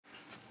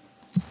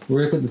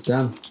Where do I put this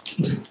down?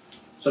 It's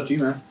up to you,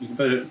 man. You can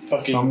put it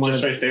fucking somewhere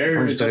just right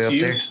there. It's up to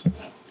you.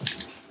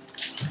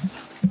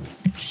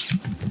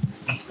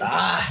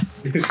 Ah.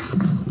 Do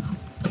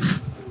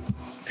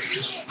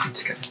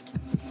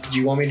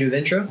you want me to do the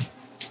intro?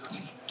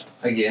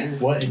 Again?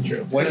 What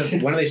intro? When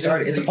do they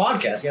start? It's a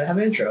podcast. You gotta have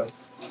an intro.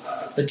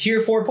 The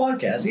Tier 4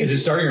 podcast. Is it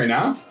starting right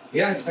now?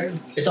 Yeah, it's starting.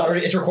 It's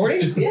already. It's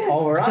recording. Yeah.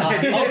 Oh, we're on.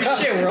 Oh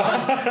shit, we're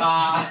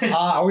on.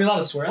 Are we allowed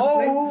to swear on this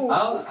thing?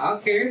 I'll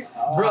care.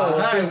 Bro,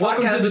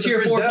 welcome to the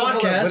Tier 4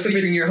 podcast featuring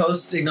featuring your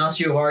host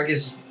Ignacio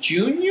Vargas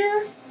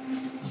Jr.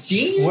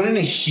 Senior. Wouldn't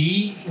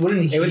he?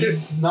 was it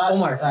Not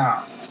Omar?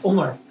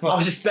 Omar. I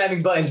was just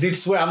spamming buttons, dude.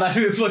 Swear, I'm not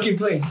even fucking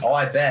playing. Oh,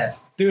 I bet.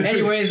 Dude.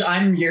 Anyways,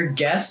 I'm your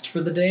guest for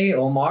the day,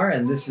 Omar,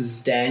 and this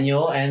is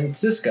Daniel and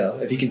Cisco.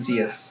 If you can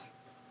see us.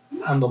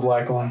 I'm the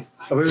black one.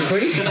 Are we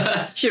recording?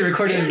 Shit,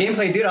 recording the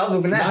gameplay, dude. I was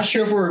moving that. Not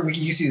sure if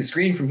you see the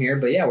screen from here,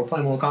 but yeah, we're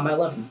playing Mortal Kombat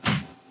 11.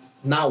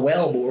 Not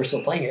well, but we're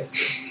still playing it.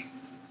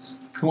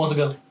 Who wants to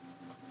go?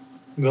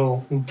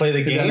 Go play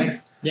the Who's that game.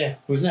 next? Yeah,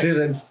 who's next? Dude,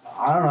 then.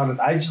 I don't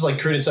know. I just like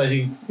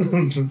criticizing.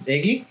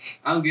 Iggy?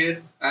 I'm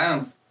good. I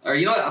am. Or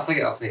you know what? I'll play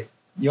it.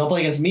 You want to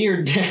play against me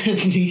or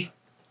Danny?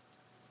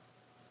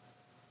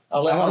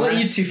 I'll let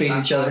you two face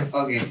each other.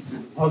 Okay.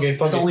 Okay,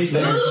 fuck It's it. only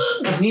fair.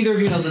 Because neither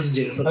of you knows what to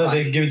do, so I that's was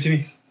fine. like, give it to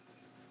me.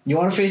 You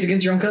want to face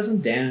against your own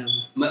cousin? Damn.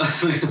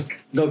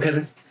 Go,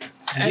 cousin.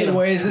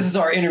 Anyways, this is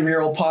our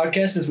intramural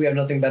podcast since we have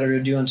nothing better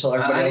to do until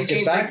everybody else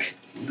gets back.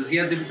 Does he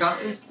have different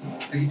costumes?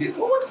 Or he do?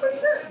 What the fuck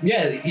is that?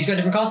 Yeah, he's got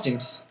different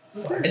costumes.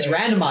 It's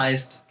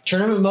randomized.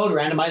 Tournament mode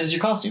randomizes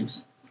your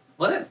costumes.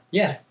 What?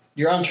 Yeah,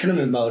 you're on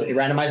tournament mode. It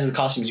randomizes the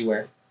costumes you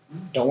wear.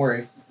 Don't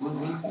worry.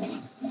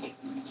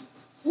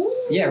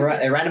 Yeah,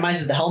 it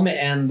randomizes the helmet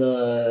and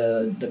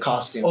the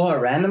costume. Oh, it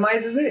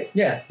randomizes it?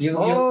 Yeah.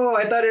 Oh,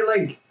 I thought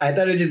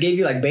it just gave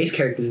you like base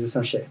characters or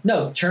some shit.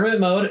 No, tournament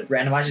mode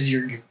randomizes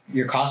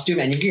your costume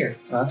and your gear.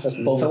 Oh, that's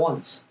fucking Both at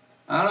once.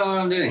 I don't know what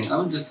I'm doing.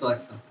 I'm just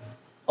select something.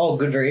 Oh,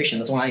 good variation.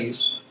 That's one I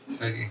use.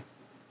 Okay.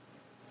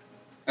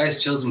 I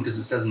just chose him because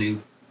it says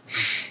new.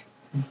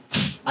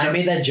 I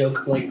made that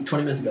joke like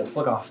 20 minutes ago.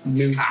 Fuck off.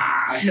 Noob.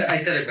 I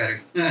said it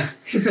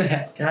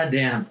better. God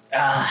damn.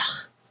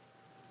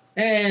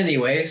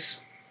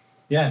 Anyways,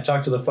 Yeah,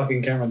 talk to the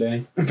fucking camera,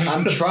 Danny.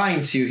 I'm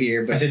trying to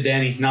here, I but said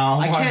Danny. No,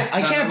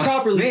 I can't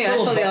properly Man, I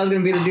thought I was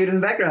gonna be the dude in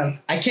the background.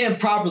 I can't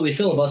properly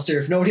filibuster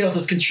if nobody else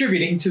is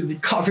contributing to the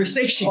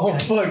conversation. Oh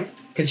guys. fuck!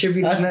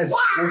 Contribute to nuts.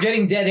 We're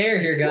getting dead air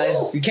here,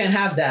 guys. We can't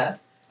have that.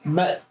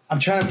 But I'm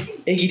trying to.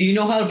 Iggy, do you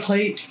know how to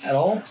play at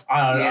all?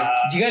 I don't know.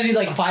 Do you guys need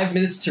like 5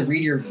 minutes to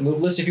read your move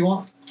list if you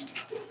want?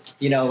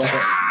 You know, like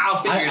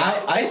I'll figure it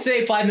out. I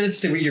say 5 minutes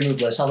to read your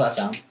move list. How's that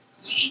sound?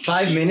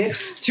 5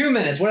 minutes? 2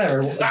 minutes, whatever.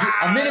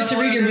 A minute to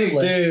read your move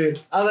list. Dude,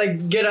 I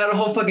like get out a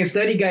whole fucking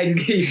study guide and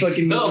get you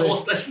fucking No, move whole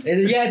list. stuff.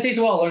 Yeah, it takes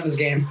a while to learn this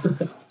game.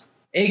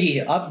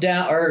 Iggy, up,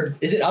 down, or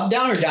is it up,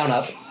 down, or down,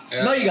 up?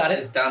 Yeah, No, you got it.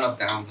 It's down, up,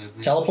 down.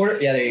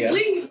 Teleporter? Yeah, there you go.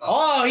 Whee!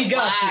 Oh, he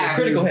got you. Wow.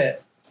 Critical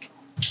hit.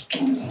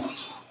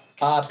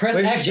 Press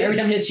Wait, X did- every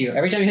time it hits you.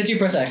 Every time it hits you,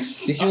 press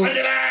X. Do you see what-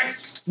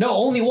 X! No,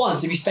 only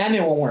once. If you spam it,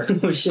 it won't work.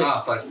 Oh shit. Oh,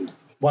 fuck.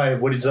 Why?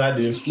 What does that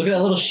do? Look at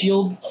that little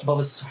shield above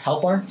his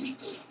health bar.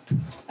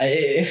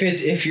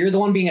 If you're the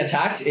one being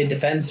attacked, it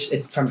defends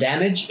it from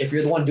damage. If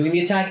you're the one doing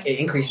the attack, it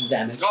increases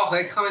damage. Oh,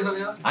 wait, come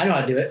on. I know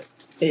how to do it.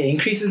 It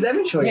increases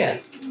damage for you? Yeah.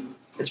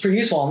 It's pretty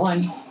useful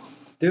online.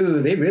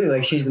 Dude, they really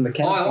like change the Oh,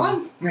 mechanics. I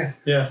won?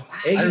 Yeah.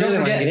 Iggy, I really don't wanna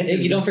forget. get into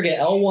Iggy, it. don't forget.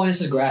 L1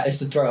 is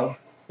to throw.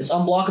 It's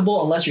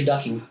unblockable unless you're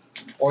ducking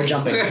or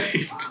jumping.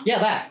 Yeah,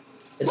 that.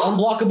 It's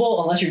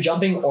unblockable unless you're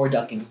jumping or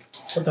ducking.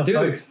 What the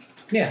Dude. fuck?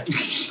 Yeah.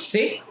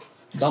 See?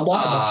 It's unblockable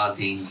Aw,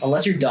 dang.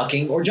 unless you're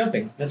ducking or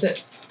jumping. That's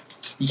it.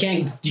 You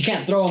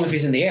can't throw him if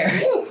he's in the air.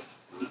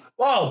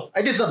 Whoa!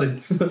 I did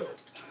something.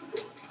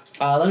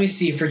 Let me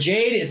see. For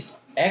Jade, it's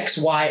X,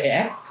 Y,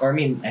 X. Or I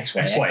mean X,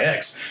 Y, X.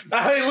 XYX.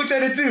 I looked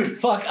at it too.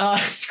 Fuck.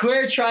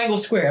 Square, triangle,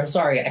 square. I'm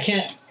sorry. I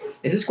can't.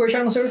 Is it square,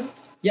 triangle, square?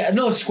 Yeah,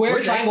 no. Square,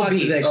 Where's triangle, Xbox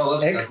B. is X? Oh,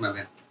 X? that's my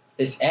bad.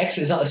 It's X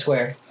is not a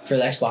square for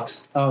the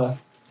Xbox. Oh.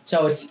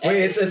 So it's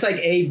Wait, it's like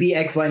A, B,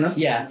 X, Y, no?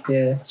 yeah.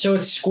 Yeah. So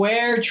it's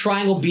square,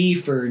 triangle, B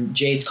for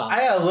Jade's combo. I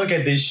gotta look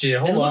at this shit.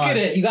 Hold And look on. at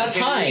it. You got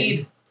Can time.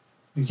 read.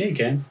 Okay, you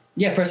can.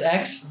 Yeah, press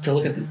X to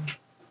look at the.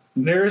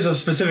 There is a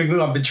specific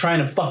move I've been trying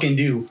to fucking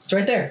do. It's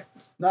right there.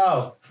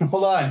 No,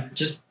 hold on.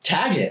 Just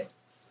tag it.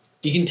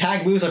 You can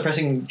tag moves by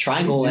pressing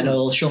triangle and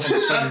it'll show up on the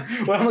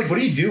screen. Well, I'm like, what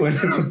are you doing?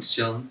 I'm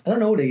chilling. I don't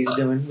know what he's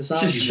doing. It's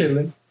not. Just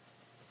chilling.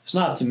 It's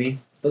not up to me.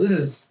 But this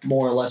is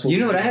more or less. You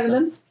know we what I do, haven't so-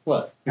 done?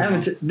 What? I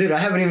haven't, dude, I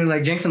haven't even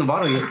like drank from the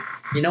bottle yet.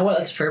 You know what?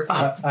 That's a fair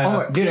point.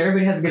 Oh, dude,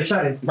 everybody has to get a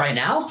shot at. Right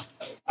now?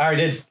 I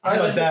already did. How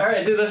about that?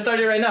 Alright, dude, let's start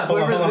it right now.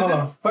 Hold on, Whoever, hold on, loses,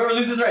 hold on. whoever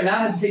loses right now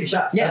has to take a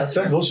shot. Yeah,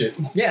 That's bullshit.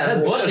 Yeah,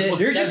 that's bullshit. bullshit.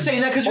 You're just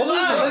saying that because you're Hold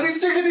on, losing. let me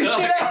figure this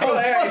shit out. Oh,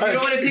 alright, if you Fuck.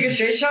 don't want to take a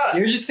straight shot,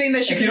 You're just saying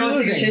that shit if you because don't you're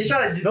want to take a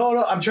straight losing. shot,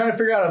 No, I'm trying to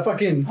figure out a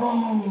fucking.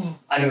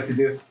 I know what to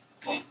do.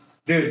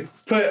 Dude,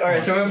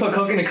 alright, so we're gonna put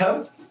Coke in a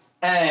cup.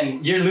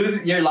 and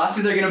your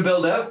losses are gonna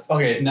build up.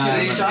 Okay, nah.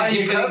 You shot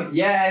your cup,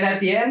 yeah, and at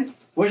the end,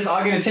 we're just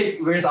all gonna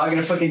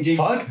fucking drink.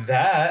 Fuck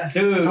that.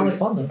 Dude. Sounds like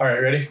fun though.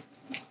 Alright, ready?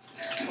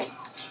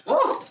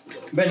 Whoa.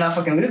 Better not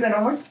fucking lose that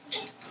no more.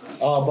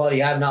 Oh,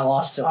 buddy, I have not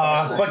lost so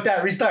far. Fuck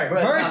that. Restart.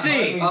 Bro,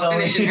 Mercy! I'll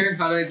finish it here.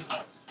 How do I?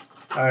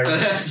 Alright,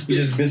 you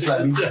just bitch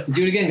slapped me.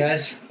 Do it again,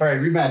 guys. Alright,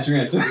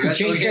 rematch.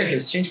 Change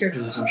characters. Change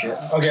characters or some shit.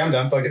 Okay, I'm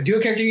done. Fuck it. Do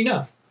a character you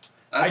know.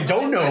 I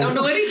don't know. I don't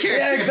know any character.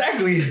 Yeah,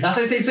 exactly. That's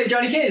why I say play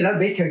Johnny Cage. That's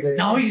base character.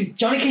 No,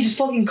 Johnny Cage is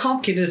fucking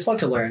complicated as fuck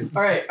to learn.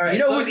 All right. You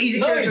know who's easy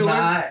character to learn?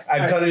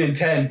 I've done it in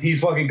 10.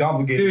 He's fucking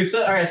complicated. Dude,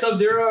 all right,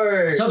 Sub-Zero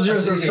or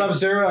Sub-Zero's easy.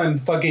 Sub-Zero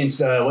and fucking,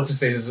 what's his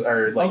face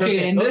are like...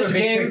 Okay, in those this are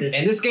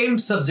base game,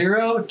 characters.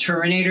 Sub-Zero,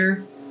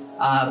 Terminator,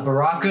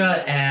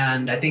 Baraka,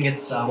 and I think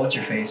it's what's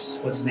her face?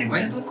 What's his name Why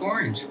does it again? look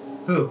orange?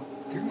 Who?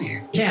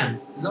 Terminator.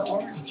 Tan. No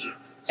orange.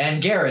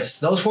 And Garrus.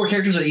 Those 4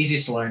 characters are the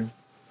easiest to learn.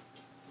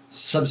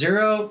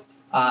 Sub-Zero,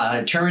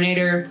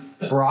 Terminator,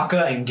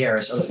 Baraka, and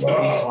Garrus are the 4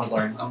 easiest ones to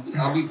learn.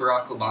 I'll be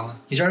Barack Obama.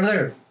 He's right over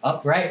there.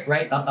 Up, right,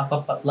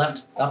 up,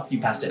 left, up.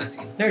 You passed I it. see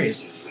him. There he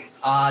is.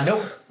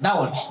 Nope, that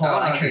one. Oh,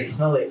 I okay. can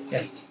smell it.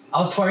 Yeah. I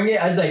was pouring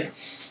it. I was like,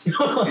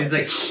 He's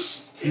like,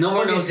 no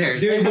more nose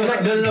hairs. Dude, no.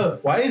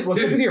 What's up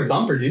Dude. with your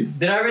bumper, dude?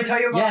 Did I ever tell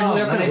you about Yeah, no,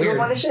 they're when kind I of grew up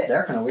weird. on this shit?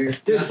 They're kind of weird.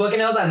 Dude, fucking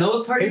I was at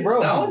Noah's party. Hey,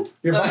 bro. That one?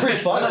 Your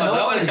bumper's fucked.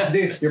 That one?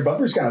 Dude, Your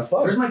bumper's kind of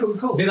fucked. my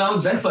Coca-Cola? dude, that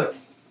was bent fucked.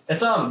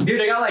 It's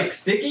dude, I got like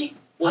sticky.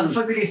 How the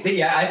fuck did it get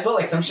sticky? I spilled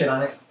like some shit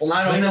on it. Well,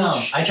 I But don't no,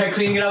 know. I tried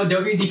cleaning it out with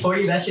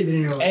WD-40. That shit didn't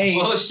even work. Hey,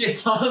 Oh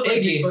shit. I was like,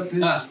 Iggy. fuck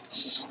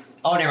this.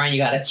 Oh, never mind,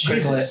 you got it.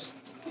 Critical hit. Jesus.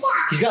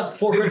 He's got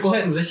 4 Dude, critical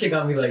This hits. shit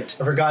got me like,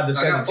 I forgot this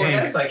I guy's got a 4 tank.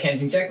 heads. I can't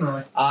drink check no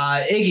more.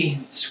 Iggy,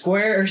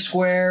 square,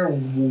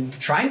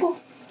 triangle?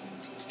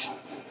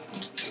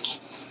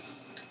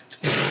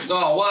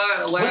 Oh,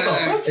 what? What the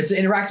fuck? It's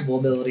an interactable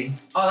ability.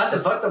 Oh, that's a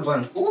fucked up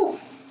one. Ooh.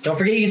 Don't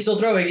forget you can still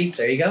throw, Iggy.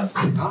 There you go.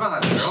 I don't know how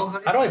to throw.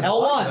 How do I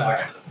block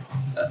L1.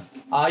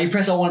 that? You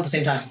press L1 at the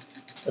same time.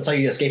 That's how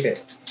you escape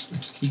it.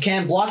 You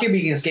can block it, but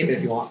you can escape it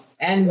if you want.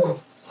 And Let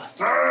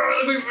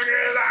me figure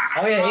it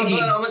out. Oh, yeah, Iggy.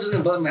 How much is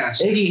in button mash?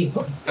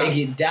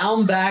 Iggy,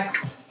 down, back,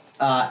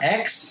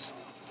 X.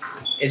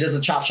 It does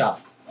the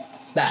chop.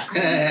 That.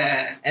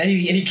 And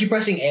if you keep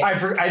pressing A,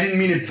 I didn't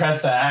mean to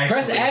press that, actually.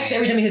 press X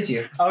every time he hits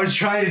you. I was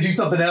trying to do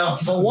something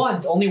else.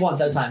 But only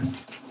once at a time.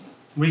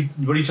 What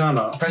are you talking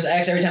about? Press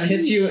X every time it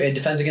hits you. It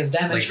defends against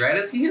Like damage. right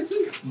as he hits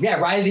me? Yeah,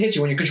 right as he hits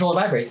you when your controller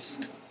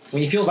vibrates.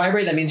 When you feel it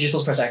vibrate, that means you're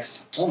supposed to press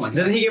X. Oh my god.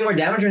 Doesn't he get more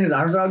damage when his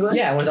arms are all glowing?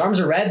 Yeah, when his arms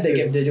are red,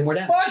 they do more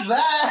damage. Fuck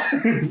that!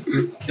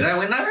 Did I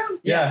win that round?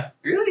 Yeah.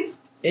 Really?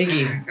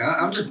 Iggy,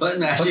 I'm just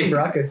button Fucking mashing.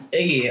 Baraka.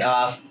 Iggy,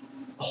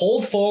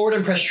 hold forward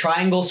and press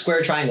triangle,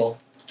 square, triangle.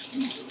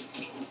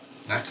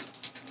 Nice.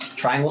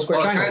 Triangle, square,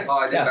 Oh, triangle. oh,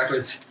 I did Yeah. it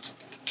backwards.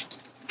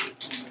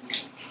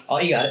 Oh,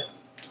 you got it.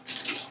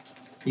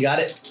 You got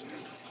it.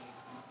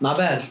 Not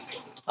bad.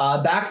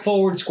 Back,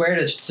 forward, square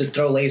to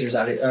throw lasers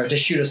out, or to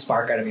shoot a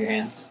spark out of your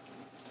hands.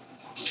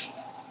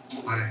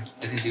 I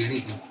didn't do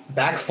anything.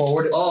 Back,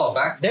 forward. Oh,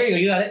 back. There you go.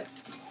 You got it.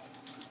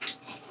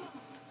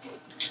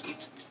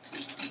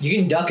 You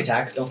can duck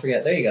attack. Don't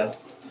forget. There you go.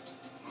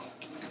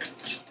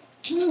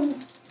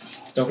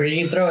 Don't forget you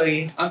can throw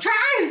it. I'm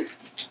trying!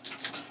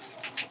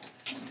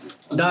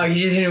 Dog,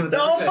 you just hit him with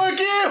No, that. fuck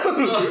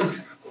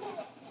you!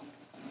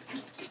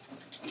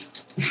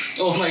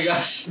 Oh my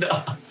gosh.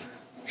 No.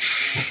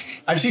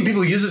 I've seen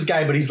people use this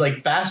guy, but he's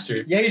like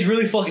faster. Yeah, he's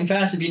really fucking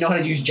fast if you know how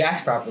to use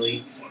jacks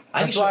properly.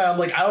 That's why I'm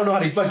like, I don't know how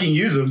to fucking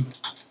use him.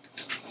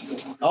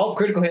 Oh,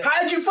 critical hit.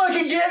 How'd you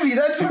fucking get me?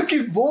 That's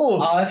fucking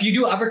bull. If you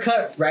do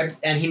uppercut, right,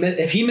 and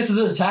if he misses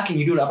his attack and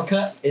you do an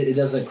uppercut, it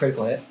does a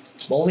critical hit.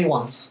 But only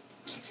once.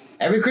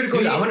 Every critical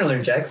Dude, hit. I want to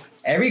learn checks.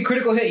 Every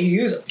critical hit you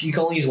use, you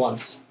can only use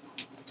once.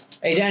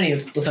 Hey, Danny,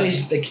 let's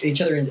face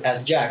each other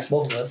as jacks,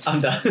 both of us.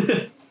 I'm done.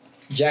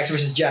 Jacks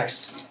versus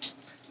jacks.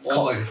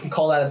 Oh my god.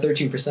 Call that a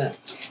 13%.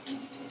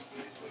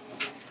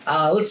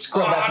 Let's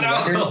scrub that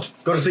from the record.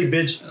 Go to sleep,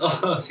 bitch.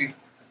 Oh, shoot.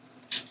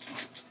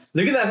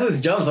 Look at that who's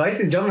jumps. Why is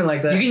he jumping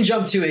like that? You can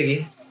jump too,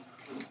 Iggy.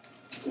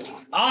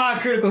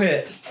 Critical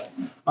hit.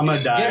 I'm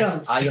gonna die.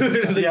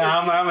 Get him. Yeah,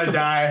 I'm gonna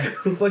die.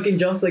 Who fucking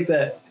jumps like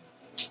that?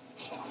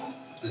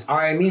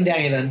 Alright, me and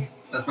Danny then.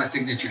 That's my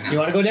signature now. You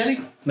want to go, Danny?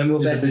 Let me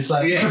move Just a that. bitch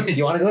slap. Yeah.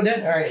 You want to go,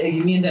 Dan? Alright,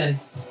 Iggy, me and Dan.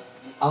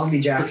 I'm gonna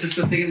be So jacks.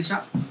 Cisco's taking the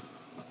shot?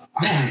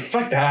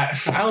 Fuck that.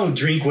 I don't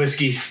drink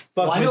whiskey. Fuck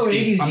Well, I know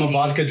whiskey. Iggy's I'm a eating.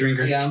 vodka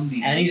drinker. Yeah, I'm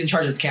the. And he's in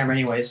charge of the camera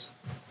anyways.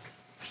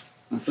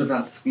 Let's flip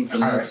out the screen so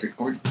Alright. now it's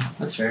recording.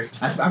 That's fair.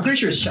 I'm pretty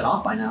sure it's shut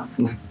off by now.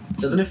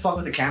 Doesn't it fuck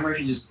with the camera if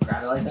you just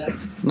grab it like that?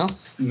 No.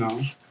 No.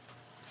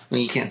 I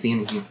mean, you can't see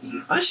anything.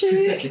 Oh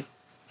shit.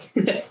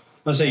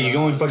 I'll say you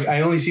going fuck.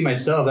 I only see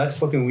myself. That's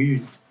fucking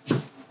weird.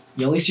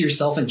 You only see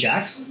yourself in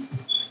jacks?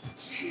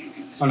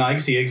 Oh no, I can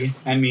see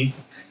Iggy and me.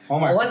 Oh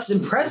my. Oh, that's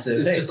impressive.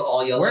 It's Hey, just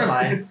all yellow. where am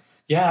I?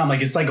 Yeah, I'm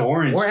like it's like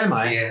orange. Where am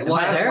I? Yeah. Am Well,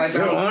 I there? my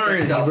balance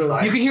orange, sits bro.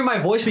 outside. You can hear my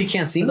voice, but you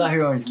can't see He's me. out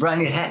here orange. Bro, I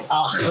need a hat.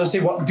 Let's say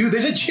dude,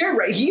 there's a chair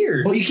right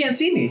here. But you can't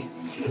see me.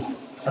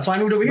 That's why I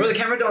moved over Bro, here. the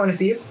camera don't want to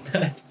see you.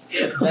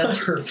 That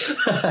hurts.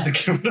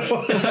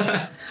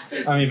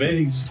 I mean,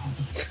 maybe just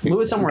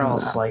Move it somewhere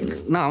else, like No,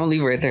 I'm gonna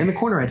leave it right in there. the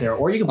corner right there,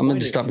 or you can. I'm gonna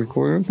point just it. stop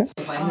recording. Okay?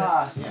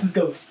 Let's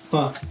go.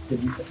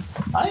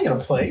 I ain't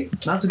gonna play.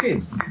 That's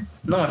okay.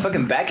 No, my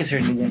fucking back is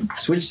hurting again.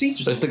 Switch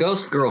seats. That's the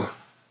ghost girl.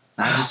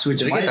 I just switch.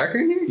 Did it get darker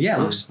in here? Yeah,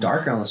 it looks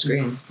darker on the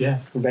screen. Yeah,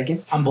 We're back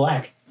in. I'm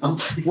black.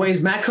 Wait,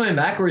 is Matt coming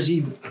back, or is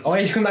he? Oh,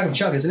 he's coming back with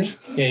Chuck, isn't he?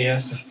 Yeah,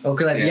 yes. Oh,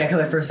 cause Yeah.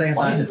 I for a second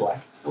Why thought. is it black?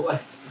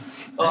 What?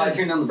 Oh, I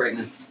turned down the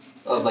brightness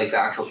of like the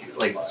actual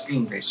like the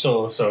screen brightness.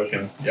 So it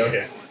can. Yeah,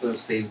 okay. So it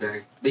stays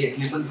better. But yeah,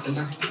 can you put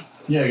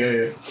this in there?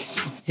 Yeah.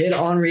 Hit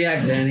on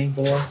react, Danny,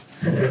 boy.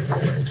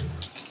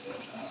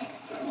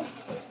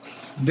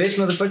 Bitch,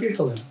 motherfucker.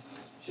 Hold on.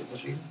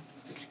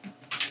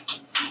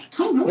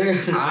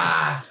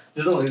 Ah,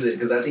 Just don't lose it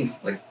because I think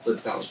like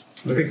flips out.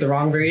 you picked the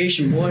wrong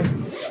variation, boy. I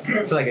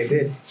feel like I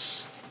did.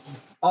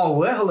 Oh,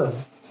 what? Hold on.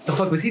 The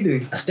fuck was he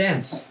doing? A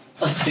stance.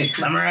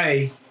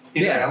 Samurai.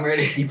 Yeah, I'm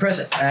ready. You press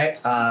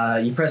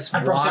you press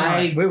I pressed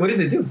Y, Wait, what does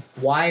it do?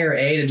 Y or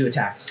A to do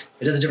attacks.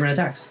 It does different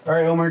attacks. All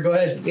right, Omar, go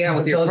ahead. Yeah,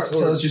 with your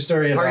tell us your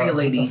story party about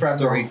lady a frat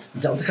bro. stories.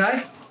 Delta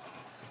Chi.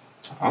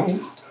 I don't.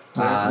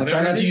 Uh,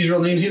 Try not to use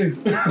real names either.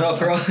 No,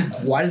 for real.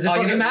 Why does it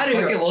fucking matter?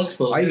 Fucking looks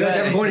though. Are you guys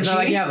ever going It's to not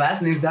like you Chini? have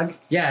last names, dog.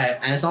 Yeah,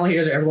 and it's not like you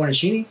guys are ever going to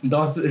Chini.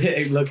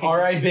 Look. All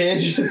right,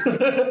 bitch.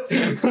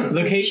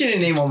 Location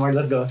and name, Omar.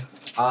 Let's go.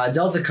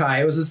 Delta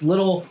Chi. It was this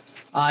little.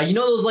 You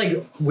know those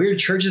like weird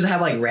churches that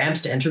have like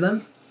ramps to enter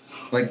them?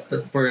 Like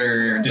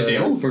for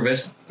Disabled? for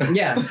best.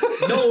 Yeah.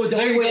 No, the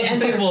only way to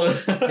enter.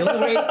 The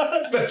only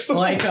way, That's the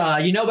like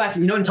you know back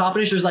in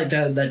Toppenish there's like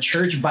the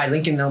church by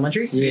Lincoln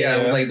Elementary. Yeah, Yeah.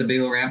 with, like the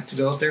big old ramp to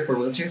go up there for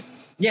wheelchair.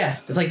 Yeah,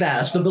 it's like that.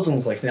 That's what the building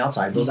looked like from the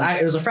outside.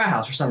 It was a frat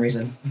house for some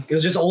reason. It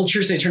was just old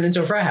church they turned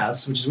into a frat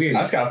house, which is weird.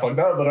 That's kind of fucked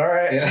up, but all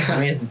right. I Yeah.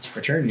 mean, it's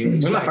fraternity.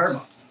 Where's my Respect.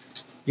 fireball?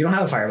 You don't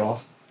have a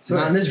fireball. So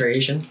not in this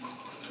variation.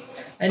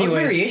 What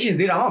Anyways, variations,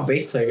 dude? I'm a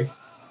bass player.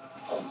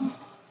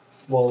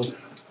 Well,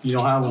 you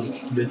don't have one,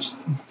 bitch.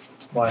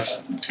 Why?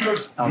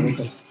 I don't need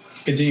them.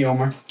 Continue,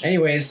 Omar.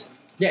 anyways,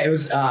 yeah, it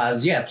was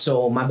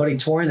so my buddy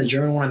Torin, the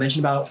German one I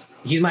mentioned about,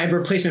 he's my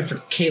replacement for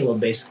Caleb,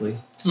 basically.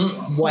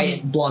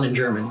 White, blonde, and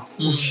German.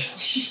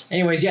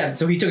 Anyways, yeah,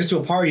 so he took us to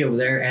a party over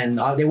there, and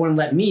they wouldn't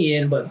let me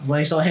in, but when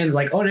I saw him, they're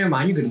like, oh, never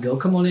mind, you're good to go.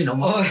 Come on in,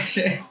 Omar. Oh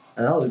shit.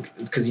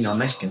 Because, I'm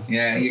Mexican.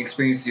 Yeah, you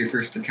experienced your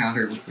first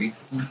encounter with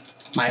racism.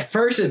 My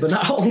first, but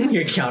not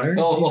only encounter.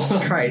 Oh.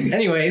 Jesus Christ.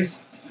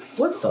 Anyways.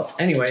 What the?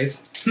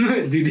 Anyways.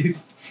 Dude.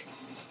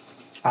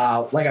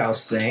 Like I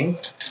was saying.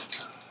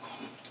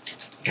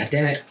 God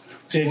damn it.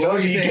 See, What were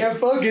you you saying? can't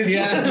focus.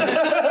 Yeah.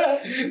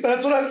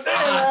 That's what I'm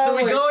saying. So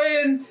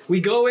man. we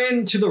go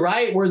in to the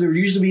right where there would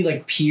usually be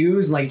like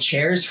pews and like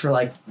chairs for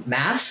like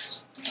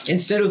mass.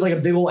 Instead it was like a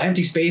big old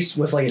empty space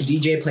with like a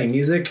DJ playing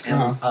music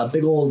and a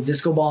big old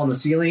disco ball on the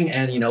ceiling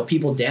and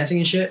people dancing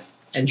and shit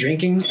and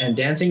drinking and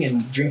dancing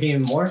and drinking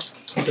even more.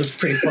 It was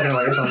pretty fucking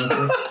hilarious on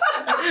the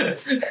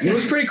It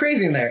was pretty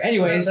crazy in there.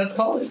 Anyways, That's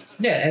college.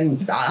 yeah, and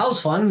that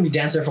was fun. We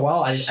danced there for a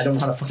while. I don't know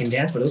how to fucking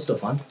dance, but it was still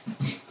fun.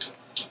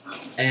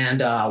 And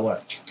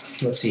what?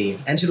 Let's see.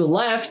 And to the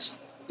left,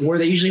 where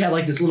they usually had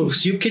like this little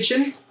soup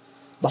kitchen,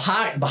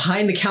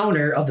 behind the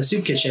counter of the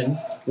soup kitchen,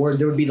 where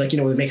there would be like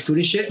where they make food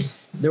and shit,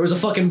 there was a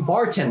fucking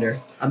bartender,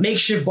 a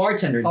makeshift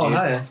bartender, dude. Oh,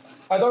 hi.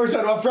 I thought we were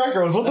talking about frat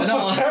girls. What the No.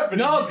 fuck's happening?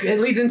 No, it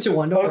leads into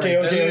one. Don't Okay.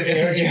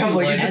 worry. I'm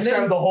like, you And then-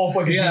 described the whole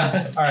fucking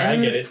Yeah. scene. All right, I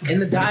And get it. In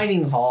the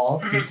dining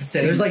hall,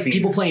 there's like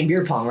people playing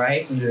beer pong,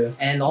 right? Yeah,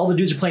 And all the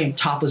dudes are playing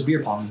topless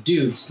beer pong.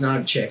 Dudes,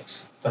 not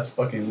chicks. that's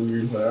fucking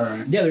weird, but all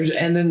right.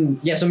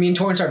 Yeah, so me and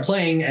Torrin start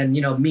playing, and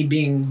me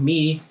being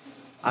me,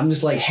 I'm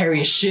just like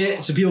hairy as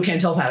shit, so people can't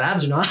tell if I have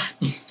abs or not.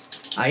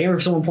 I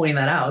remember someone pointing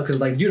that out because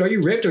like, dude, are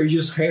you ripped or are you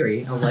just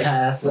hairy? I was like,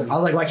 That's funny.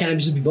 why can't I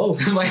just be both?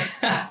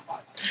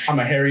 I'm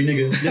a hairy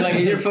nigga. You're like,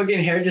 is your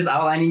fucking hair just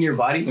outlining your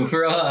body?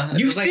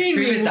 You've seen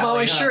me without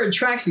my shirt in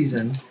track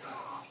season.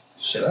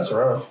 Shit, that's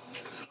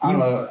rough. I don't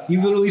know.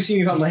 You've literally seen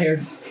me without my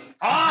hair.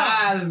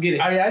 Let's get it.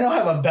 I mean, I don't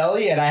have a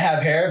belly and I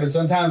have hair, but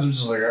sometimes I'm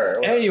just like, all right.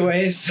 whatever.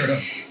 Anyways,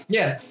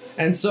 yeah,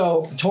 and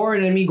so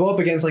Torrin and me go up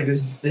against like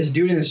this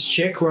dude and this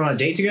chick who are on a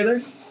date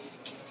together,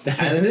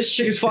 and then this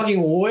chick is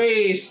fucking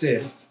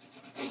wasted.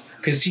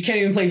 Because she can't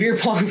even play beer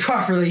pong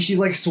properly. She's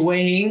like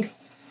swaying.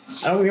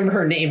 I don't remember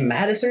her name,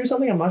 Madison or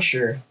something. I'm not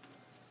sure.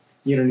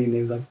 You don't need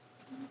names, though.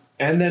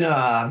 And then,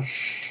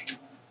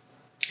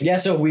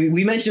 so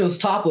we mentioned it was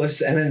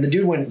topless, and then the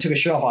dude went and took a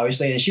shirt off,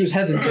 obviously, and she was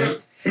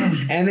hesitant.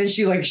 And then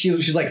she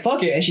was like,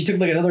 fuck it, and she took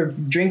like another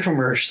drink from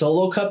her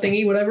solo cup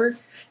thingy, whatever,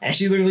 and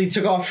she literally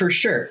took off her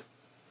shirt.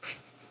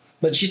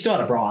 But she still had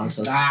a bra on,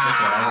 so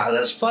that's whatever.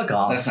 That's Fuck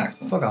off. That's not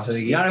cool. Fuck off.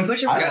 You got him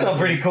push I'm still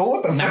pretty cool.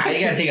 What the Nah, fuck?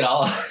 you gotta take it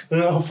all off.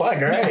 Oh, fuck,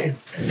 right.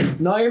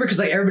 No, I remember because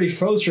like everybody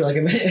froze for like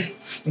a minute,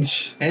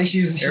 and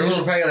she's Everyone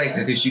will probably like,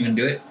 did she even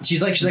do it?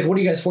 she's like, what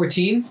are you guys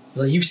 14?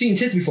 Like, you've seen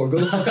tits before.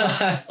 Go the fuck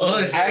up.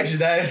 Oh, Actually,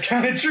 that is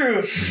kind of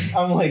true.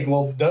 I'm like,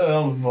 well,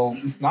 duh. Well,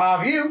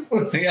 not you.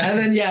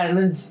 And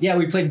then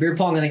we played beer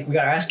pong and like, we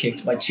got our ass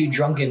kicked by two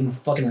drunken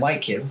fucking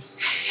white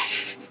kids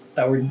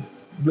that were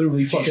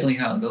literally fucking. usually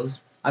how it goes.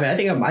 I mean,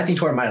 I think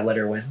Tori might have let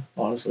her win.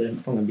 Honestly,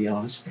 if I'm gonna be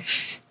honest.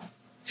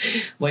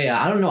 But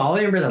yeah, I don't know. All I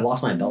remember is I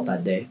lost my belt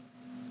that day.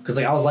 Cause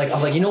like I was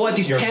like, you know what?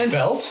 These Your pants.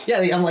 belt? Yeah,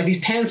 I'm like,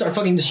 these pants are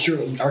fucking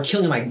are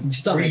killing my Were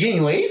stomach. you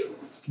getting laid?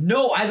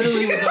 No, I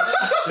literally was.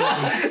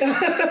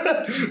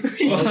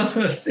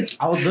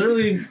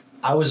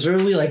 I was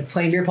literally like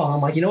playing beer pong.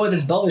 I'm like, you know what?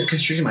 This belt is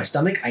constricting my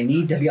stomach. I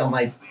need to be on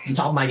the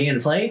top of my game to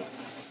play.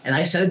 And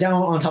I set it down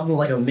on top of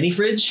like a mini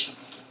fridge.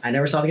 I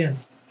never saw it again.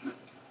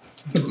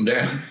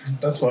 Damn.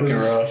 That's fucking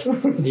rough.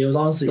 It was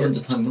honestly. Someone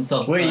just hung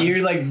themselves. Wait,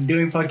 you're like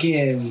doing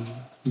fucking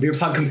beer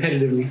pong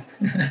competitively.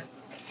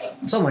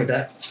 Something like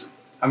that.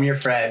 I'm your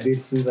frat,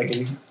 dude. Seems like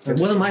It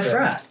wasn't my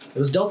frat. It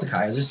was Delta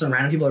Chi. It was just some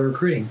random people that were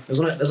recruiting. It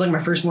was like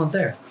my first month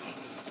there.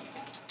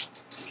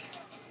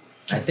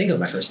 I think it was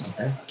my first month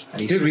there.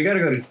 Dude, we gotta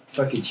go to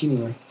fucking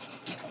Chillin.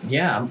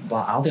 Yeah,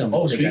 well, I don't think I'm.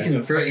 Oh, speaking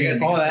of For you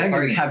guys, Oh, that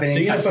party. ain't happening.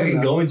 Speaking of anytime fucking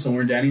soon, going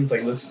somewhere, Danny's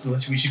like, let's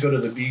we should go to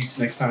the beach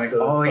next time I go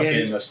to Oh, yeah.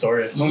 fucking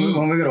Astoria.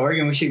 When we go to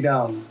Oregon, we should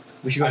go.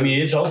 I mean,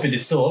 it's open.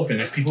 It's still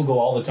open. People go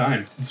all the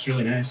time. It's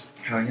really nice.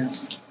 Hell yeah.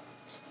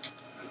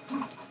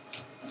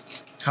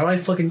 How do I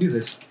fucking do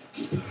this?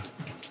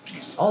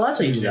 Oh, that's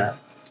how you do that.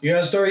 You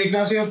got a story,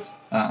 Ignacio?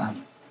 I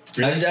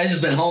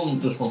just been home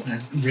this whole time.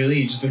 Really?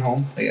 You just been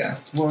home? Yeah.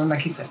 Well, like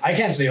he said. I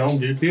can't stay home,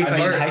 dude. Dude, I- if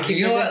I- Or, hiking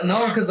you know right what?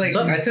 No, because like What's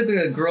up? I took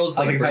the girls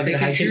I was like like, if I birthday did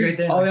hiking pictures. right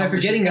there. Oh yeah, for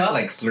She's getting kinda, up,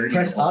 like flirty.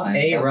 press the whole up time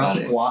A or about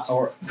up it. Y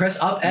or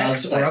press up I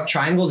X was or like, up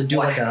triangle to do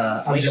like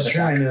a I'm wake up just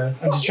attack.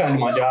 I'm just trying to do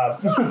my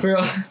job.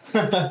 Bro.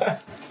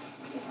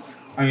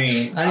 I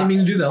mean, I didn't mean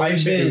to do that.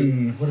 I've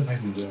been. What have I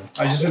been doing?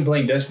 I've just been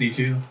playing Destiny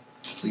too.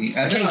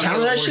 I can't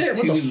counter that shit?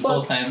 What the this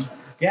whole fuck? time.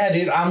 Yeah,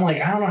 dude. I'm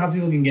like, I don't know how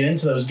people can get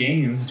into those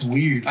games. It's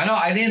weird. I know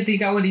I didn't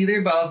think I would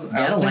either, but I I was don't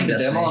playing like the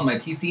Destiny. demo on my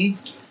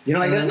PC. You know,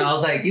 like And this. then I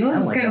was like, you know, I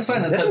this don't is kind like of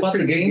fun. Destiny. That's That's about the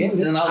pretty game. good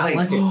game, And then I was I like,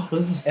 like it. oh,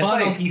 this is It's fun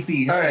like- on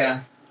PC. all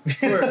right.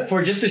 Yeah.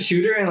 for just a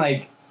shooter and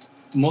like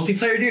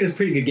multiplayer, dude, it's a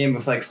pretty good game.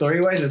 But like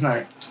story wise, it's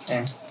not.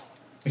 You're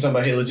talking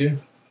about Halo 2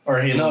 or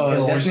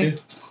Halo Wars Destiny. 2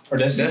 or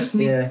Destiny?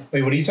 Destiny? Yeah,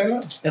 Wait, what are you talking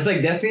about? it's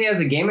like Destiny as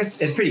a game.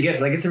 It's pretty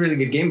good. Like it's a really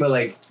good game, but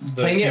like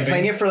The playing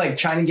campaign? it for like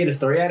trying to get a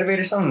story out of it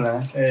or something.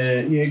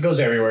 Yeah, it goes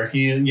everywhere.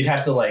 You'd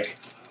have to like.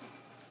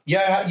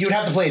 Yeah, you would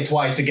have to play it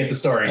twice to get the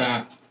story.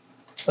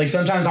 Like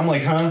sometimes I'm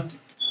like, huh?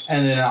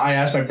 And then I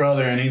ask my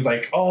brother, and he's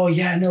like, oh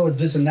yeah, no, it's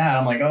this and that.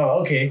 I'm like, oh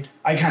okay,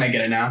 I kind of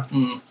get it now.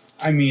 Mm.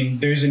 I mean,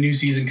 there's a new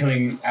season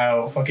coming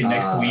out fucking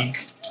next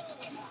week,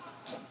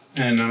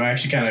 and I'm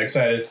actually kind of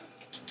excited.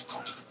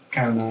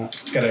 Kind of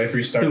not. Gotta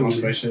restart most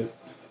of my shit.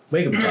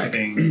 Wake up attack.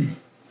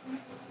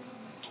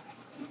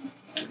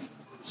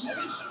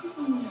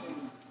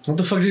 What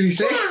the fuck did he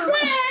say?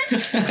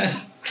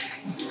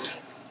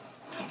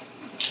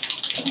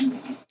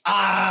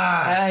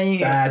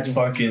 That's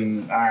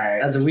fucking all right.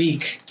 That's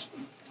weak.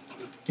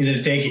 He's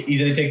gonna take it.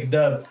 He's gonna take the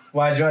dub.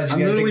 Why? He's I'm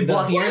gonna literally take the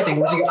dub. blocking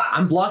everything.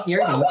 I'm blocking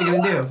everything. What's he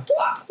gonna do?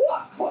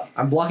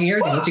 I'm blocking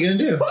everything. What's he gonna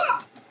do?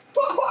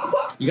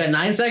 You got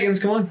 9 seconds.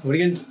 Come on. What are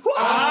you gonna?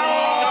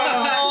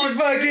 Oh, he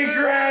fucking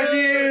grabbed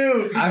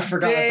you. I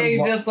forgot. Dang,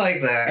 That's just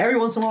like that. Every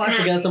once in a while, I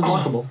forget it's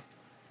unblockable.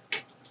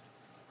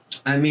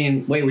 I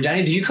mean, wait,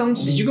 Danny, did you go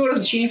to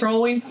the Chini for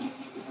Halloween?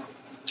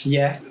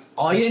 Yeah,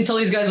 Oh, you didn't tell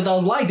these guys what that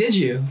was like, did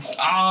you?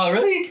 Oh,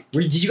 really?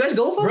 Did you guys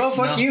go with us? bro,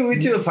 fuck No. you. We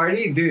went to the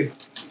party, dude.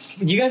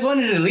 You guys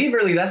wanted to leave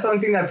early. That's the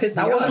only thing that pissed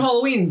me That off. wasn't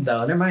Halloween,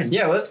 though. Never mind.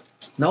 Yeah, it was.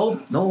 No,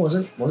 it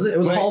wasn't. Was it? It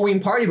was a Wait. Halloween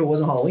party, but it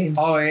wasn't Halloween.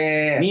 Oh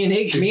yeah. Me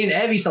and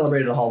Evie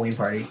celebrated a Halloween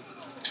party.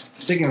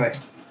 Sticking with.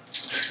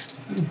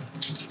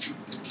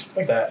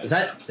 Like that. Is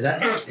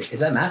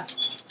that Matt?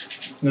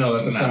 No,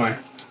 that's a semi.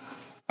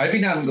 I'd be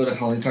down to go to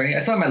Halloween party. I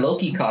saw my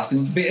Loki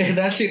costume. But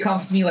that shit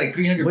costs me like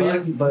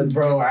 $300. But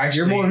Bro,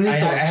 actually, more I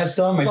had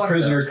still have my Fuck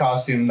prisoner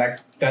costume.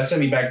 That sent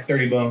me back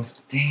 30 bones.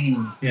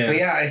 Dang. Yeah. But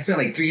yeah, I spent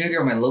like $300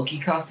 on my Loki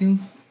costume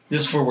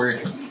just for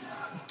work.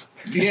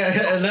 Yeah,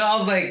 and then I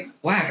was like,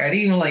 whack, I didn't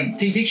even like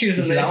take pictures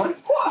of Is that this.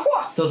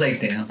 So I was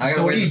like, damn, I gotta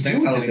So what wear do you this do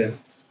next with it Halloween.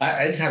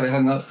 I just have it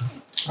hung up.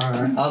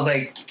 Alright. I was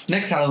like,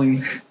 next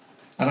Halloween,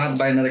 I don't have to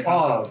buy another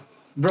costume. Oh,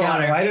 bro,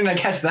 Counter. why didn't I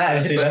catch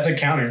that? See, that's a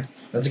counter.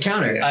 that's a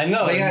counter. Yeah. I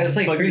know. But yeah, it's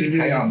like Fucking pretty dude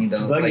tight just on me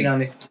though. bugging Like, on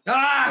me. I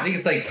Ah! think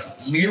it's like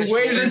You near the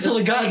waited shoulders, until the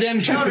it's tight,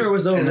 goddamn counter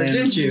was over, and then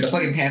didn't you? The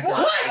fucking pants.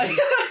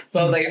 So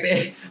I was like,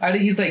 I had to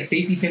use like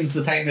safety pins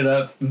to tighten it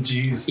up.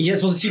 Jeez. You're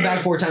supposed to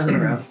teabag 4 times in a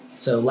row.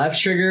 So left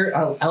trigger,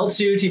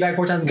 L2, teabag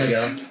 4 times in a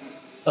go.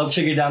 Up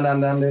trigger down.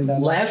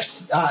 Left,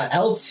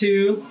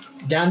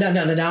 L2, down, and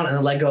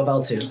then let go of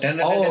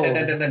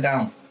L2.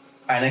 Down.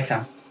 Alright, next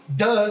time.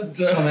 Duh.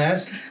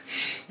 Dumbass.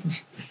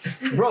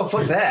 Bro,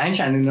 fuck that. I ain't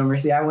trying to do no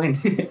mercy. I win.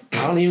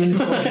 I don't even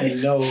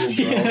fucking know,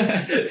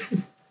 bro.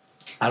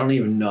 I don't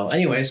even know.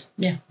 Anyways,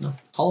 yeah, no.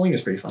 Halloween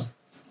was pretty fun.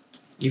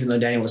 Even though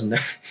Danny wasn't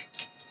there.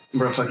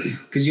 Bro, fuck you.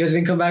 Because you guys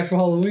didn't come back for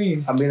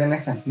Halloween. I'll be there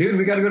next time. Dude,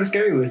 we gotta go to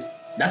Scarywood.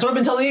 That's what I've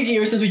been telling Iggy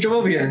ever since we drove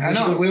over here. I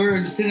know. We were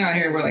just sitting out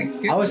here. We're like,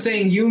 scared. I was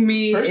saying you,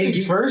 me, First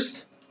things Iggy.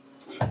 first,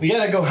 we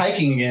gotta go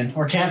hiking again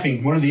or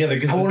camping, one or the other.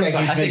 Because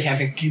I say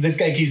camping. this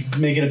guy keeps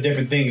making up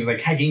different things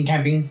like hiking,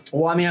 camping.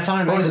 Well, I mean, I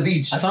found a Going nice to the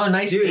beach. I found a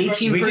nice Dude,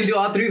 18 we can do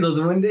all 3 of those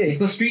in one day. Let's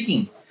go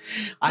streaking.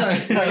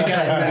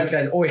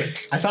 Guys. Oh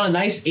wait, I found a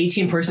nice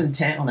 18-person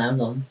tent on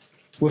Amazon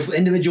with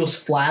individual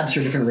slabs for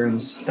different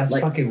rooms. That's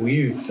like, fucking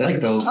weird. That's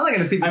dope. I'm not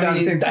gonna sleep down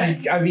the same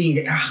time. I mean,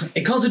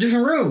 it comes with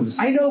different rooms.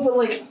 I know, but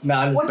like,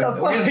 Nah, I'm just what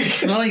the fucking-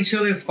 fuck? Not like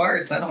show these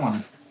farts. I don't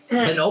want to.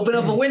 And open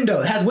up a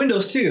window. It has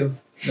windows too.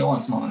 Don't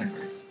want small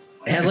farts.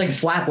 It has like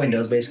flap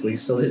windows basically,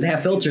 so they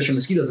have filters for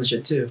mosquitoes and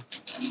shit too.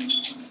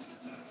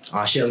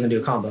 Oh shit, I was gonna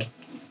do a combo.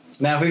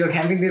 Nah, if we go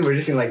camping, dude, we're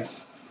just gonna like,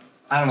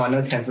 I don't want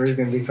no tents. We're just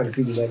gonna be fucking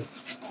sleeping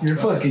bags. You're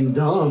fucking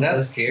dumb.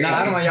 That's scary. Nah,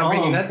 I don't want y'all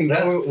bringing nothing.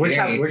 Bro. That's We're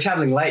scary.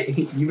 traveling light.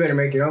 You better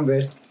make your own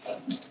bed.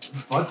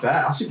 Fuck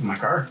that. I'll sleep in my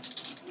car.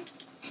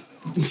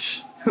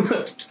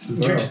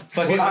 Bro.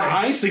 Fucking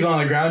I ain't sleeping on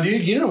the ground,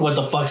 dude. You know what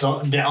the fuck's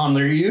on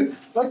under you.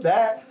 Fuck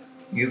that.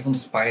 get some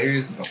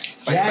spiders.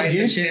 Spider Yeah, bites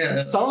dude. and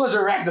shit. Some of us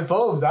are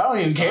arachnophobes. I don't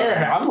even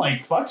care. I'm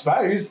like, fuck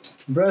spiders.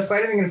 Bro,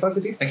 spiders ain't gonna fuck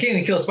with you. I can't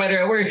even kill a spider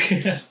at work.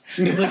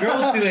 The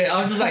girls do it.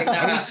 I'm just like, nah,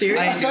 Are you serious?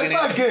 I ain't doing That's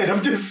not good.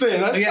 I'm just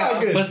saying. That's yeah,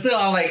 not good. but still,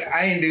 I'm like,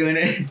 I ain't doing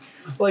it.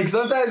 Like,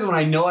 sometimes when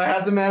I know I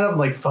have to man up, I'm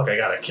like, fuck, I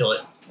gotta kill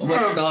it. I'm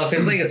like, no, if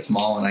it's like a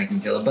small one, I can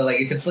kill it. But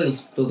like, if it's like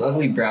those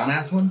ugly brown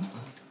ass ones,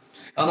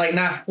 I'm like,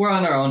 nah, we're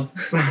on our own.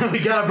 We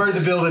gotta burn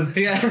the building.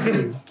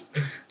 Yeah.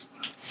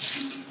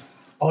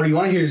 Oh, do you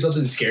want to hear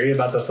something scary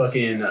about the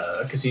fucking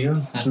casino?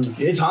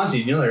 It's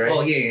haunted, you know that, right?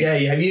 Oh, yeah.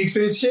 Yeah, have you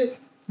experienced shit?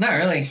 Not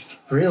really.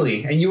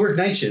 Really? And you work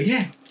night shift?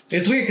 Yeah.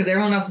 It's weird because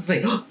everyone else is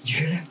like, oh, you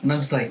hear that? And I'm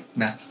just like,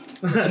 nah.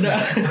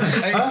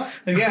 No.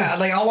 Yeah,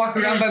 like I'll walk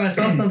around by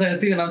myself sometimes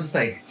too, and I'm just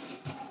like,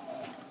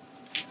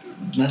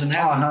 nothing Oh,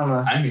 happens. no,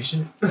 no. I hear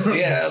shit.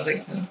 Yeah, I was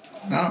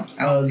like,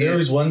 I don't see There it.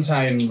 was one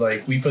time,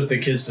 like, we put the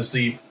kids to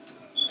sleep,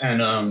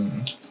 and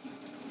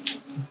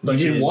You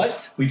did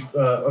what? We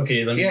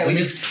okay. Let me Yeah, let we me,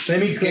 just let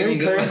me gave them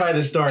good clarify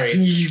the story.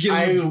 You give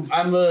them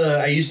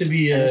I used to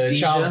be a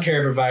Anesthesia? child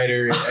care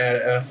provider at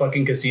a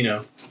fucking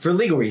casino. for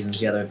legal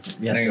reasons. You have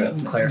There you to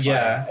go. clarify.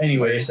 Yeah. what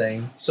Anyway, you're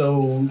saying.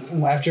 so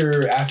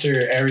after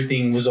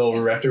everything was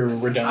over, after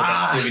we're done with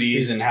Ah.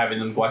 activities and having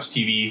them watch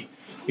TV,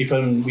 we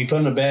put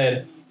them to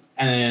bed,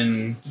 and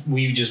then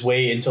we just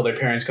wait until their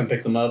parents come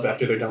pick them up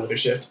after they're done with their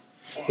shift.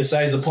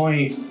 Besides the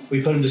point,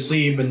 we put them to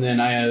sleep, and then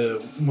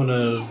one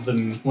of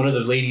the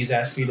ladies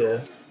asked me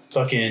to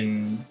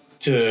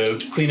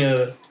clean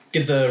up,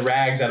 get the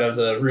rags out of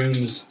the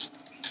rooms,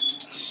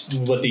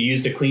 what they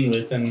used to clean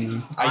with,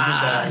 and I did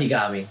that. He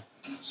got me.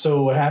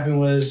 So what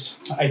happened was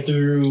I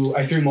threw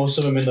most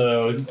of them in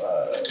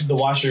the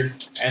washer,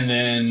 and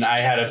then I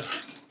had to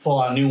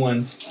pull out new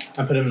ones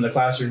and put them in the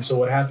classroom. So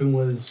what happened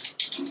was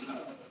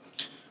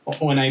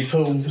when I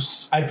put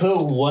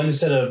one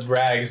set of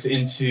rags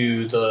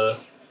into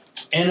the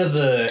end of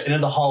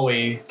the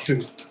hallway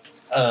to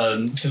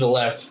the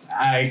left.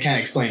 I can't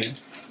explain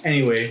it.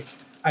 Anyway,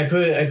 I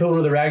put one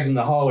of the rags in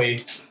the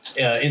hallway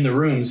in the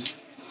rooms,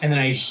 and then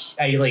I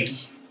like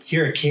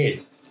hear a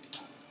kid.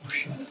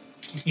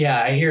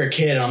 Yeah, I hear a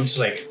kid, and I'm just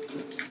like,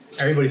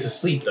 everybody's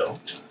asleep though.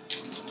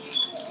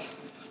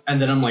 And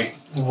then I'm like,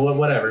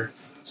 whatever.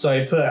 So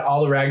I put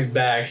all the rags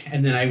back,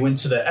 and then I went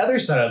to the other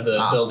side of the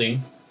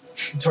building,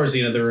 towards the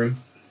end of the room,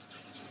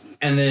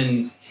 and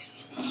then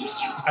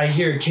I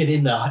hear a kid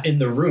in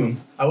the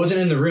room. I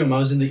wasn't in the room. I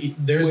was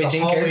there's Wait, a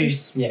same hallway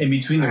characters? Yeah. in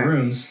between the Alright.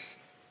 rooms,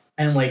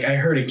 and like I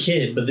heard a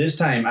kid, but this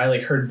time I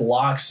like heard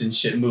blocks and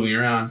shit moving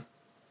around.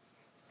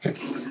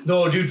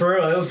 No, dude, for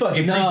real, it was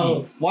fucking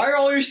No, freaky. why are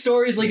all your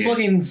stories like Yeah.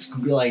 fucking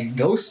like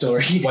ghost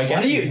stories? Like,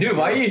 Why do you, dude?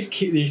 Why are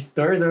these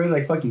stories always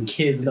like fucking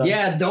kids? Dog?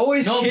 Yeah, they're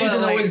always No, kids but,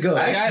 and like, always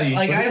ghosts. Actually,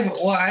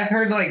 I've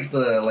heard like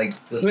the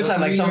It's like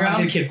stuff some around,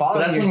 haunted kid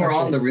following but that's you when or we're some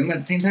all in the shit. room at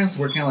the same time, so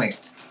we're kind of like,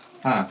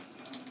 huh.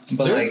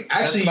 But There's, like, that's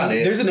actually, about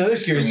it. there's another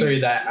scary I mean- story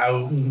that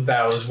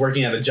I was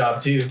working at a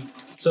job too.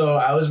 So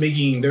I was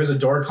there was a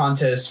door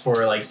contest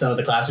for like some of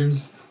the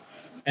classrooms,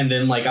 and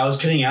then like I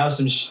was cutting out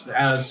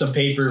some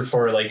paper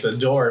for like the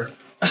door.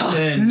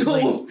 And, no,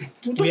 like, what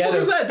the we fuck had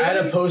was that? I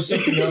had to post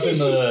something up in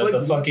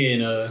the fucking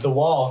the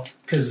wall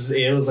because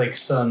it was like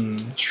some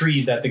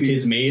tree that the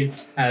kids made,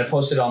 and I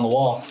posted it on the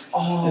wall.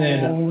 Oh,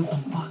 And then what the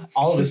fuck?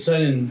 all of a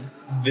sudden,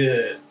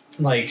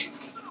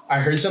 I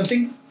heard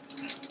something,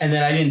 and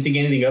then I didn't think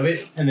anything of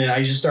it, and then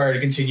I just started to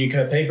continue to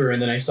cut paper,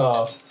 and then I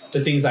saw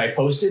the things I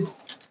posted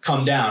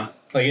come down.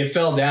 Like it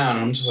fell down,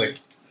 and I'm just like,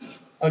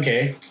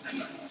 okay.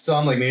 So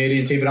I'm like, maybe I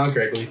didn't tape it on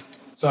correctly.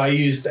 So I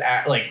used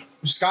like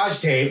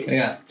Scotch tape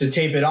Yeah. to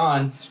tape it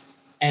on,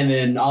 and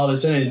then all of a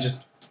sudden it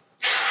just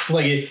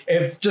like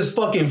it just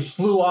fucking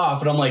flew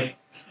off, and I'm like,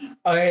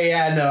 okay,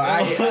 yeah, no,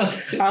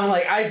 I'm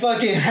like I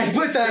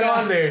put that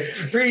on there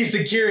pretty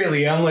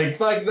securely. I'm like,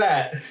 fuck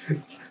that.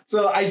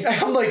 So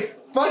I'm like,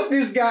 fuck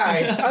this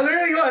guy. I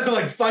literally was. I'm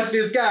like, fuck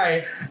this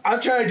guy. I'm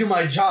trying to do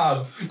my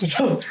job.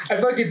 So I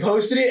fucking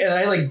posted it, and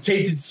I like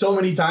taped it so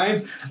many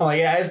times. I'm like,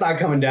 yeah, it's not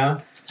coming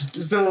down.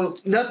 So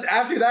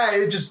after that,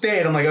 it just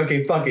stayed. I'm like,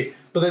 okay, fuck it.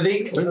 But the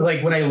thing,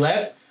 like when I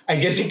left, I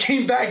guess it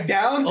came back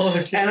down, Oh,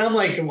 shit. and I'm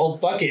like, well,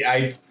 fuck it.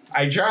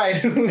 I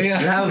tried. You Yeah.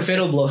 have a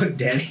fatal blow,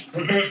 Danny.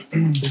 What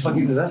the fuck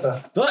uses that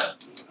stuff?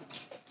 But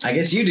I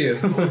guess you do.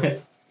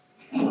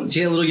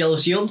 See that little yellow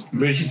shield?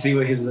 Where did you see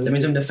what he's That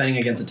means I'm defending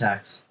against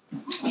attacks.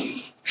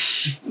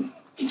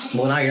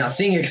 Well, now you're not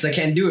seeing it because I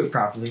can't do it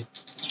properly.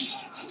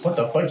 What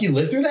the fuck? You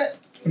lived through that?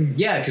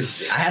 Yeah,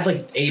 because I had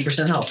like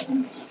 80% health.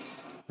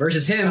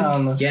 Versus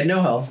him, he had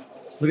no health.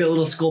 Look at the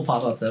little skull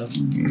pop up though.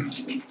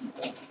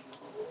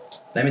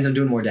 That means I'm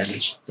doing more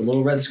damage. The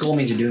little red skull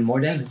means you're doing more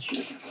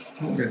damage.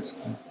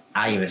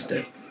 I missed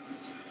it.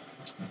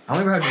 I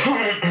don't remember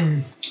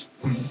how.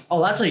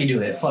 Oh, that's how you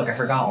do it. Fuck, I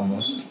forgot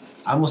almost.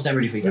 I almost never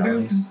defeat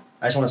fatalities.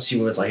 I just want to see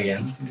what it's like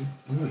again.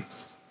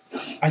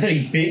 I thought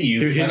he bit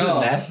you. Dude, I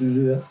know. nasty to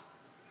do this.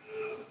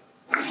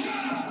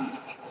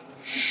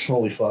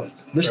 Holy fuck.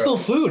 There's still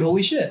food.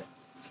 Holy shit.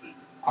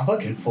 I'm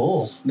fucking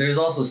full. There's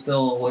also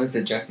still, what is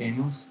it, Jack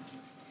Daniels?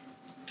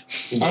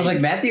 I was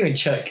like Matthew and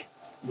Chuck.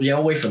 Yeah,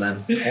 I'll wait for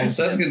them. That's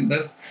good.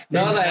 That's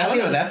No, like, I don't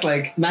know. That's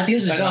like Matthew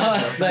has his I know.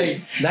 drive. Though.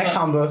 like that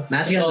combo.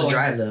 Matthew has his Oh.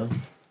 drive though.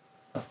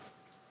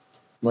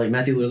 Like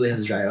Matthew literally has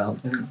his drive out.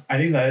 I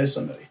think that is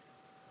somebody.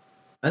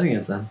 I think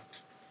it's them.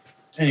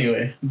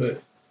 Anyway,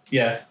 but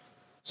yeah.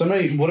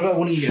 Somebody, what about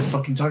one of you guys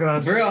fucking talk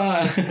about?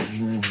 bro.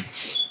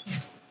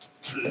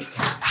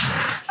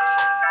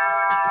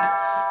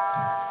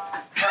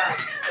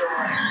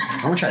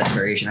 I want to try this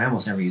variation. I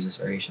almost never use this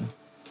variation.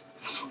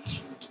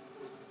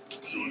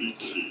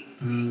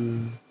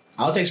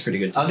 Outtake's pretty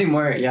good too. I'll do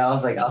more. Yeah, I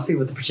was like, I'll see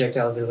what the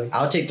projectiles are like.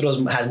 Outtake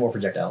throws has more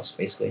projectiles,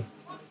 basically.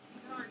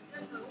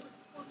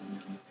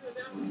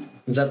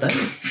 Is that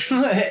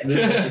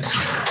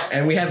that?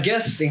 And we have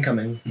guests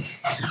incoming.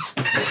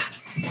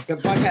 The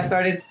podcast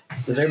started.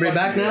 Is everybody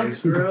back now?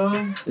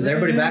 Bro. Is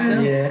everybody back now?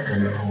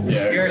 Yeah.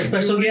 Yeah. You're a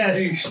special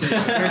guest. You're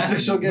a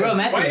special guest. Bro,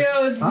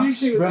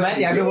 Matthew. Bro,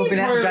 Matthew, I've been whooping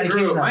ass at Johnny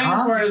Cage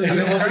now. I've been whooping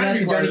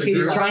ass at Johnny Cage.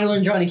 He's trying to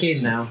learn Johnny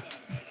Cage now.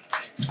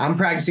 I'm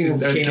practicing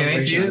with Can I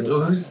see it?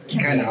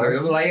 Kind of, sorry.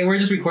 Like, we're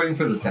just recording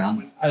for the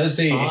sound. I just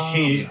say,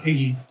 hey,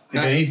 Iggy, if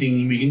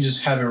anything, we can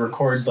just have it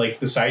record like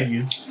beside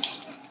you.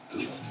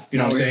 You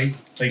know what I'm saying?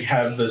 Like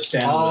have the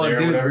stand over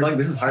there or whatever. Like,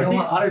 this is hard.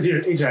 Auto's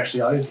easier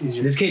actually. Auto's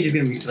easier. This cage is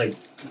gonna be like,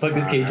 fuck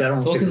this cage. I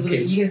don't want to Focus, this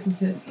cage. you guys can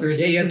sit. Or is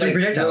Yeah, it you have three like,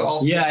 projectiles.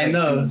 all- Yeah, I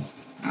know.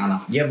 I don't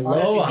know. You have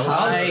low, I'll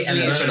high, just and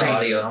see then it for the straight.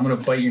 audio. I'm gonna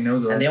bite your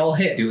nose off. And they all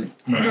hit. Do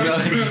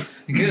it.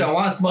 Good, I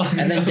want to smell.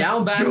 And then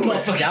down back,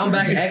 down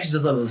back X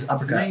does an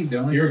uppercut.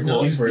 You were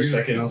glowing for a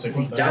second. I was like,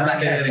 what the Down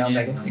heck? back X. Down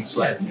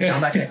back.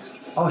 Down back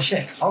X. Oh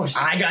shit. Oh shit.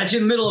 I got you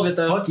in the middle of it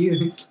though. Fuck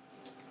you.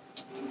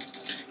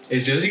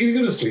 Is Josie gonna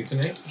go to sleep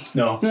tonight?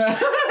 No.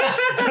 That's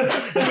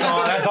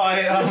all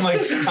I'm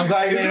like, I'm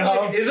glad you made it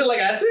home. Is it like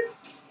acid?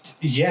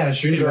 Yeah,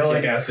 shrooms are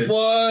like acid.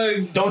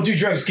 Fuck. Don't do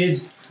drugs,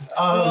 kids.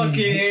 Fucking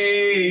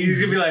hey. He's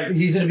gonna be like.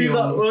 He's gonna be He's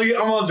all, on. well,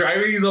 I'm all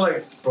driving. He's all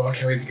like, bro, I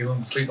can't wait to get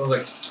home to sleep. I was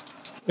like,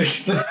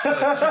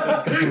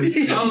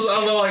 I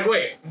was all like,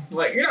 wait,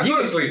 like you're not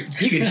going to sleep.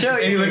 You can show.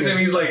 And he looks at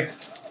me. He's like,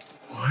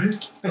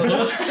 what?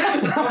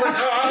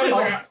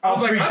 I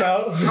was like, freaked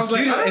out. I was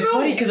like, Dude, I don't it's know.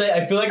 funny because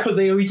I feel like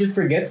Jose always just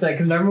forgets that.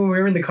 Because remember when we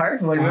were in the car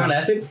when we were on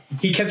acid,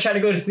 he kept trying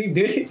to go to sleep,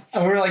 dude.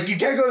 And we're like, you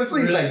can't go to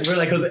sleep. He's like, We're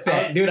like,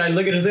 Jose, dude, I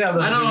look at Jose. I'm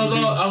like, I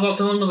know. I was all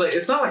telling him, I was like,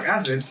 it's not like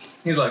acid.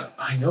 He's like,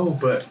 I know,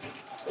 but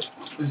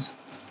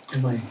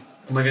am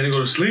I gonna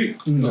go to sleep?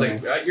 I was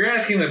like, you're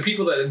asking the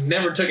people that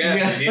never took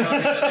acid, you know,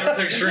 that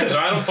never took shrooms.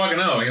 I don't fucking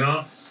know, you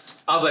know.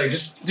 I was like,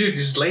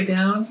 just lay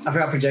down. I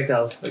forgot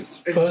projectiles. Like,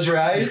 close your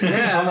eyes.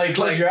 Yeah, I'm like,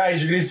 close your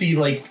eyes. You're gonna see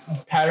like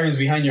patterns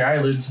behind your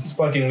eyelids. It's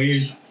fucking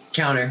weird.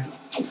 Counter.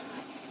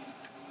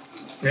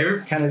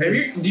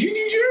 Do you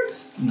need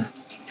drugs?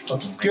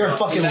 You're a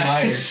fucking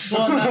liar.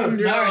 Well, now.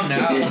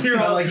 You're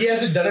I'm all like, he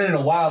hasn't done it in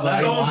a while, but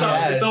I know he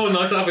has. someone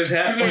knocks off his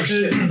hat. Oh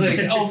shit! Like,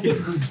 oh,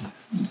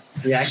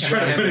 Yeah, I Just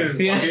trying to put it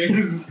in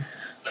his pocket.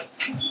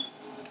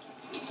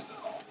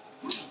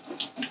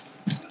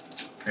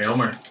 Hey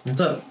Omar,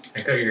 What's up?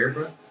 I cut your hair,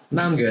 bro.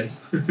 No, I'm good.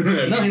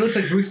 no, he looks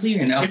like Bruce Lee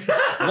right now.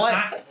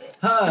 What?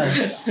 huh?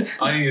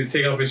 All I need is to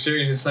take off his shirt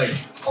and just like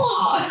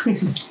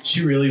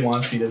She really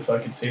wants me to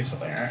fucking say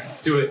something. All right.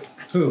 do it.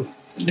 Who?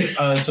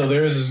 So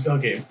there was this.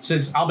 Okay,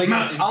 since I'll make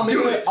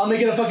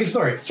it a fucking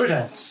story.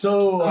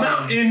 So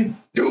Mountain,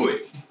 do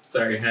it.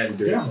 Sorry, I had to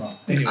do it.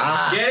 anyway.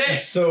 Get it?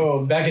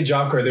 So back at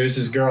Job Corps, there's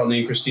this girl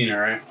named Christina,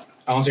 right?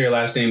 I won't say her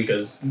last name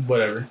because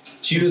whatever.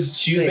 She was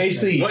Say it,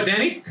 basically What,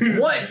 Danny?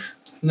 What?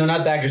 no,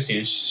 not that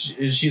Christina.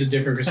 She's a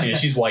different Christina.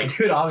 She's white.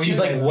 Dude, obviously. She's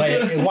like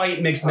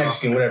white mixed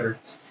Mexican, whatever.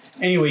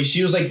 Anyway,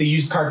 she was like the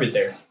used carpet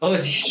there. Oh,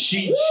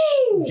 She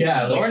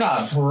yeah, like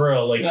Doorknob. for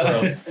real, like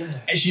for real.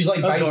 And she's like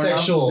A doorknob.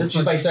 bisexual. This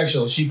She's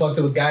bisexual. She fucked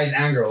up with guys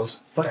and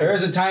girls. There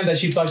was a time that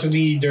she fucked with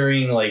me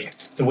during like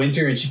the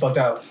winter, and she fucked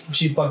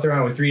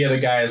around with 3 other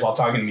guys while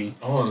talking to me.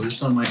 Oh, there's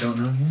something I don't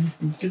know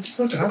here. Get the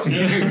fuck out of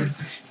here.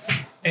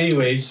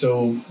 Anyway,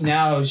 so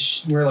now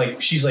we're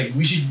like, she's like,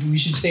 we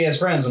should stay as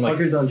friends. I'm like,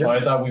 Fuckers don't well, I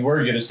jump. thought we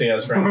were gonna stay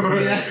as friends.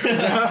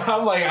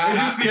 I'm like, Is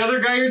this the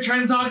other guy you're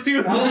trying to talk to?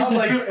 I'm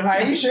like,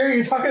 are you sure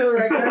you're talking to the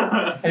right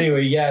guy?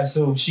 Anyway, yeah,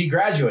 so she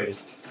graduated.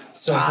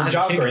 So from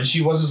Job Corps, and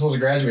she wasn't supposed to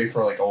graduate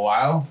for like a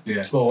while.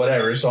 Yeah. But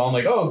whatever. So I'm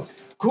like, oh,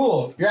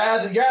 cool. You're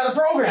out of the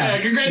program.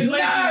 Yeah,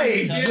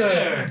 congratulations. Nice.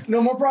 Yeah.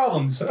 No more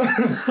problems.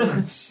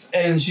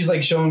 And she's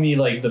like showing me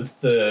like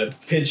the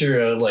picture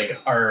of like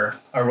our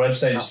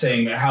website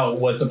saying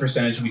what's the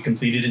percentage we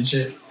completed and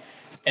shit.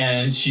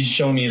 And she's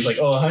showing me it's like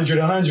 100.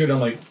 I'm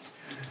like,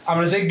 I'm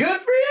gonna say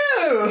good for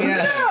you.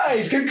 Yeah.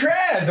 Nice,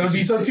 congrats. I'm gonna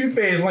be so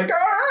two-faced. I'm like,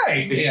 all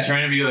right. Is she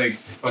trying to be like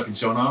fucking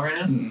showing off right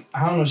now?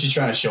 I don't know if she's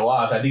trying to show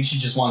off. I think she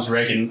just wants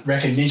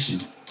recognition.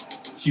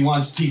 She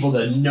wants people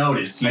to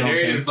notice. You know what I'm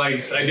saying? It's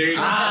like I dare you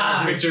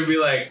to picture and be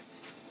like,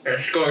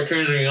 "Score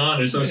turns me on"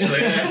 or something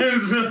like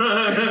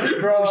that.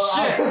 Bro,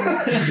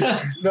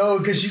 no,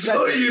 because she's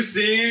So not. you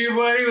see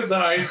anybody with the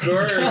high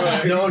score? Or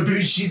what? No,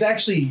 dude,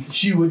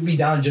 she would be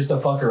down just to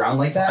fuck around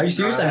like that. Are you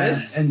serious? I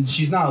miss. And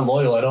she's not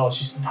loyal at all.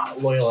 She's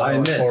not loyal at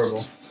all. It's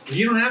horrible.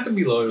 You don't have to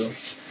be loyal.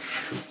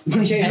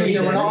 Okay,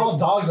 dude, we're not all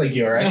dogs like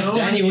you, alright? No,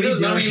 Danny, what are you I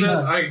doing? mean,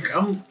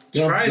 I'm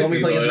You trying to want me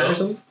be to play against Matt or loyal.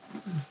 something?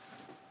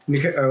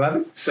 Or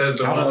 11? Says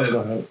the I don't know one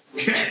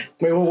what's that's. going on.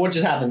 Wait, what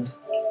just happened?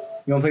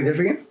 You want to play a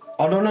different game?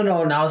 Oh, no.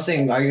 Now I was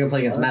saying, are you going to play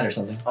against Matt or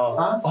something?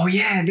 Oh,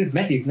 yeah, dude.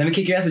 Matthew, let me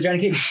kick your ass with Johnny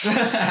Cage.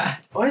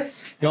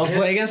 What? You want to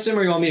play against him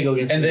or you want me to go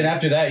against And him? then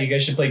after that, you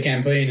guys should play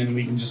campaign and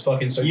we can just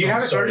fucking start You telling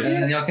haven't started stories.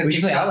 yet? And y'all can We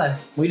should take play shots.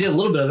 Outlast. We did a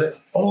little bit of it.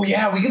 Oh,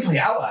 yeah, we can play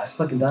Outlast.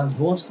 Fucking done.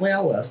 Who wants to play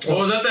Outlast? What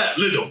was that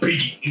little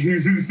piggy?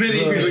 Then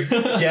he was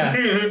like, Yeah.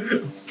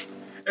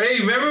 Hey,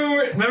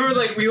 remember,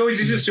 like we always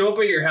used to show up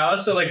at your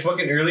house at like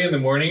fucking early in the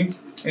morning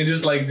and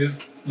just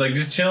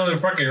chill in the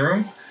fucking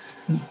room.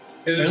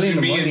 It's just Early in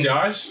the me morning. and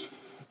Josh.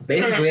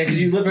 Basically, yeah,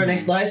 because you live right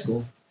next to the high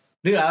school.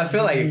 Dude, I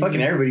feel like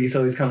fucking everybody used to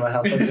always come to my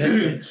house like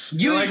this.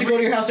 You Like, used to go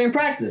to your house during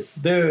practice.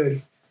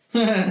 Dude. I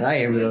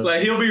remember those.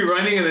 Like he'll be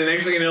running and the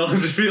next thing you know, he'll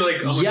just be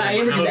like, oh my Yeah, I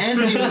God, remember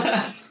my because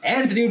house.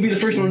 Anthony would be the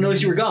first one to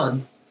notice you were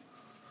gone.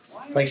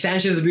 Like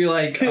Sanchez would be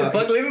like,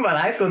 Fuck leaving about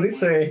high school, dude.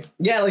 Sorry.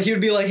 yeah, like he would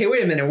be like, hey,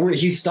 wait a minute.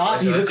 He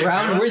stopped, he That's looked your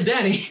around, camera? where's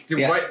Danny? Dude,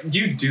 Yeah. what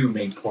you do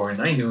make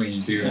porn? I know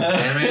you do.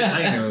 Damn it,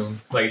 I know.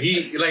 Like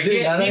he Dude,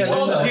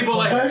 told what the people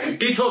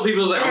like he told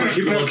people like I'm gonna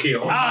keep it low key.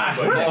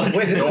 Wait,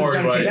 this is Don't worry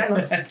Johnny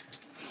about it.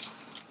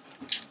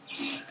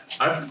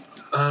 Cage.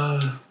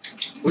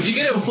 Would you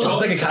get a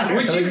like a cocker.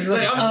 would you,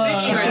 Like, I'm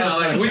thinking right now,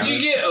 like, would you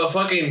get a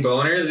fucking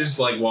boner just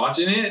like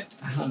watching it,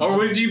 or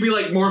would you be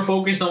like more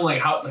focused on like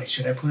how like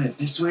should I put it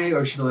this way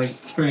or should I like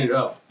turn it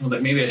up? Well,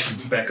 like maybe I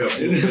should back up a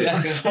little bit.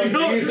 You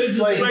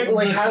know?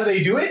 Like, how do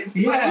they do it?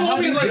 Yeah, Well, I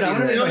mean, like, Dude, I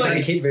wanna you know, make like,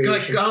 Johnny Cage very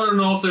like I don't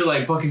know if they're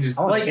like fucking just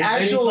Like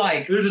actual,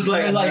 like they're just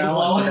like like,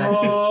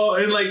 oh,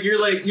 and like you're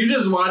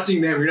just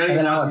watching them. You're not even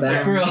And then I watching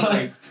want them. that. You're just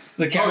like,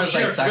 the oh camera's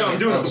shit, like I forgot I'm sideways.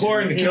 doing a punching.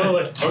 porn to kill.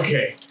 Like,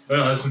 okay,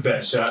 well, that's the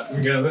best shot.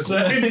 We got this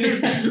side.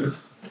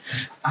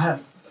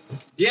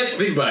 Yeah,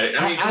 think about it.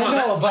 I mean, come I on.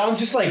 know, but I'm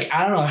just like,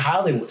 I don't know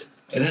how they would.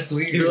 That's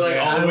weird. They're like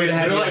Yeah. all the way.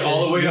 They're like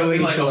all the way up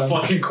in like a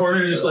fucking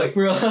corner, just like,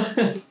 For real.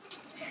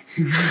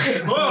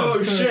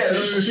 oh shit!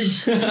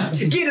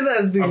 Get his ass,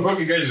 I dude. broke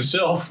you guys'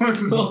 shelf. I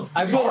put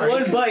Sorry.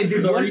 one button,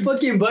 dude. Sorry. One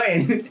fucking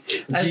button.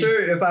 I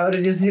swear, if I would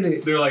have just hit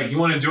it. They're like, you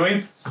want to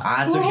join?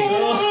 Ah, it's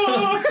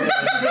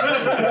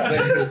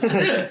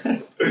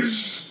okay.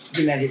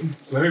 Good night.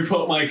 Let me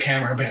put my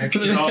camera back.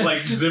 You know, like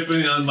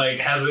zipping on, like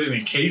has it in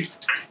a case.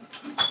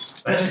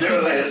 Let's do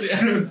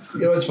this. You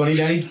know what's funny,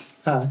 Danny?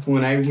 Huh.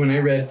 When I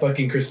read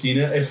fucking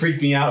Christina, it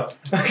freaked me out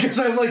because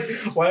I'm like,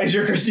 why is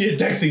your Christina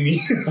texting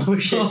me? Oh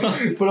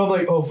shit. But I'm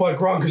like, oh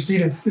fuck, wrong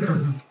Christina.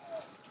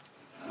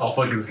 All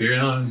fucking scared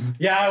on.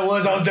 Yeah, I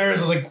was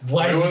nervous. I was like,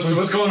 why? Like, Is this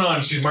what's going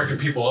on? She's marking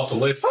people off the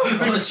list.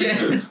 Oh shit.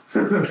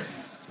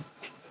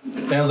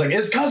 And I was like,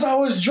 it's because I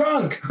was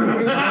drunk.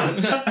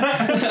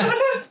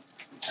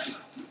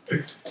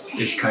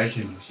 It's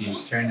Kaisen.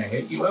 She's trying to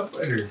hit you up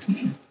with her.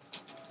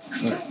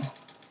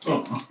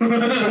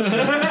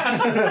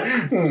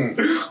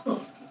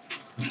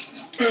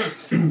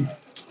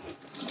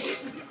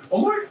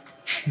 Omar,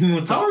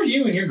 how are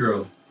you and your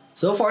girl?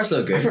 So far,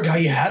 so I good.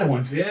 forgot you had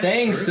one.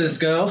 Thanks,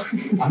 Cisco.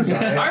 I'm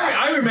sorry.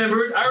 I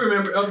remember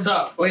up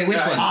top. Wait, which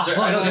one? Ah, fuck,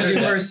 I was gonna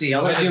do Mercy. I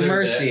was I gonna do deserve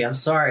Mercy. I'm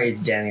sorry,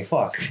 Danny.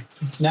 Fuck.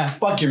 Nah,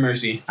 fuck your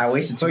Mercy. I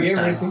wasted too Fuck much your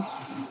time. Mercy.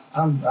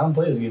 I don't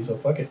play this game, so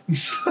fuck it.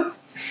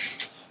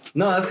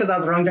 No, that's because I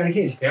was the wrong Johnny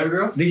Cage. You have a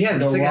girl? Dude, yeah,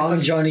 The sick ass wrong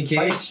fucking Johnny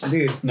Cage. fight.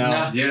 Dude. No.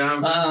 No. You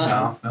don't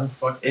have No. no,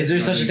 fuck. Is there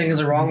such a thing as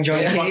a wrong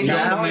Johnny Yeah, Cage? fuck I,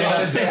 Yeah. was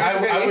gonna say,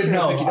 I would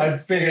know.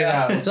 I'd figure it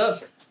out. What's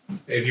up?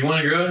 If you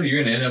want a girl,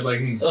 you're gonna end up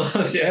like me. Oh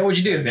Hey, shit. what'd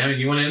you do? Damn it,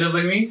 you wanna end up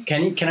like me?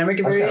 Can I make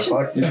a That's variation?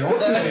 not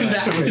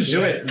fucked.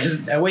 Do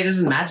it. Wait, this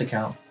is Matt's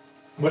account.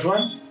 Which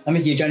one? I'll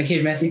make you Johnny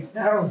Cage, Matthew.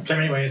 I don't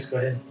care anyways. Go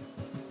ahead.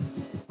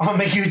 I'll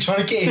make you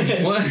Johnny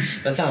Cage. What?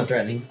 That sounded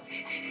threatening.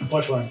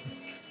 Which one?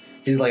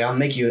 He's like, I'll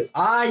make you.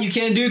 You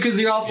can't do it because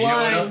you're You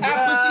know offline.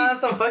 what?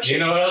 Some fuck You shit.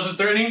 know what else is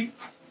threatening?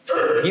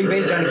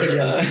 Game-based Johnny Cage.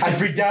 I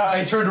freaked out.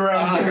 I turned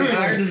around.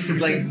 Ours is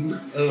like,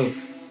 oh.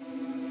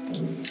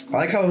 I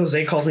like how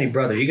Jose calls me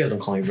brother. You guys don't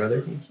call me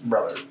brother.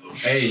 Brother.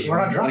 Hey, We're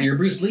not Oh, drunk. you're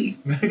Bruce Lee.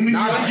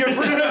 Not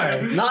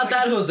Not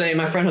that Jose.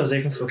 My friend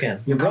Jose from Spokane.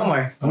 You're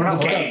Bromar. We're not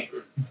Okay.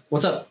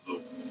 What's up?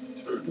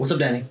 What's up,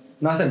 Danny?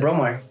 No, I said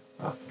Bromar.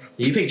 Do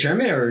you pick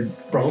German or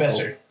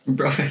Professor.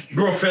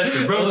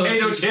 Professor.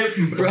 Potato chip.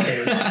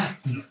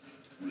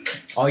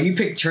 Oh, you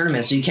picked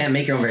tournaments, so you can't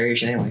make your own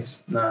variation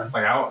anyways. Nah.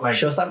 Like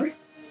Showstopper?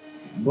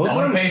 I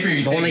want to pay for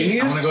your The one ticket. I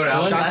I'm used? gonna go to The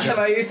one Albuquerque. Last time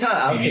I used time,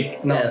 I'll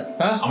take. No.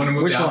 Huh? I'm gonna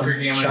move Which to one?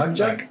 Albuquerque. I'm Shock gonna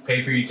jock? like,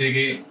 pay for your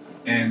ticket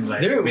and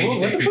like Dude, maybe what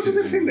take the fuck was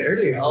pictures. everything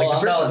earlier? Oh, Like the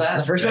I'm first down one. with that.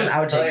 The first one, I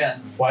would take. Oh yeah.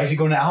 Why is he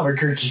going to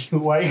Albuquerque?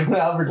 Why are you going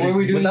to Albuquerque? What are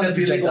we doing Without that's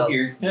the illegal projectiles.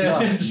 here?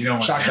 Yeah. You don't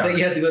want Shock I that. think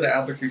you have to go to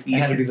Albuquerque. I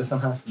had to do this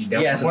somehow. You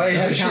don't Yeah, want so- Why is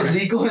That's this a shit counter.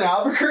 legal in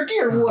Albuquerque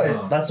or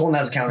what? That's the one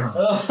that's a counter.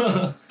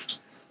 Oh.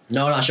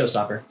 No, not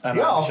Showstopper.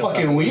 Y'all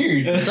fucking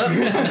weird. What's up? We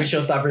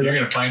showstopper. You're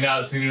gonna find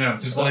out soon enough.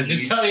 Just tell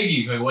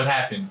Iggy like what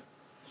happened.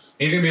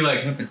 He's gonna be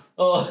like,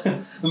 Oh,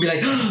 we'll be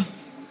like,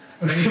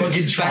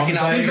 Fucking backing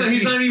out. traumatized.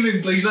 he's not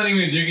even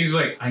drinking. He's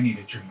like, I need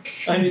a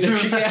drink. I need to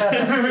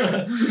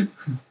yeah.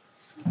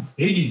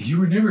 Iggy, you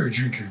were never a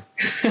drinker.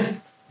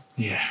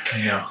 Yeah,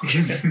 I know.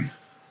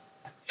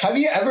 Have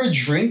you ever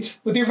drank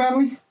with your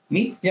family?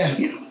 Me? Yeah.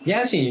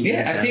 Yeah, I've seen you.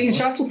 Yeah, I've taken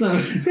shots with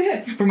them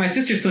for my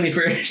sister's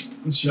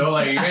 21st. So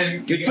like, you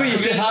guys, Good for you,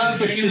 guys huh?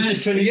 drinking that?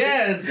 Sister 20.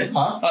 Yeah.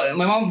 Huh?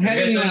 My mom had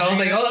You guys me and I don't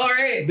was like, drink oh, all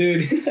right.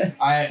 Dude.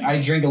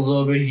 I drink a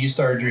little bit. You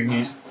started drinking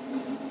it.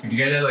 You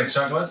guys have like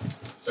shot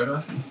glasses? Shot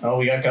glasses? Oh,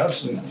 we got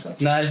cups.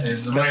 Nah,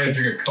 I'm gonna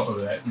drink a cup of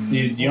that.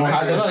 You don't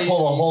have No, to you-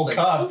 pull a whole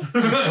cup.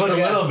 Just put a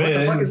little bit What the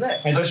in. fuck is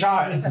that? It's a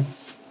shot.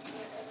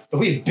 But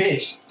we a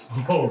bitch.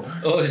 Oh,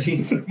 Oh,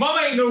 jeez.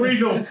 Mama ain't no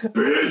real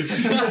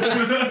bitch.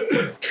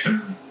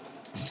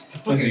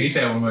 Fucking eat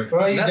that one, like.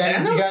 Bro, you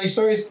That got Thanos? any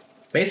stories?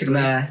 Basically.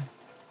 Nah.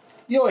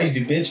 You always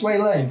do, bitch. Why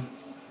you lying?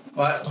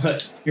 What?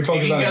 You're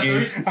focused You on the got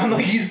game. stories? I'm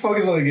like, he's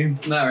focused on the game.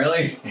 Not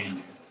really.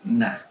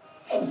 Nah.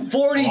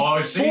 40, Oh,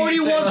 see,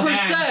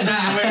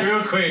 41%. Wait,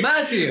 real quick.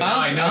 Matthew.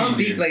 I don't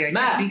think, like, I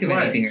Matt, can't think of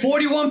what? anything.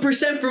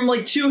 41% from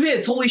like 2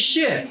 hits. Holy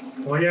shit.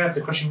 Well, yeah, it's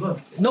a question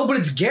glove. No, but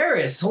it's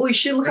Garrus. Holy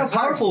shit, look how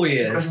powerful he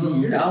is. I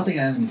don't think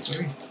I have any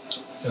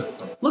stories.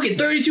 Look at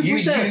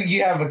 32%.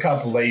 You have a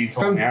couple that you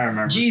told From me. I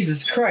remember.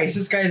 Jesus Christ,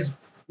 this guy's.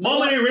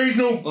 Mama ain't raised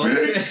no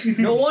bitch.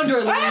 No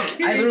wonder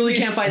I literally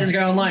can't fight this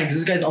guy online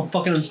because this guy's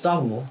fucking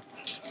unstoppable.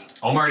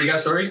 Omar, you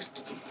got stories?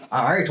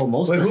 I already told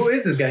most Wait, of them. who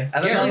is this guy? I Yeah,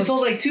 I don't only know.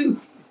 sold like 2.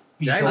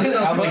 You I told, know.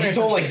 I'm like, you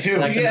told like two.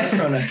 Like Yeah. the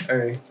Corona.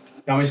 Alright. You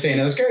want me to say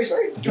another scary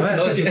story? Go ahead.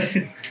 No,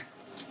 yeah.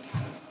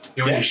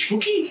 You want Yeah. to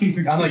spooky?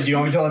 I'm like, do you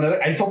want me to tell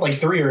another? I told like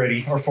 3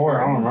 already or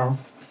 4. I don't remember. You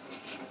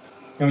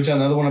want me to tell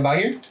another one about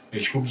here?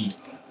 Hey, spooky.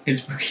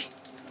 It's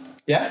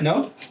Yeah?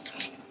 No?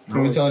 You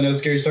want me to tell another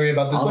scary story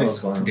about this All place? those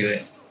going on. do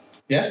it.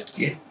 Yeah?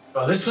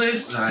 Oh, this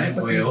place? Nah,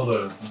 wait, hold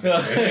on.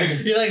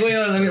 You're like, wait,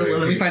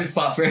 let me find the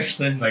spot first.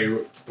 Then. Like,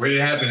 where did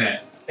it happen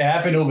at? It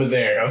happened over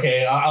there.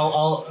 Okay,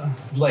 I'll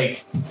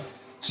like.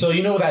 So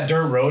you know where that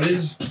dirt road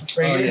is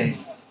right Oh, here? yeah.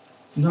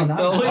 No, not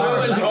Oh, wait, ours.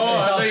 wait, wait. It's I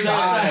thought you said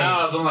outside. the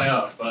house. I'm like,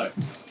 oh,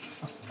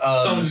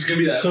 fuck. Something's gonna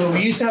be that. So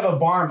we used to have a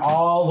barn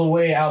all the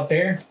way out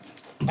there,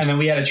 and then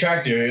we had a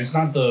tractor. It's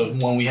not the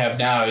one we have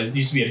now. It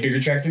used to be a bigger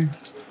tractor.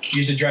 We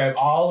used to drive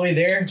all the way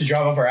there to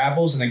drop off our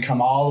apples, and then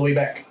come all the way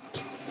back.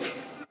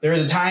 There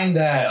was a time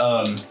that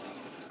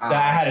that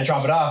I had to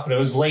drop it off, but it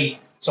was late,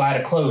 so I had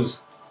to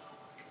close.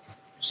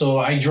 So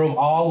I drove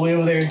all the way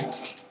over there,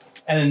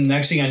 and then the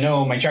next thing I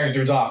know, my tractor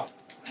turns off.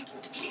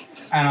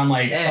 And I'm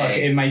like, fuck,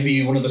 Hey. it might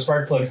be one of the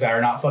spark plugs that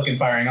are not fucking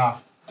firing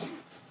off.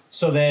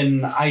 So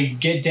then I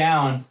get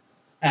down,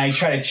 and I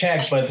try to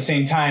check, but at the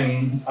same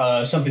time,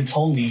 something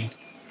told me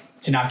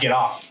to not get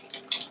off.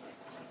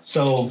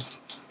 So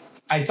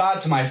I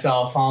thought to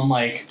myself, I'm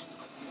like,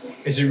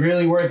 is it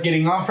really worth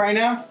getting off right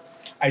now?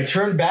 I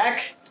turned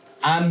back.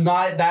 I'm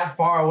not that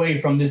far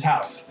away from this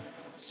house.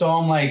 So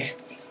I'm like,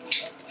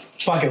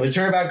 fuck it, let's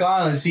turn it back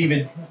on. Let's see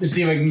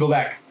if I can go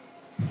back.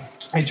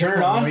 I turn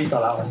it on, We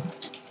saw that one.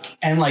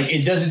 and like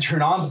it doesn't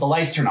turn on, but the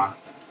lights turn on.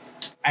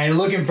 And I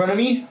look in front of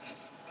me,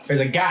 there's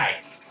a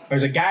guy.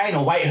 There's a guy in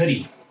a white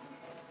hoodie.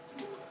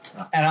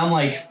 And I'm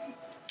like,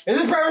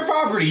 this is private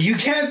property. You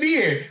can't be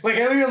here. Like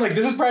I look, I'm like,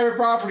 this is private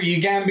property.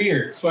 You can't be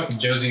here. It's fucking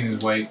Josie and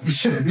his wife.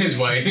 His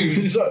wife.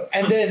 So,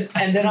 and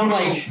then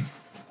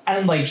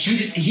I'm like,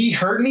 he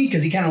heard me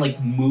because he kind of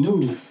like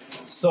moved.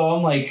 So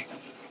I'm like,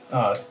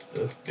 oh, it's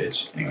the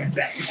bitch. Anyway.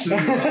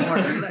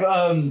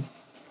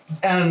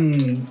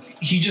 And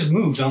he just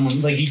moved. I'm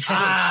like, he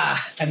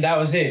touched, and that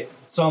was it.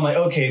 So I'm like,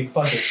 okay,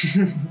 fuck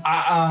it.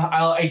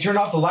 I turned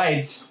off the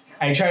lights.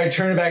 I try to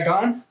turn it back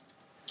on,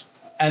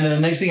 and then the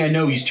next thing I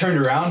know, he's turned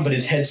around, but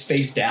his head's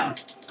face down.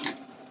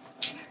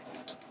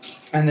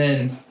 And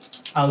then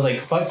I was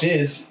like, fuck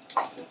this.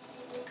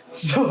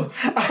 So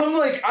I'm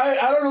like, I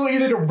don't know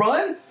either to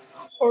run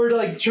or to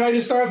like try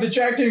to start up the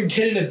tractor and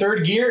get into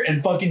 3rd gear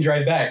and fucking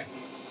drive back.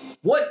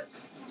 What?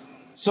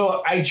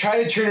 So I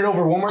try to turn it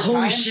over one more time.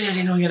 Holy shit, I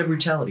didn't know he had a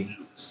brutality.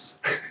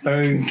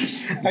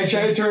 I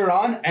try to turn it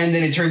on and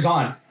then it turns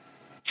on.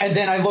 And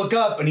then I look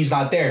up and he's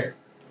not there.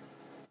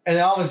 And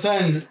then all of a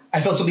sudden I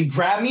felt something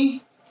grab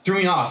me, threw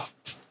me off.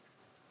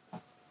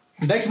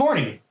 The next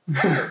morning,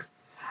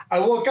 I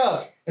woke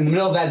up in the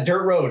middle of that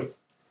dirt road.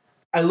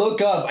 I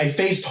look up, I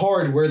faced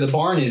toward where the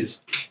barn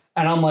is,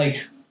 and I'm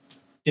like,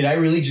 did I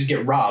really just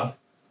get robbed?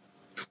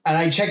 And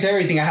I checked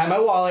everything. I had my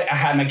wallet, I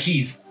had my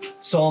keys.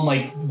 So I'm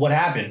like, what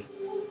happened?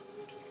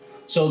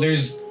 So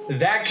there's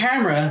that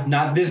camera,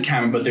 not this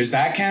camera, but there's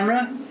that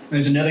camera, and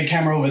there's another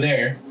camera over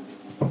there.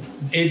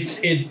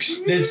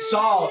 It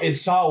saw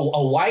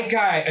a white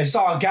guy. I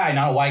saw a guy,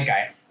 not a white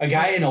guy, a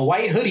guy in a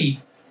white hoodie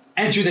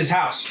enter this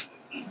house.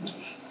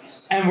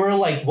 And we're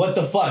like, what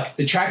the fuck?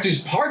 The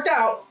tractor's parked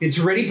out. It's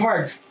already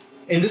parked.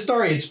 In the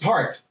story, it's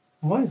parked.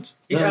 What?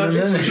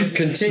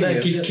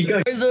 Continue. Keep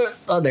going.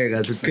 Oh, there it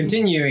goes.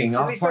 Continuing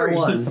off part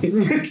one.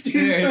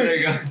 There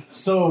you go.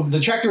 So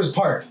the tractor was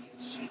parked.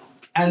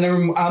 And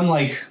then I'm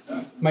like,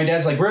 my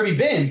dad's like, where have you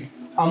been?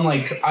 I'm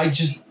like, I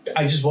just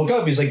woke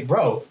up. He's like,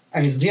 bro.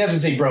 And he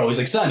doesn't say bro. He's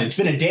like, son, it's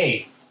been a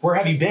day. Where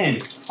have you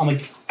been? I'm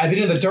like, I've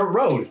been in the dirt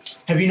road.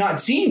 Have you not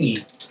seen me?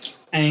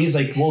 And he's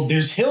like, well,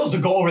 there's hills to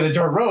go over the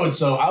dirt road.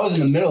 So I was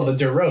in the middle of the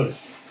dirt road.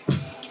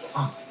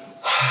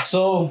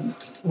 So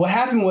what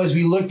happened was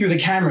we looked through the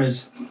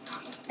cameras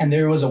and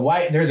there's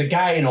a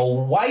guy in a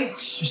white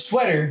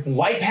sweater,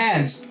 white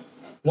pants,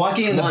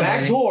 walking in the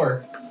back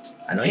door,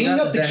 hanging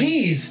up the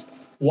keys,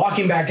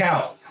 walking back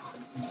out.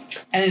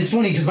 And it's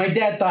funny because my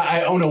dad thought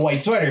I owned a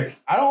white sweater.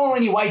 I don't own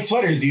any white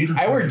sweaters, dude.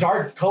 I wear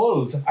dark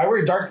clothes. I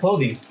wear dark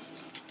clothing.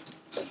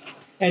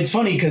 And it's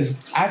funny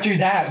because after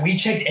that, we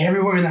checked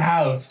everywhere in the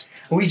house.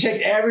 We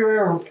checked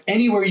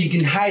anywhere you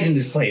can hide in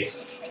this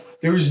place.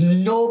 There was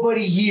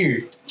nobody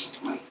here.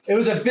 It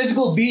was a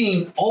physical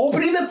being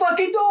opening the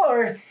fucking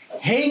door,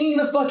 hanging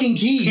the fucking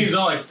keys. He's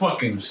all like,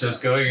 fucking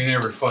Cisco, you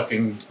never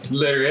fucking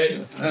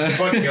literate.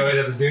 Fucking go, I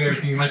have to do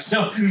everything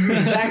myself.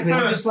 Exactly.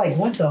 I'm just like,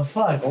 what the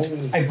fuck?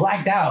 I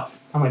blacked out.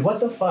 I'm like, what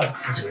the fuck?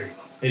 That's weird.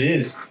 It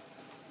is.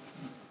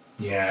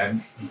 Yeah,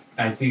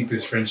 I think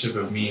this friendship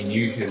of me and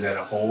you is at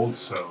a hold,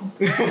 so.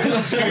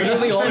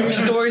 Literally all your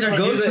stories are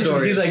ghost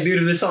stories. He's like, dude,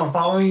 if there's someone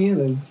following you,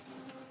 then...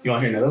 You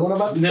want to hear another one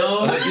about this?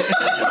 No.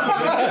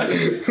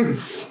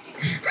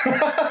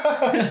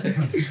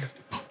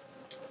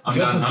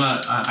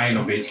 I ain't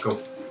no bitch, go.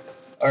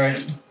 All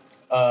right. You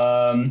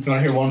want to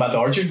hear one about the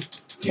orchard?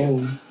 Yeah.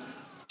 Oh.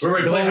 We're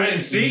ready to play hide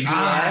and seek?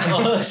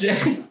 Oh, shit.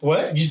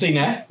 What? Did you say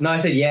nah? No, I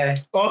said yeah.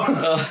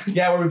 Oh,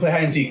 yeah, where we play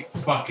hide and seek.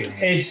 Fucking.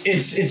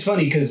 It's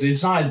funny because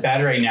it's not as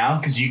bad right now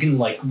because you can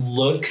like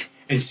look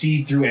and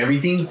see through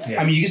everything. Yeah.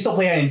 I mean, you can still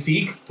play hide and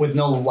seek with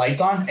no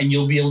lights on, and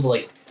you'll be able to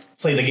like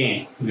play the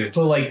game. Yeah.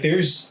 But like,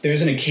 there's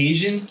an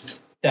occasion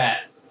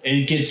that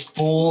it gets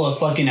full of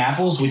fucking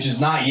apples, which is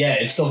not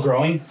yet. It's still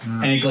growing,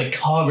 and it like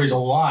covers a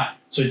lot,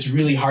 so it's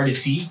really hard to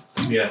see.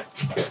 Yeah.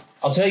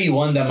 I'll tell you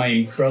one that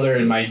my brother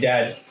and my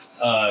dad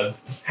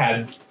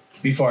had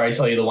before I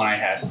tell you the one I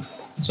had.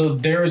 So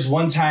there was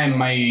one time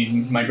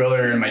my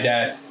brother and my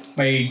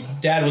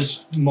dad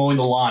was mowing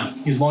the lawn.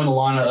 He was mowing the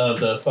lawn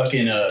of the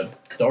fucking the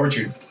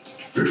orchard.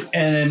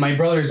 And then my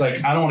brother's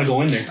like, I don't want to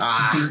go in there.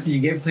 So you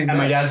get playing. And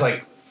my dad's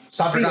like,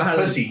 stop being a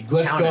pussy.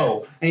 Let's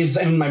go.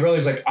 And my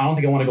brother's like, I don't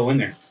think I want to go in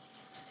there.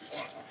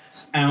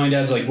 And my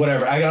dad's like,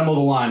 whatever. I gotta mow the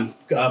lawn.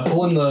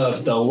 Pull in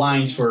the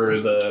lines for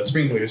the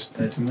sprinklers.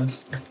 2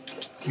 minutes.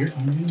 You're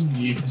fine,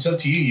 dude. It's up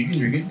to you. You can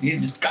drink it. You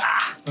just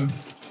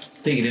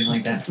take it in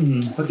like that.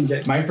 Fucking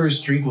my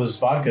first drink was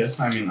vodka.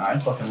 I mean, I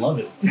fucking love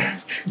it.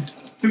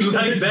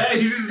 Like that?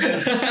 He's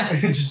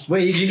Just,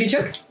 Wait, you can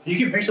check? You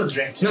can mix those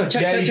drinks. No,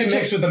 check, yeah, check, you check, can check.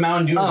 mix with the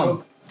Mountain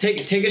Dew.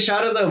 Take a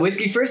shot of the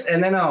whiskey first,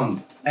 and then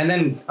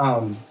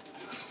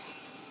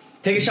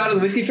take a shot of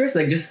the whiskey first,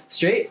 like just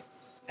straight,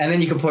 and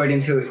then you can pour it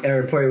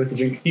with the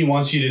drink. He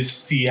wants you to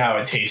see how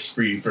it tastes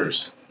for you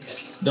first.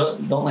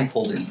 Don't like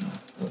hold it.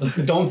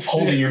 Don't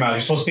hold it in your mouth.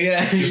 You're supposed to.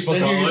 Yeah, You're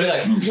supposed then to. you're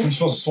gonna be like, You're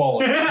supposed to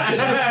swallow it.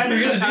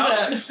 you're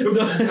gonna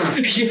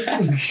do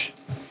that.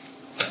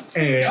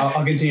 Anyway,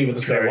 I'll continue with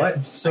the story.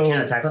 What? So I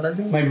can't tackle that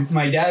thing?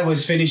 my dad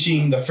was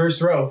finishing the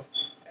first row,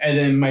 and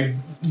then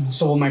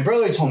when my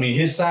brother told me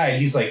his side,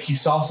 he's like he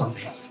saw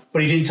something,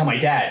 but he didn't tell my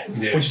dad,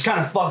 which is kind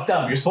of fucked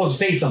up. You're supposed to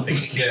say something.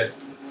 Yeah.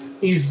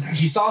 He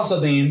saw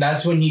something, and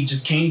that's when he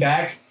just came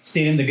back,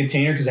 stayed in the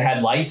container because it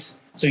had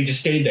lights, so he just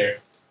stayed there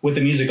with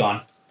the music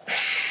on.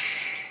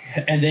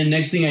 And then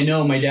next thing I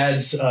know, my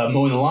dad's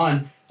mowing the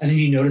lawn, and then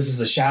he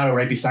notices a shadow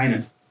right beside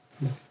him.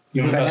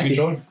 You want to pass the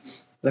controller?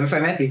 Let me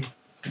find Matthew.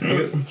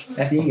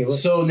 Matthew, what?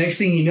 So next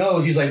thing he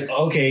knows, he's like,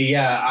 okay,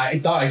 yeah, I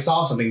thought I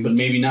saw something, but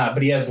maybe not.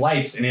 But he has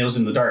lights, and it was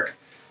in the dark.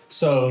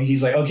 So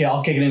he's like, okay,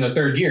 I'll kick it into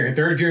third gear.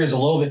 Third gear is a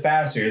little bit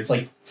faster. It's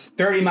like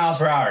 30 miles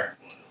per hour.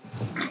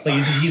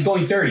 Like he's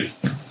going 30.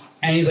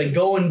 And he's like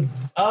going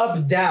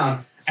up,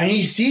 down. And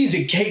he sees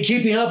it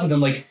keeping up with him.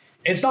 Like,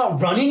 it's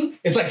not running.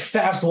 It's like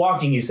fast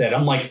walking, he said.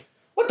 I'm like,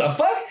 what the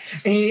fuck?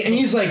 And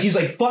he's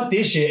like, fuck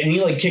this shit. And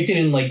he like kicked it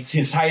in like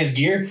his highest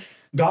gear.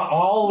 Got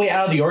all the way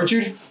out of the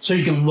orchard so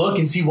you can look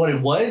and see what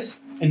it was.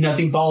 And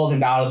nothing followed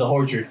him out of the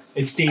orchard.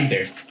 It stayed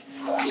there.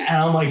 And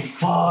I'm like,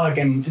 fuck.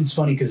 And it's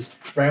funny because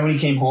right when he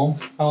came home,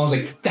 I was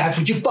like, that's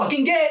what you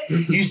fucking get.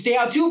 You stay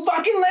out too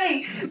fucking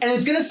late,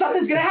 and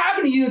something's gonna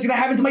happen to you. It's gonna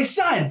happen to my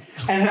son.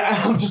 And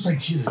I'm just like,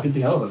 Jesus, good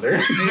thing I wasn't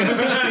there.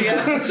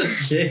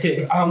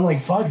 Shit. I'm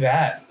like, fuck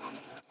that.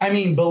 I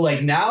mean, but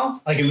like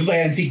now, like if we play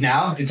hide and seek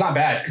now, it's not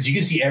bad because you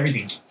can see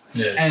everything.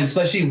 Yeah. And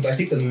especially, I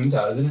think the moon's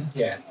out, isn't it?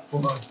 Yeah.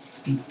 Hold on.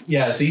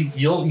 Yeah, so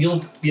you'll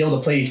be able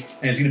to play,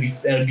 and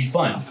it'll be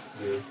fun.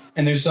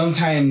 And there's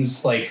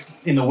sometimes like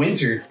in the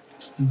winter,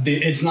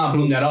 it's not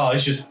bloomed at all.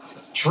 It's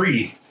just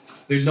tree.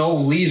 There's no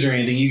leaves or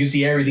anything. You can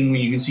see everything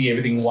when you can see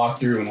everything walk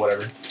through and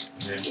whatever.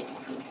 Yeah.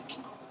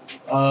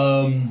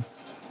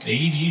 Do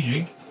you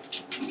drink?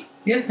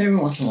 Yeah, every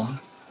once in a while.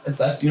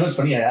 That's you know what's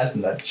funny? I asked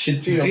him that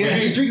shit too. I'm Yeah.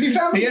 like, you drink your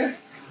family? Yeah.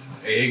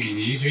 Hey, Iggy,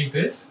 do you drink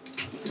this?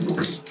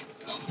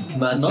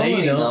 But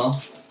Normally, no.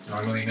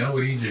 Normally, no. What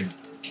do you drink?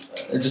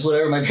 Just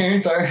whatever my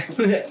parents are.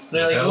 They're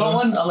like, you want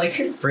one? I'm like,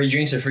 here. free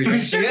drinks are free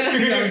drinks. Yeah.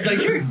 I was like,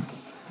 here.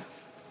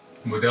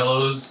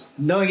 Modelo's.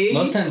 No, yeah.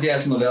 Most times, yeah,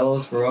 it's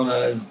Modelo's,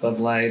 Coronas, Bud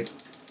Lights,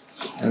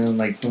 and then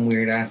like some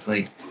weird ass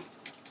like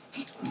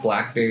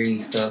blackberry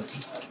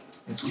stuff.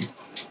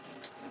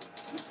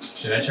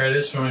 Should I try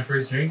this for my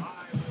first drink?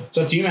 It's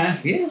up to you, man.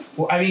 Yeah.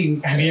 Well, I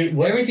mean, have you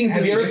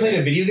ever played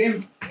a video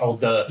game? Oh,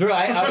 duh. Bro,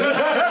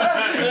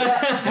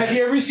 Have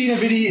you ever seen a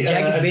video?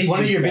 Jackie's One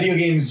of your drink, video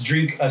games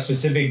drink a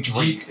specific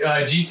drink?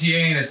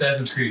 GTA and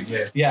Assassin's Creed.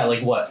 Yeah. Yeah,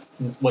 like what?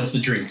 What's the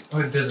drink? Oh,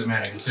 it doesn't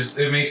matter. It's just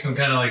it makes them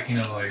kind of like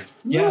like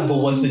Yeah, but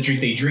what's the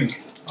drink they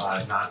drink?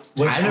 not.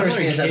 I've never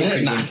seen Assassin's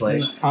Creed not.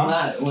 gameplay.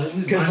 Huh?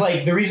 Because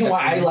like the reason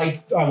why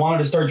I wanted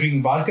to start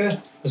drinking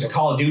vodka was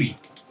Call of Duty.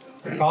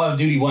 Call of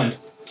Duty 1.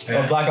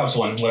 Or Black Ops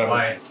 1, whatever.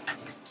 Why?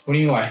 What do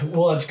you mean why?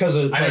 Well, it's because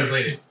of I never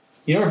played it.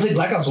 You never played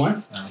Black Ops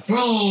 1?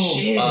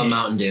 Bro,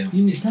 Mountain Dew.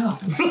 you missed out.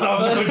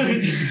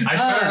 I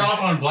started off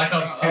on Black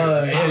Ops 2.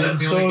 That's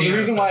the so only the game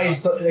reason I why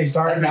they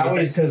started that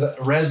way is because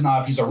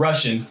Reznov, he's a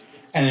Russian,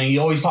 and then he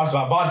always talks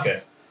about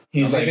vodka.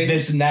 He's like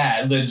this and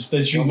that,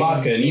 the true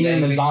vodka. And even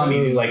in the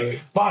zombies, he's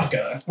like,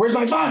 vodka. Where's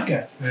my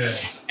vodka? Yeah.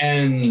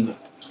 And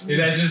Did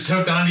that just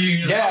hooked onto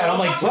you? yeah, and I'm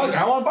like, fuck,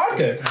 I want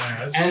vodka.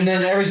 And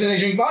then every time I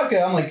drink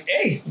vodka, I'm like,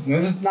 hey,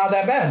 this is not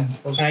that bad.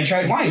 And I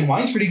tried wine.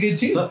 Wine's pretty good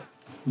too.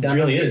 It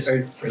really is.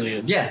 Really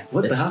is. Yeah,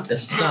 What the hell? It's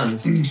a stun.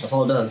 That's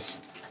all it does.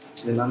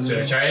 Should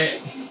I try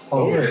it?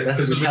 Oh,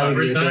 This will be my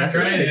first time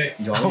trying it.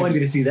 You want me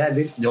to see that,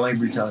 dude? You don't like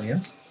brutality, yeah?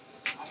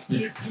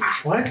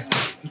 What?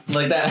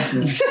 Like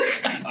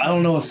that. I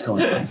don't know what's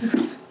going on.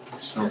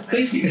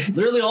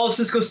 Literally all of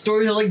Cisco's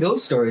stories are like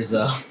ghost stories,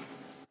 though.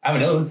 I have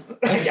another one.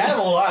 I have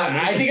a lot.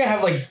 I think I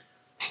have like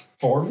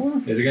 4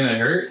 more. Is it gonna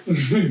hurt?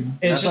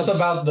 It's just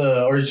about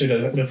the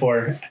orchard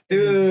before.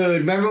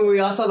 Dude, remember when we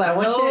all saw that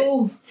one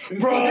shit?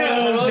 Bro,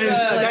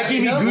 that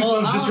gave me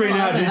goosebumps just right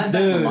now, dude.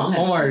 Dude,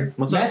 Omar.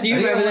 What's up? Matthew,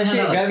 you remember that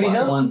shit? Gravity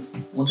Hill?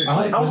 Once or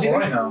twice. I was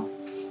born now.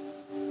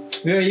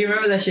 Yeah, you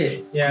remember that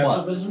shit? Yeah, What?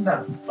 but wasn't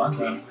that fun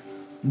though?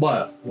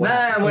 What?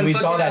 Nah, When we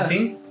saw fucking, that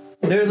thing,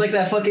 there was like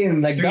that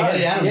fucking like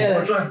Three-headed dog. animal. Yeah,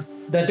 Which one?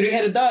 the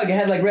 3-headed dog. It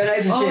had like red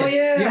eyes and Oh, shit.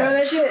 yeah. You remember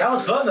that shit? That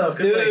was fun though, cause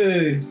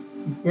Dude.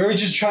 we were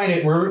just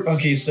trying to.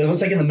 Okay, so it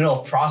was like in the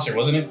middle of Prosser,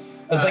 wasn't it? It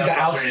was like the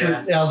Prosser,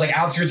 outskirts. Yeah. It was like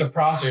outskirts of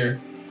Prosser,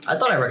 I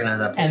thought I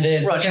recognized that. and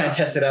then We're all trying to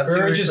test it out. we too.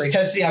 were We're just like,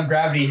 testing out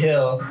Gravity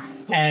Hill,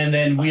 and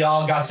then we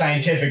all got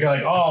scientific. We're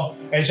like, oh,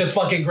 it's just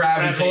fucking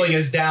gravity pulling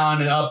us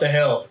down and up the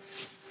hill.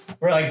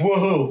 We're like,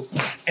 woohoo!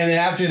 And then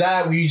after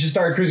that, we just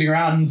started cruising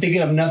around and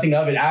thinking of nothing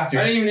of it after.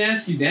 I didn't even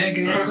ask you, Dan.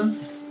 Can you have some?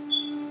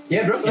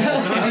 yeah, bro.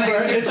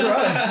 It's for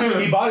us.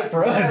 He bought it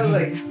for I was us.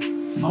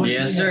 like,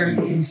 Yes,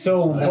 sir.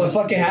 So what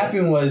fucking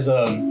happened was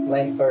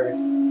like bird.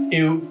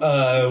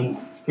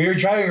 we were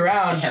driving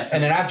around,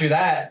 and then after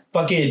that,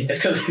 fucking It's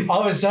because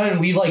all of a sudden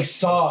we like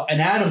saw an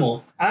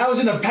animal, and I was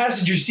in the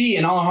passenger seat,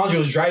 and Alejandro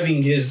was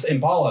driving his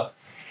Impala,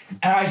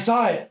 and I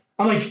saw it.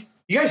 I'm like,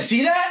 you guys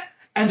see that?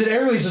 And then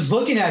everybody's just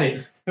looking at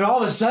it. And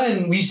all of a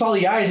sudden, we saw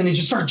the eyes and it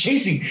just started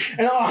chasing.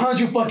 And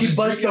Alejandro fucking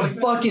busts the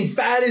fucking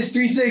fattest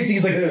 360.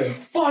 He's like,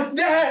 fuck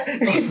that.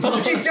 He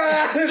fucking got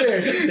out of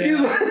there. He's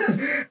like,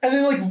 and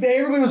then, like,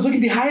 everybody was looking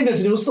behind us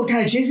and it was still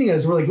kind of chasing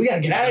us. We're like, we gotta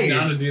get out of I'm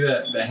down here.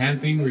 to do that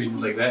hand thing where you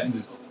just like that and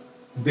just.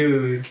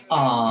 dude. You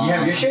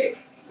have your shit?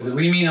 What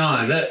do you mean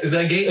on? Is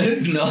that gay?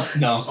 No.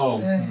 No.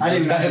 Oh. I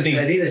didn't That's the thing.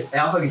 that either. And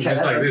I'll fucking try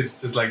Just that. like this,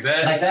 just like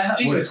that. Like that?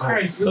 Jesus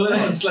Christ!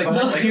 Just like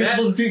No, like you're that.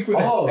 supposed to do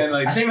Oh, and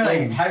like I think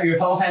like have your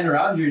whole hand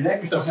around your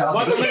neck or something.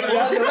 What?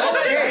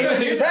 That's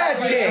gay.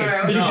 That's gay.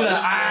 You're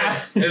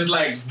just gonna It's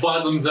like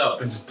bottoms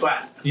up and just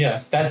flat.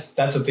 Yeah, that's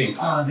a thing.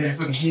 Oh, dude, I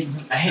fucking hate.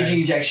 I hate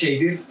drinking Jack shit,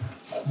 dude.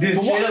 Dude,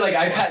 But straight why- up, like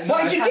I pat.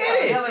 Why'd you get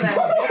it?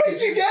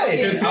 Why'd you get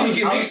it? So you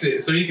can mix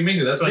it. So you can mix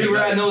it. That's why. Dude, you we're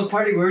got at it. Noah's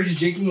party. We were just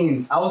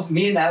drinking.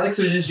 Me and Alex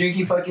was just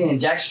drinking fucking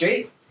Jack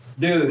straight.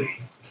 Dude,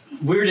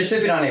 we were just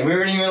sipping on it. We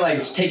weren't even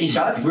like taking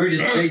shots. We were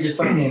just straight, just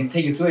fucking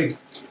taking swigs.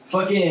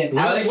 Fucking Will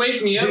Alex. this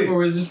wake me up, dude. or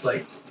was this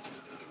like?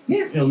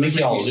 It'll make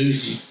you all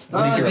loose.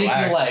 It'll make you make you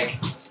relax. like.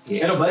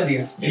 It'll buzz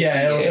you.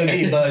 Yeah, it'll make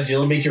you buzz.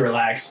 It'll make you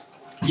relax.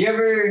 You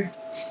ever?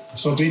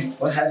 Smoke weed?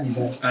 What have you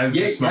done? I've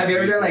Yeah, just smoked have you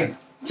ever weed. done like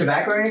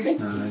tobacco or anything?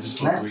 No, I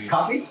just Nah, smoked weed.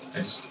 coffee? I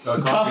just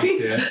Coffee?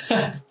 Yeah.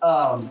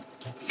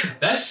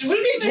 That's what do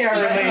you You can't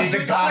relate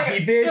to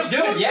coffee, bitch.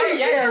 Dude, yeah, You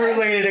yeah. can't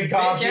relate to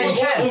coffee. Yeah, you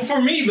can. Well,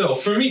 for me though,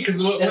 because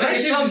It's like a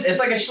schlub. It's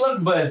like a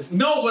schlub buzz.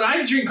 No, but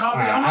I drink coffee.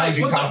 I'm I like,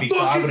 drink what coffee, the so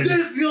fuck I is would've-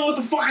 this? You know what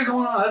the fuck is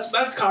going on?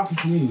 That's coffee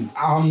to me.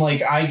 I'm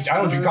like, I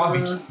don't drink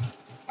coffee.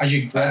 I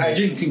drink. I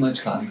drink too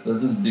much coffee, so it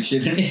doesn't do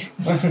shit to me.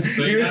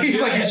 So you're down to He's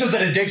do like, that? it's just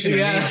an addiction.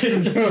 Yeah.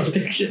 To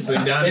me. So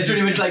you're down to It's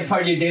pretty much like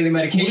part of your daily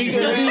medication.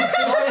 What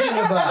are you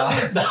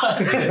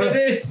talking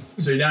about?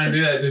 So you're down to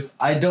do that? Just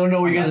I don't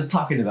know what you guys are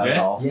talking about at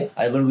Yeah? all. Yeah.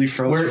 I literally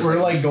froze. for a We're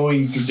second. like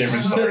going through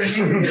different stories.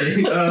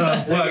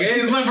 fuck.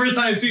 Hey, it's my first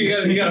time too.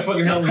 You gotta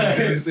fucking help me.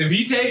 'Cause if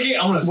you take it,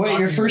 I'm gonna. sock Wait, you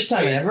your in first the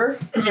time face. ever?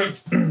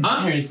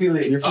 I already feel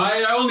it. Your first?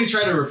 I only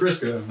tried a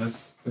Refresco.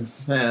 That's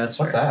Yeah, that's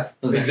What's fair.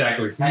 that?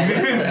 exactly. Is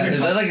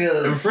that like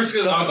a? Refresco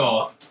is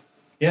alcohol.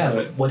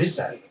 Yeah. What is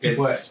that?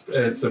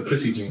 It's a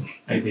pussy thing.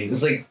 I think.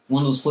 It's like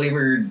one of those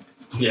flavored.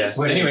 Yes.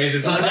 What Anyways,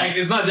 it's not Jack.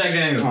 It's not Jack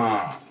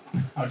Daniels.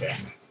 Okay.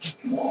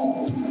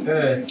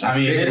 Good. I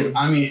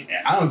mean,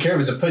 I don't care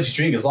if it's a pussy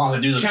drink as long as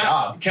I do the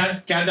job.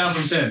 Count down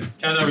from 10.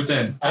 Count down from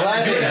 10.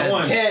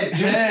 11, 10.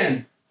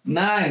 10,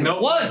 9,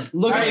 Nope. 1.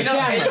 Look Alright, at the no,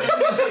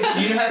 camera.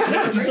 hey, you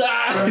have to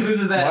Stop. Or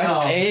who's that? What?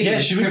 Oh. Hey, Yeah,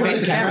 should we face face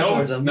the the camera No,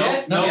 towards them? no,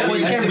 Yeah, no. yeah, we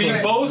yeah, we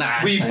yeah. both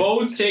Nah, we fine.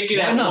 both take it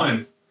at No.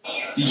 1.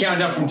 You count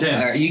down from 10.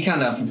 Alright, you count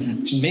down from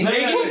 10.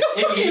 Me?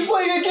 He's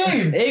playing a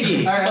game.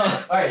 Iggy.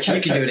 Alright, You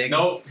check, can do it, Iggy.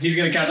 Nope, he's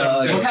gonna count down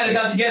from We'll 10. count it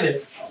down together.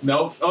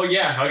 Nope. Oh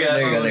yeah. Okay,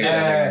 that's There you not go, there you legit. go.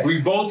 Alright.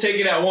 We both take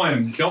it at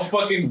 1. Don't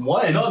fucking.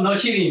 One. No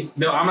cheating.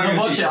 No, I'm not No gonna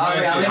bullshit. cheat. I'll I'm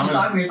let not you gonna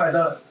sock me if I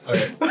don't.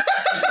 cheat. Okay.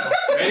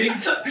 Ready?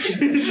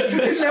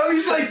 Now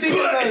he's like thinking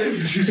about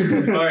this.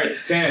 All right.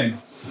 10,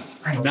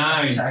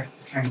 9,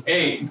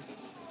 8,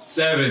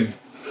 7,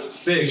 He's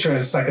 6, trying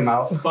to suck him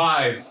out.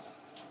 5,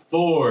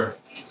 4,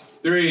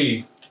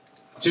 3,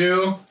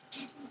 2,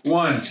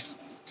 1.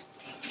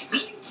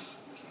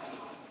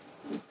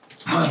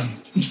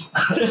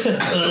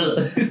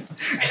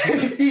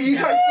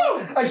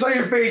 I saw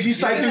your face. You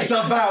psyched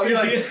yourself out. You're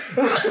like,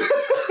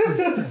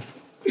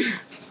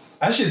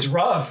 that shit's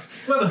rough.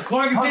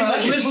 Motherfucker, it tastes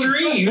like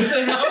Listerine. What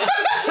the hell?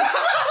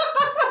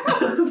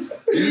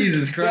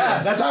 Jesus Yeah,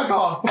 Christ. that's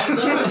alcohol.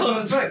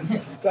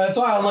 That's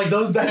why I'm like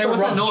those. That's Hey, a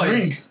what's rough that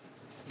noise?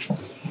 drink.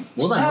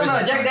 What's that No, noise? no,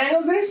 that Jack time?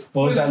 Daniels then?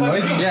 What was that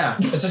noise? Yeah.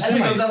 It's a That thing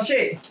goes semi. down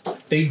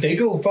straight. They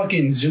go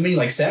fucking zooming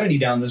like 70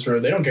 down this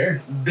road. They don't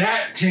care.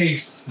 That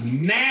tastes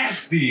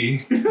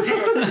nasty.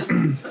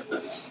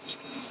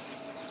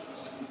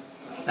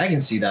 I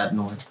can see that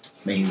noise.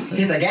 Making sense.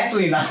 Tastes like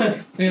gasoline now.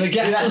 Dude,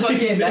 that's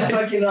fucking Dude,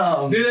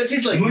 that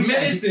tastes like Moonshine.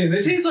 medicine.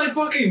 That tastes like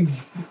fucking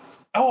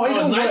Oh, I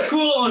know what.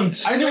 NyQuil on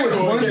I know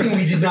what one thing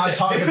we did not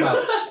talk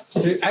about.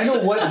 I know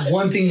what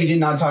one thing we did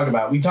not talk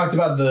about. We talked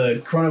about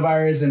the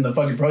coronavirus and the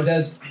fucking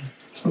protests.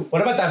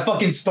 What about that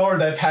fucking store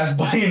that passed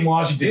by in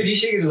Washington? Dude, you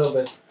shake it a little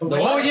bit.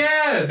 Oh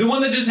yeah, the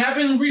one that just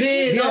happened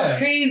recently. Yeah.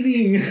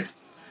 Crazy.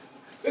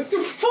 It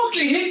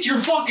fucking hit your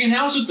fucking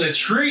house with a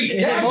tree.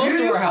 Yeah, most dude,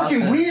 of it's our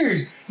fucking houses. weird.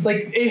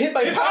 Like, it hit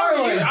my If I power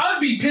were you, line. I'd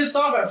be pissed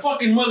off at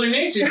fucking Mother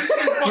Nature.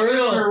 Fucking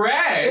real. a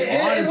rag.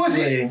 It wasn't.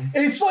 Honestly.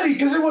 It's funny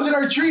because it wasn't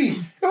our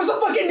tree. It was a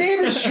fucking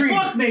neighbor's tree.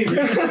 Fuck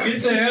neighbors.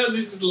 Get the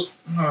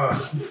hell.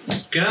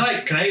 Can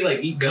I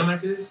eat gum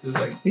after this? It's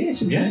like Yeah,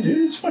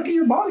 dude, it's fucking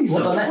your body.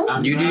 Sip on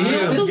that. You do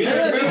you.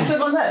 Yeah,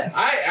 sip on that.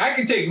 I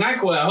can take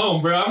NyQuil at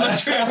home, bro. I'm not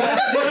trying.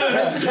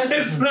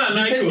 It's not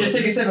NyQuil. Just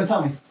take a sip and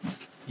tell me.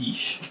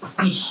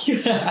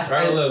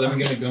 Alright, look, let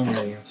me get my gum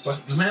right here.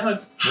 Man,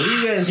 look. What are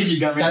you guys?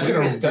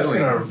 That's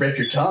gonna rip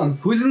your tongue.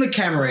 Who's in the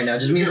camera right now?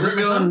 Just me and Is it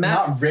Cisco ripping and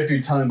Matt. Not rip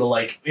your tongue, but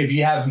like if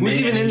you have Who's mint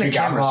even and in the drink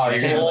camera, alcohol, so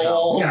you're I gonna can't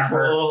tell. It's gonna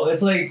hurt.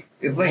 It's like.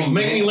 Well,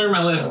 make me learn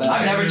my lesson.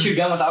 I've never chewed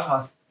gum with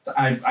alcohol.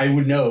 I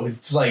would know.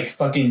 It's like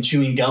fucking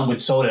chewing gum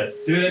with soda.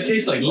 Dude, that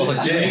tastes like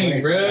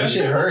Listerine, bro. That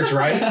shit hurts,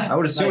 right? I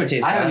would assume it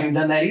tastes I haven't bad. even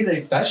done that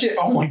either. That shit.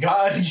 Oh my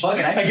god. Fuck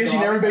it, I guess you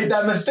never made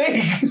that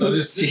mistake. So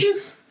just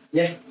Jeez.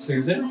 Yeah. So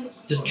is it?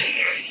 Just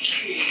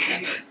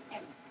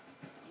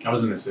I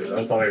was gonna say that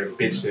was probably a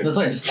bitch sip. That's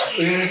like.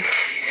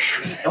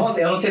 It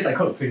don't taste like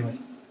Coke, pretty much.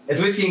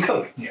 It's whiskey and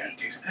Coke. Yeah, it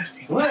tastes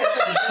nasty. What?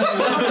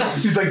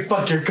 He's like,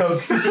 fuck your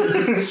coke.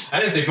 I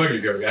didn't say fuck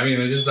your coke. I mean,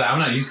 it's just like I'm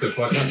not used to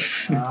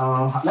fucking.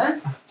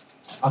 Man?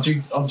 I'll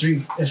drink.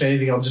 If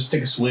anything, I'll just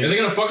take a swig. Is it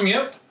gonna fuck me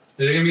up?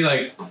 Is it gonna be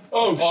like,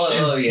 oh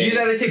shit? Oh, yeah. You'd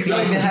rather take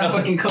something than have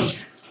fucking Coke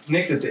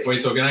mixed with it. Wait,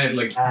 so can I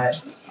like? I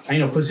ain't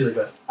no pussy like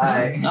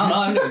that. No,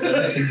 I've never done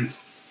that.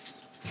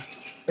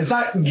 It's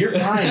not. You're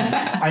fine.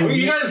 I Well,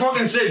 you mean, guys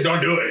fucking said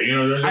don't do it. You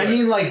know. Don't do I it.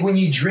 mean, like when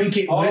you drink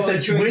it Oh,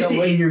 with chewing it gum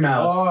with- in your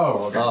mouth.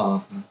 Oh, okay.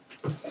 Oh.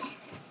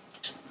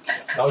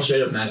 That was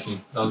straight up nasty.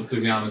 That was,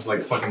 to be honest,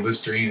 like fucking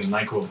Listerine and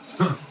NyQuil.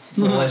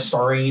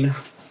 Listerine.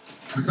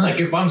 Like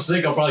if I'm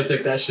sick, I'll probably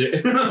take that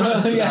shit.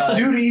 Yeah.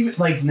 Dude, even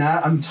like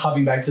now, I'm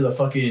hopping back to the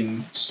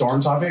fucking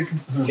storm topic.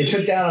 It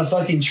took down a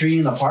fucking tree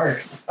in the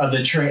park of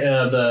the train,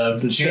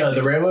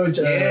 the railroad.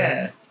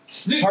 Yeah.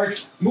 Dude, Park.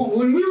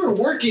 when we were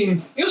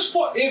working, it was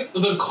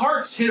the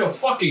carts hit a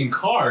fucking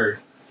car,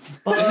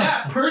 and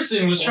that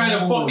person was trying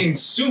to fucking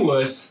sue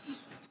us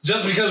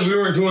just because we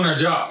weren't doing our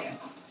job.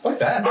 Fuck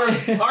that.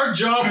 Our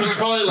job was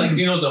probably like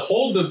to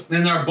hold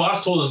and our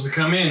boss told us to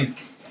come in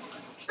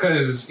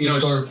because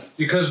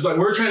because like,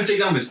 we're trying to take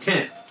down this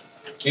tent,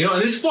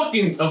 and this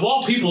fucking of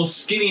all people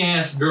skinny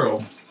ass girl,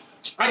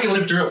 I can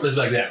lift her up just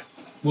like that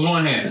with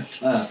one hand.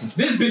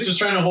 This bitch was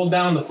trying to hold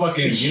down the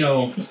fucking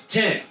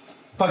tent.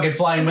 fucking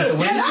flying with the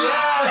wind.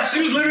 Yeah,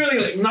 she was literally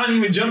like not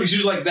even jumping. She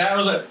was like that. I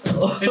was like,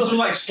 and she was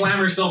like slam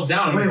herself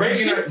down and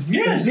breaking her.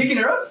 Yeah, Picking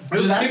her up? it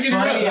was That's picking her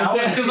funny. I up.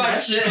 wanna Because see like,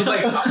 that shit. it was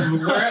like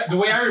the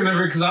way I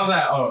remember, because I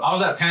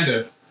was at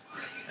Panda,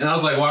 and I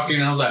was like walking,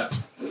 and I was like,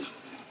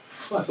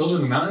 fuck, those are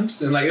the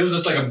mountains, and like it was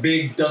just like a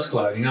big dust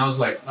cloud, and I was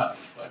like, oh,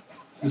 fuck,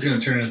 it's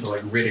gonna turn into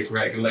like Riddick,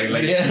 right? Like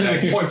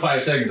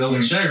 0.5 seconds. I was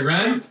like, should I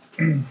run,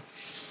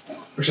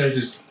 or should I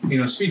just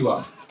speed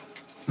walk?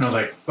 And I was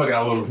like, fuck it,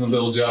 I'll go a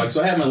little jog.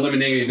 So I had my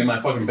lemonade in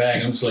my fucking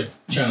bag. I'm just like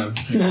trying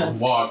to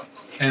walk.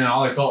 And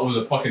all I felt was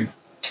a fucking,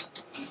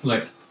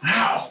 like,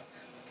 ow.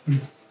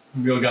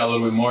 Bill got a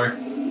little bit more.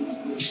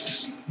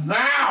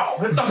 Ow!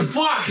 What the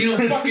fuck?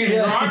 Fucking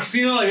rocks,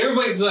 like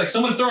everybody, like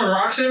someone throwing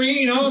rocks at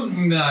me,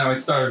 And then I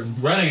started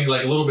running,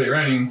 like a little bit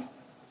running.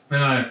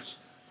 And I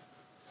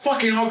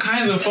fucking all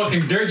kinds of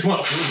fucking dirt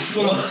went.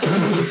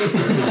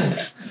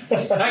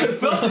 I could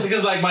feel it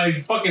because like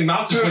my fucking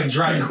mouth just went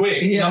dry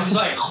quick. I was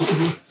like,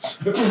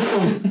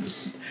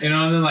 and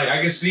then like I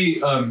could see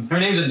her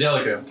name's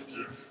Angelica, and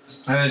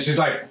then she's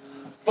like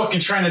fucking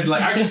trying to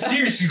like I can see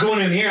her. She's going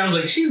in the air. I was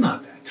like, she's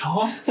not that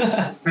tall.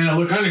 And I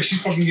look under,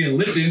 she's fucking getting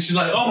lifted. And she's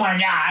like, oh my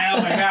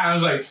god. I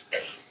was like,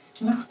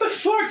 what the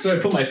fuck? So I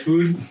put my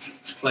food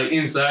like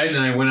inside,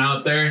 and I went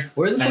out there.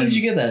 Where the fuck did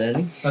you get that,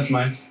 Eddie? That's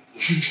mine.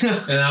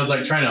 And I was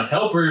like trying to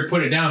help her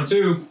put it down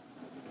too.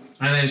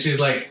 And then she's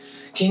like,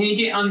 can you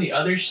get on the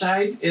other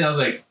side? And I was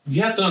like,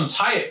 you have to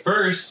untie it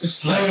first.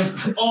 It's like,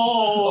 I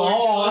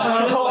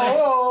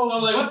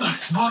was like, what the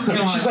fuck?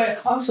 She's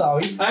like, I'm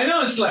sorry. I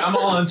know, it's like, I'm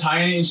all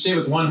untying it and shit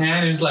with one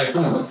hand. And it's like,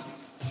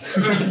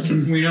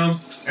 and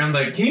I'm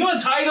like, can you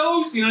untie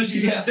those?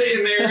 She's just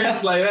sitting there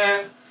just like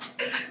that.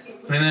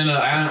 And then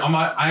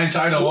I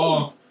untied them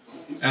all.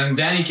 And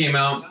Danny came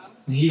out.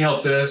 He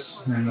helped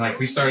us. And like,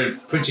 we started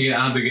putting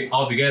it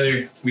all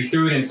together. We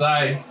threw it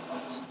inside.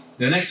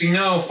 The next thing you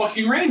know,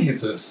 fucking rain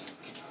hits us.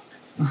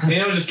 And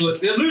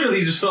it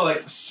literally just felt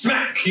like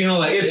smack,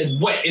 like it's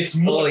wet, it's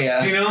moist,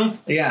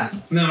 Yeah.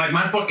 And then like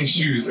my fucking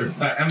shoes are,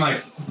 I'm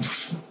like,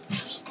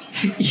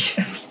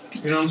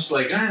 I'm just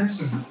like,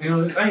 this is,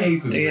 I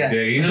hate this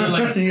day,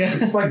 like,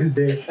 Fuck this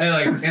day.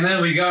 and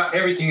then we got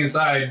everything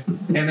inside,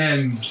 and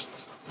then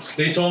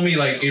they told me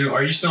like,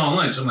 are you still on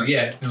lunch? I'm like,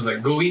 yeah. It was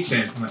like, go eat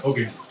then. I'm like,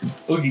 okay.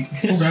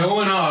 So I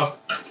went off.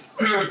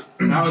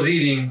 I was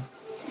eating.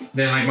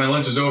 Then like my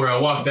lunch was over. I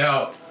walked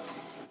out,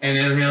 and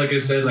then Angelica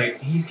said like,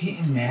 he's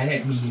getting mad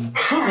at me.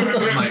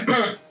 I'm like,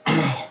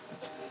 I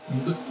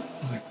was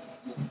like,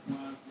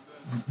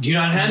 do you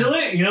not handle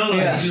it?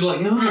 She's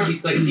like, no.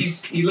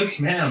 He looks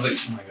mad. I was like,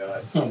 oh my god.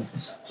 So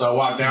I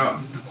walked out.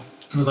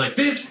 I was like,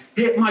 this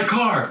hit my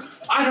car.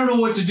 I don't know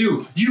what to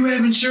do. Do you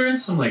have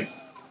insurance? I'm like,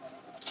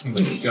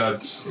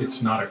 God,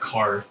 it's not a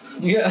car.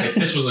 Yeah. If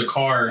this was a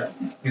car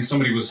and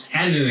somebody was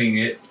handling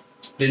it,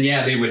 then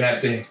yeah, they would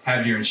have to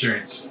have your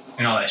insurance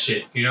and all that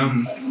shit,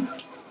 And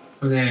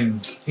then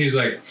he's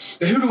like,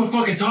 who do I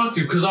fucking talk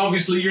to? Because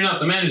obviously you're not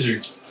the manager.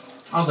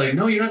 I was like,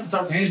 no, you don't have to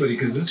talk to anybody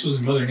because this was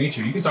Mother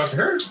Nature. You can talk to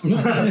her. I'm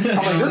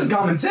like, this is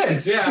common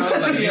sense. Yeah, I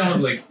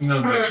was like,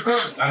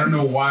 I don't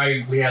know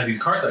why we have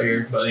these cars out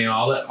here, but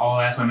I'll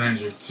ask my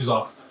manager. She's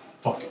all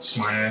fucking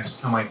smart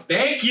ass. I'm like,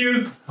 thank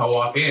you. I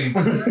walk in,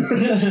 and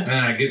then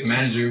I get the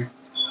manager,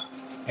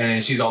 and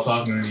then she's all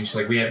talking to me. She's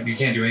like, you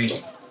can't do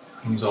anything.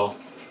 And he's all,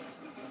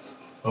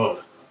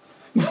 oh.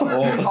 All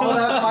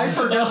that fight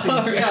for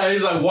nothing. Yeah,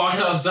 he's like walks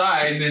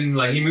outside, and then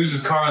like he moves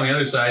his car on the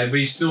other side, but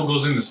he still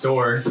goes in the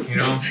store,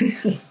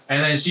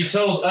 And then she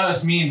tells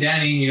us, me and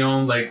Danny,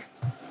 like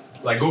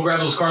go grab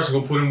those cars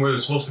and go put them where they're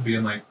supposed to be.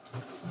 I'm like,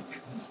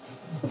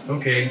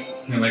 okay.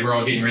 And like we're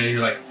all getting ready.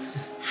 We're like,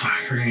 fuck,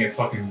 we're gonna get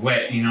fucking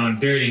wet, and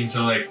dirty.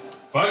 So like,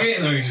 fuck it.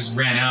 And then we just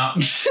ran out.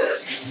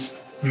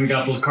 And we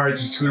got those carts.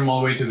 We scooted them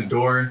all the way to the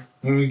door.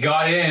 When we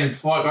got in,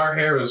 fuck, our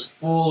hair was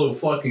full of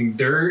fucking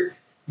dirt.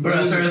 Bro,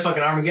 I started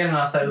fucking Armageddon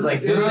outside. It was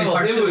like,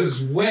 It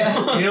was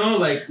wet,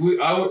 like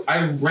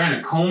I ran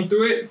a comb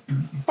through it,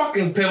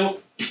 fucking pebble.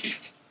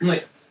 I'm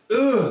like,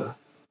 ugh,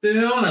 the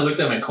hell? And I looked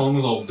at my comb, it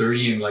was all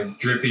dirty and like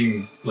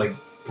dripping like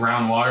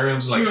brown water. I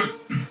was like,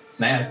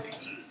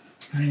 Nasty.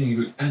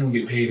 I don't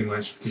get paid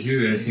much to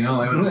do this,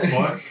 like what the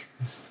fuck?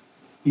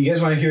 You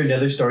guys want to hear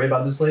another story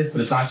about this place?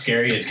 But it's not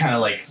scary. It's kind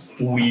of like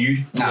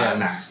weird.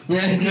 Nah.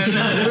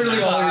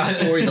 Literally all your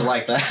stories are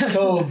like that.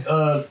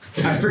 So,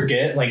 I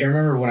forget. Like, I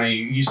remember when I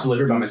used to live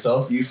here by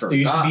myself. You There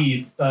used to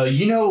be,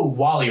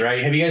 Wall-E,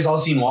 right? Have you guys all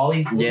seen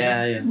Wall-E?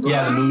 Yeah.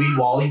 Yeah, the movie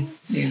Wall-E.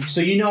 Yeah.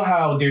 So you know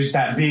how there's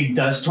that big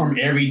dust storm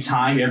every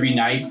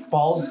night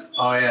falls?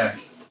 Oh yeah.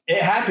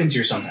 It happens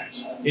here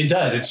sometimes. It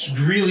does. It's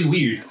really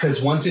weird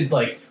because once it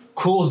like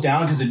cools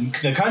down, because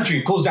the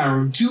country cools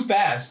down too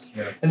fast,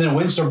 and then a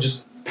windstorm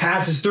just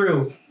passes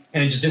through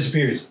and it just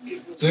disappears.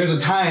 So there's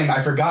a time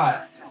I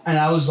forgot, and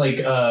I was like,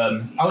 I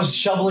was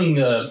shoveling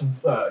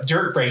the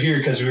dirt right here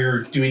because we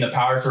were doing the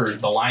power for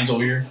the lines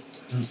over here,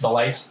 the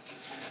lights.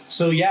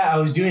 So yeah, I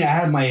was doing. I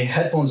had my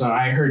headphones on.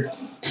 I heard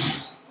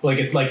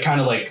like kind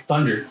of like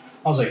thunder.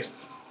 I was like,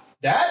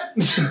 Dad,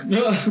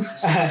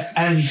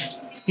 and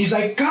he's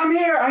like, come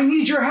here, I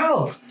need your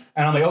help.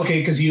 And I'm like, okay,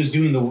 because he was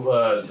doing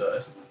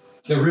the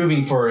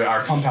roofing for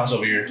our pump house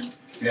over here.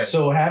 Yeah.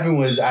 So what happened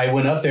was I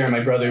went up there and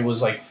my brother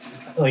was like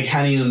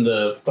handing him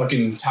the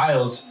fucking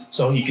tiles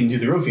so he can do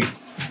the roofing.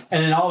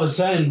 And then all of a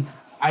sudden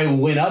I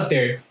went up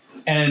there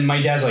and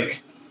my dad's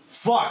like,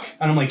 fuck.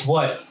 And I'm like,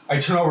 what? I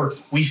turn over.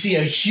 We see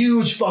a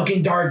huge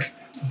fucking dark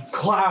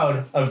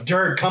cloud of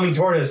dirt coming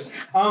toward us.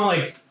 I'm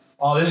like,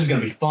 oh, this is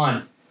going to be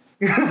fun.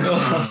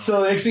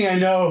 So the next thing I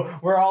know,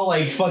 we're all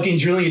like fucking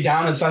drilling it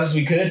down as fast as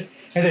we could.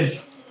 And then,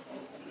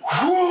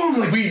 whoom,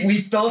 like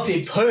we felt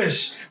it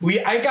push.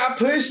 I got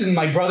pushed and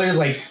my brother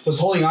like was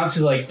holding on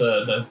to like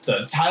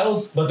the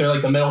tiles, but they're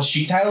like the metal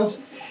sheet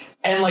tiles.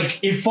 And like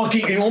it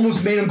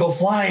almost made him go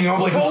flying. And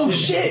I'm like, oh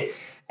shit.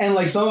 And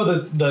like some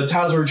of the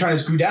tiles we were trying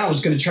to screw down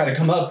was gonna try to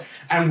come up.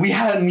 And me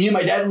and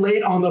my dad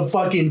laid on the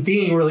fucking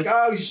thing. We're like,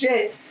 oh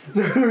shit.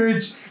 So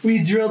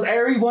we drilled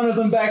every one of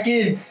them back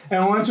in.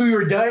 And once we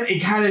were done, it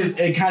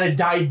kind of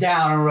died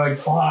down. And we're like,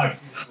 fuck,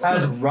 that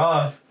was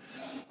rough.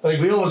 Like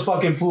we almost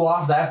fucking flew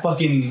off the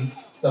fucking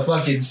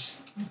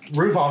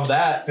roof off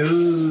that.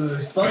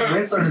 Dude, fuck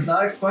windstorms,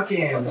 dog.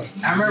 Fucking.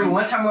 I remember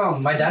one time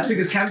when my dad took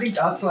us camping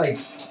out to like,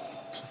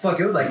 fuck,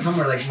 it was like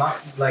somewhere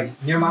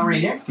like near Mount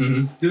Rainier.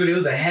 Mm-hmm. Dude, it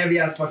was a heavy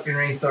ass fucking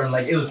rainstorm.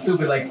 Like it was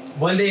stupid. Like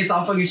one day it's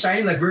all fucking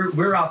shiny. Like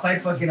we're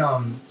outside fucking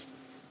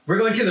we're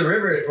going to the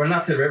river, or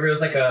not to the river. It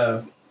was like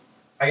I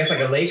guess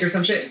like a lake or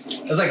some shit.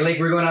 It was like a lake.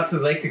 We're going out to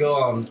the lake to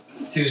go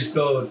to just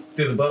go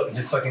through the boat,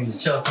 just fucking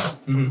just chill.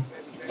 Mm-hmm.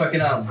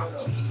 Fucking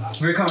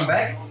we were coming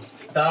back,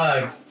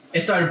 dog.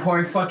 It started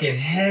pouring fucking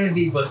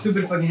heavy, but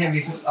stupid fucking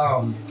heavy.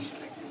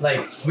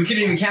 Like we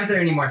couldn't even camp there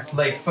anymore.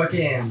 Like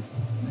fucking,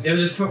 it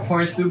was just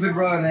pouring stupid,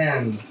 bro. And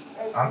then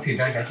I'm too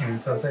drunk. I can't even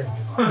feel safe.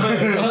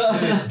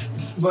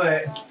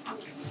 But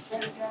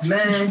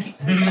man,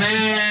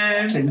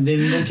 And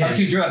then I'm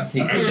too drunk.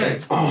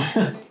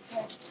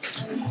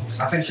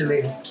 I'll finish it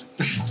later.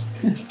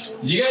 Do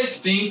you guys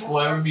think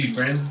we'll ever be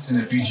friends in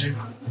the future?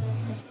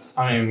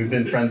 I mean, we've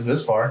been friends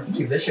this far.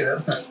 Keep this shit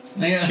up. Girl.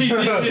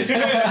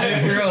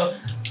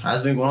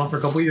 That's been going on for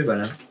a couple years by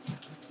now.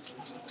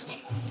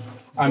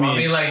 I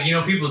mean, like, you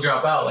know, people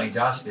drop out like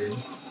Josh did.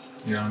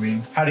 You know what I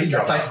mean? how do you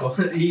That's drop high out? school.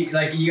 you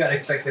gotta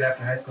expect it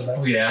after high school, though.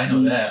 Oh yeah, I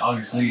know that.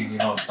 Obviously, you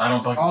know, I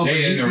don't talk to Oh, but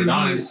you Jaden or still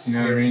Adonis. You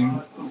know what I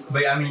mean?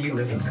 But I mean, you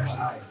lived with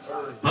Josh.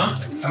 Huh?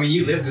 I mean,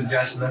 you lived with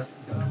Josh, though.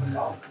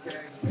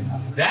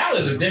 That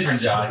was a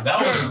different Josh.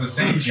 That wasn't the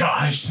same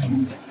Josh.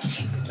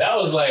 That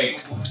was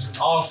like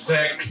all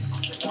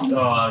sex,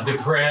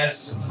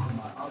 depressed.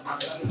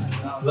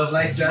 Love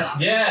life, Josh.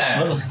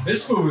 Yeah,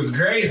 this fool was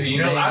crazy.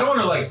 You know, I don't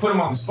want to like put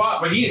him on the spot,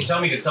 but he didn't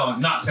tell me to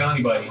not tell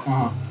anybody.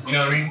 Uh-huh. You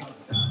know what I mean?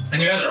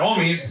 And you guys are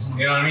homies.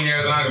 You know what I mean? You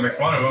guys are not gonna make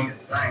fun of him.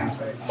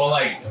 But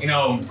like, you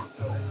know,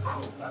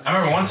 I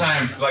remember one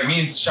time, like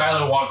me and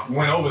Shiloh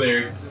went over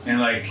there, and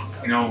like,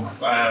 you know,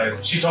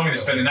 she told me to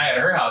spend the night at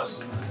her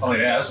house. I'm like,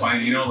 yeah, that's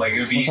fine. You know, like it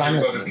would be easier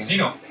to go to the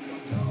casino.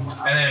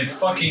 And then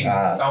fucking,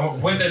 I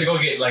went there to go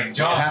get like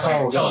Josh,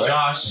 like, tell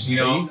Josh, you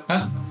know.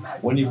 Huh?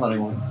 When do you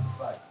planning on?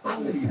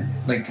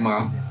 Like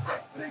tomorrow.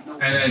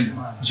 And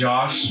then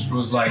Josh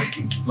was like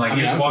he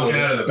was walking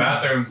out of the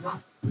bathroom,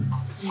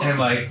 and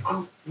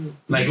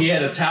like he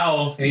had a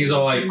towel, and he's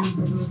all like,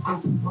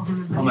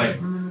 I'm like,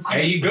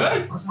 hey, you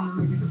good?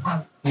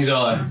 He's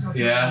all like,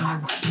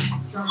 yeah.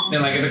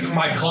 And like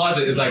my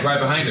closet is like right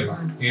behind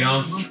him, you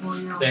know.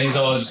 And he's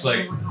all just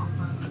like,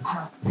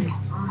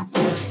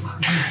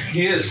 he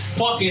hit his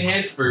fucking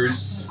head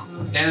first.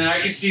 And then I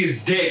can see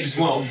his dick just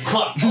went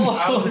plop.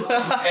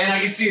 And I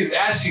can see his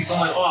ass cheeks. I'm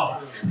like, oh,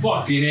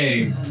 fucking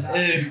A.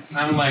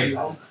 I'm like,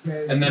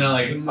 and then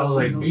I was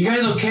like, are you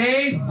guys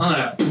okay? I'm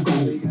like,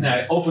 and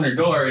I open her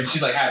door and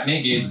she's like half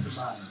naked.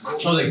 I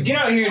was like, get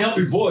out here and help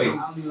your boy.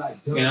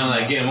 You know,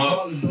 like get him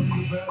up.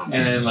 And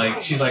then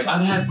like she's like,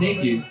 I'm half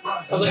naked.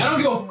 I was like, I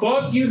don't give a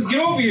fuck. You just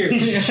get over here.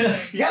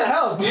 You gotta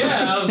help.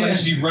 Yeah. And I was like,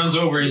 she runs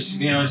over and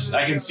she, you know,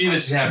 I can see that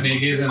she's half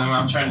naked, and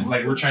I'm trying,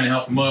 like we're trying to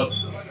help him up.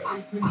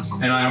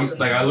 And I'm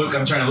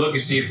trying to look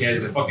and see if he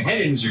has a fucking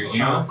head injury, you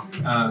know?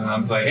 And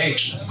I'm like, hey,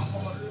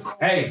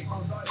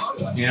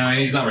 you know, and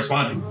he's not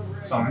responding.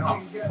 So I'm like, oh,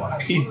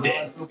 fuck. He's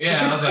dead. Yeah,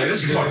 and I was like,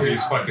 this fucker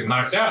is fucking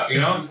knocked out, you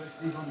know?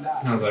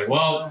 And I was like,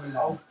 well,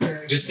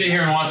 just sit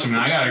here and watch him,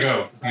 and I gotta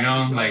go, you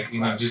know? Like, you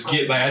know, just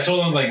get, like, I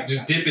told him, like,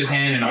 just dip his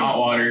hand in hot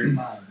water,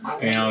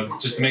 you know,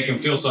 just to make him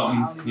feel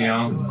something, you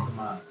know?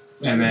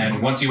 And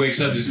then once he wakes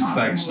up, just,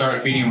 like,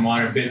 start feeding him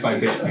water bit by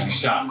bit, like a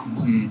shot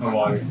of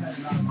water.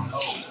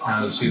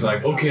 And she's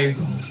like, okay.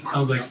 I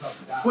was like,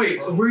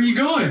 wait, where are you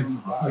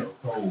going? I'm like,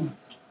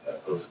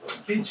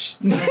 bitch.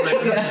 And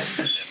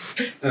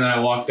then I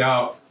walked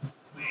out.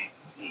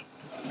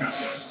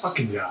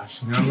 Fucking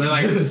Josh. You know, and then,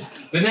 like,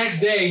 the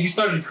next day, he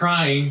started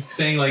crying,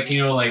 saying, like,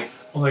 you know, like,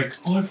 oh,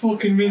 I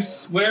fucking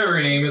miss whatever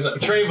her name is, like,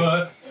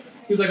 Treva.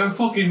 He was like, I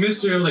fucking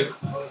miss her. I was like,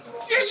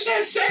 you guys just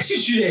had sex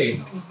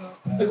yesterday.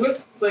 Like,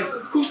 what? Like,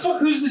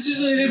 whose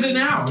decision is it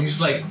now? He's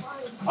like,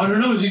 I don't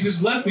know. She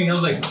just left me. I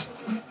was like,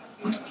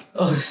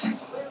 oh.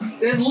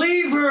 then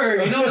leave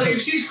her. You know, like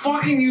if she's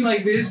fucking you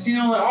like this, you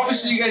know, like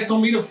obviously you guys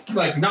told me to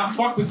like not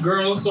fuck with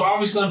girls, so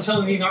obviously I'm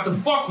telling you not to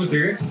fuck with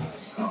her.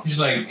 He's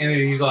like, and then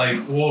he's like,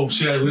 whoa,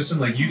 should I listen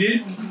like you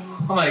did?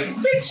 I'm like,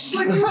 bitch,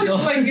 like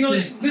you know,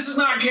 this is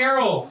not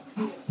Carol.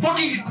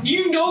 Fucking,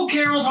 you know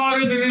Carol's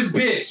hotter than this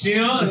bitch, you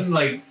know? And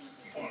like,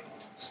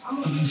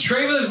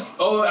 Treva's,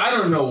 oh, I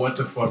don't know what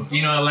the fuck,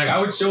 you know, like I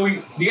would show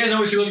you, do you guys know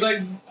what she looks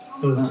like?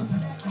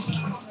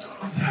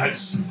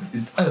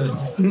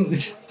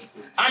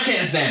 I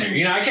can't stand her,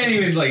 you know, I can't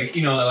even like,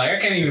 you know, like I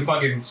can't even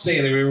fucking stay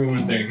in the room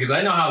with her because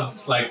I know how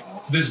like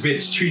this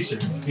bitch treats her,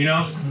 you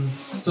know?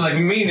 So like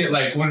when me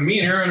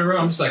and her are in a room,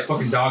 I'm just like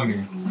fucking dogging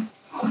her.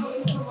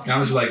 And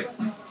I'm just like,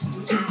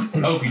 I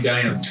hope you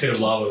die in a pit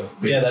of lava.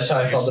 Bitch. Yeah, that's how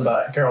I felt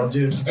about Carol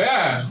Dude.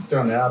 Yeah.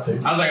 Throwing it out there.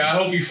 I was like, I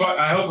hope you fuck.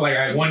 I hope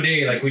like one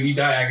day, like when you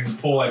die, I can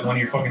just pull like one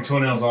of your fucking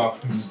toenails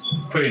off and just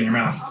put it in your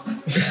mouth.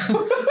 That's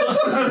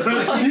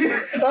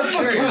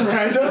fucking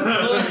random.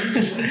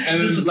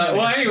 And just like,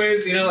 well,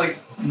 anyways, you know,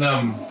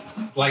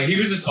 like he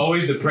was just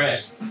always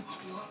depressed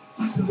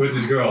with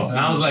this girl, and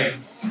I was like,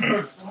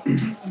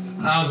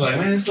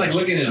 man, it's like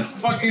looking in a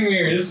fucking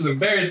mirror. This is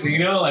embarrassing, you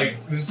know, like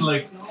this is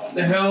like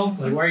the hell,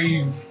 like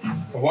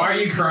why are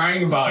you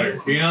crying about her?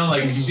 You know,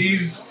 like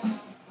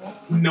she's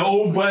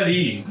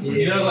nobody.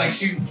 You know, like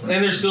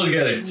and they're still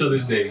together till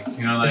this day.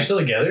 You know, like They're still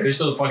together? They're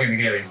still fucking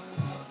together.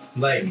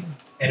 Like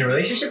in a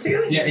relationship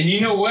together? Yeah, and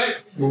you know what?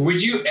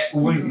 Would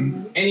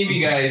any of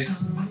you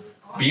guys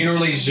be in a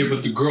relationship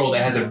with the girl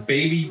that has a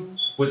baby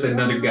with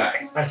another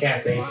guy? I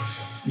can't say.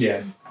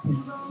 Yeah.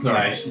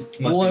 Nice.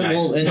 Must Well, be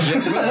nice.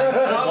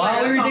 well,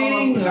 while you're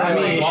dating, I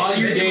mean, While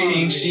you're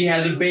dating, she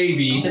has a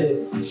baby.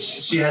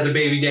 She has a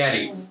baby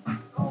daddy.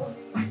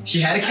 She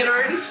had a kid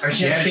already? Or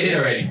She had a kid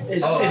already.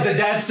 Is the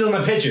dad still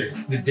in the picture?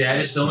 The dad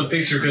is still in the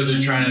picture because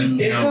they're trying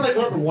to, you Isn't know. it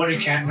like one you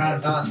can't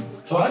not ask?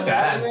 Fuck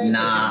that.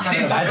 Nah.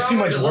 That's too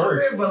much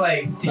work. But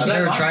like, I've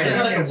never tried it.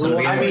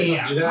 I mean,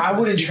 I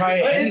wouldn't try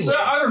it It's,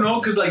 anyway. I don't know,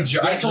 because like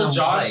I told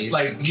Josh, Nice.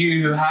 like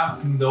you have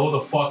to know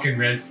the fucking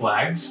red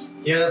flags.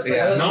 Yeah, that's like,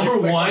 Yeah. that's Number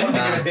like,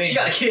 one, she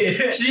got a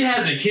kid. she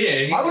has a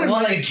kid. I wouldn't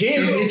mind a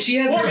kid. If she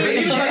had Well, her if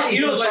baby, you like,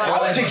 you know, like,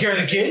 I would take care of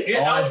the kid. Yeah,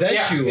 Oh, I bet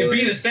yeah, you if would.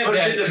 being a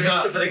stepdad is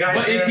not. for the guy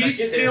But if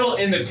he's still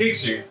in the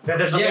picture, then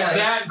there's Yeah. if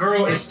that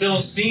girl is still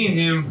seeing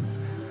him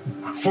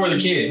for the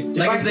kid,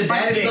 Like, if the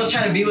dad is still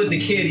trying to be with the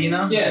kid, you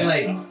know? Yeah. And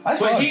like,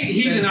 That's but fine.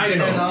 he's an I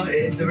Idaho. don't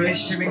know, the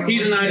relationship.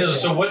 He's an Idaho.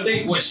 So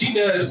what she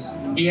does,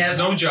 he has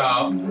no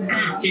job.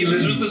 He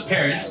lives with his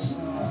parents.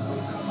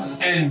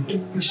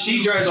 And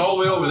she drives all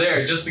the way over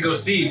there just to go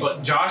see.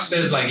 But Josh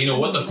says, like, you know,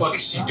 what the fuck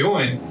is she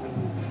doing?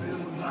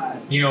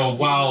 You know,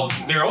 while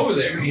they're over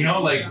there, you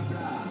know, like,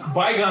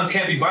 bygones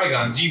can't be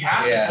bygones. You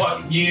have Yeah. to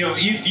fuck, you know,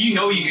 if you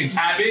know you can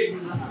tap it,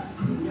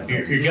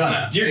 You're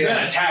gonna. you're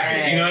gonna tap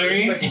it, you know what I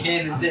mean? Fucking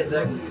hand and dip,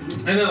 dog.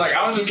 And then, like,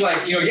 I was just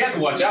like, you know, you have to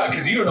watch out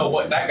because you don't know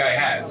what that guy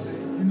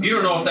has. You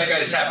don't know if that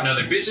guy's tapping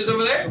other bitches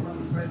over there.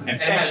 And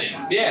And has,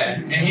 yeah,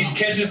 and he's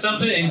catching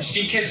something, and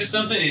she catches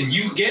something, and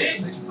you get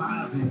it.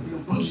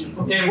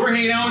 And we're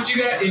hanging out with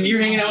you guys, and you're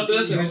hanging out with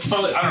us, and it's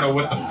probably, I don't know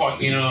what the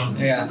fuck, you know.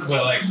 Yeah.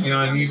 But, like, you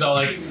know, and he's all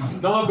like,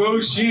 no, bro,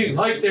 she ain't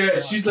like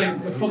that. She's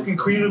like the fucking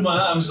queen of my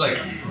life. I'm just like,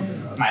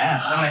 my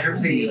ass. Sound like her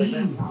baby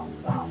like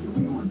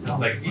that.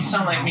 like, you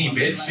sound like me,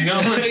 bitch, you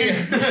know?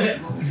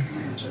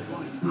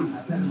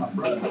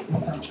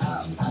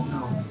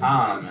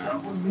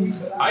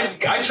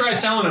 I tried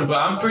telling him, but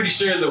I'm pretty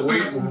sure the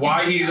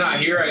why he's not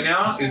here right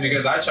now is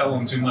because I tell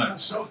him too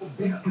much.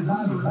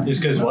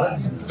 Just because what?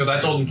 Because I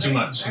told him too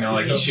much, you know,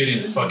 like he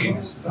shouldn't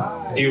fucking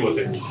deal with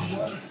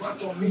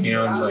it. You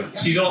know, and like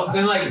she's all,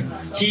 and like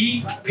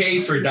he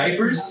pays for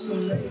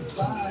diapers.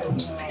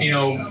 You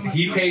know,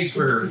 he pays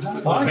for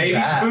Fuck baby's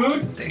that.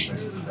 food,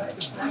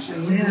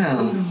 yeah.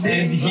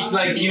 and he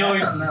like, you know,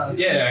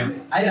 yeah,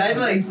 I'd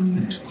like,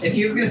 if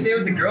he was gonna stay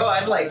with the girl,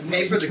 I'd like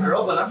pay for the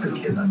girl, but not for the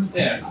kid.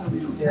 yeah.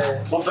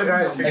 Yeah. Well, the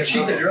guys Like,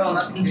 treat the girl,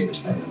 not the kid.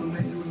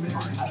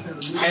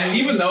 And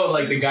even though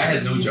like the guy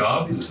has no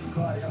job,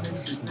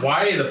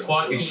 why the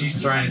fuck is she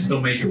trying to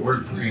still make it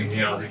work between,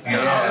 you know, like, you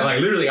know, Yeah. like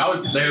literally, I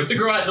would, like, if the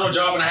girl had no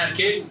job and I had a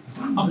kid,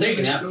 I'm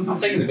taking that. I'm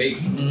taking the baby.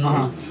 You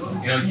know,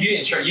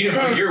 you didn't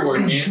put your work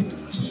in.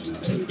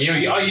 You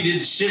know, all you did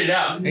is shit it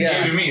out. And Yeah.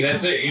 gave it to me.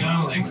 That's it. You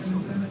know, like.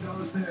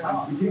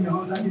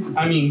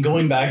 I mean,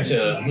 going back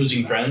to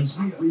losing friends,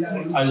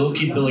 I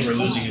low-key feel like we're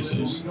losing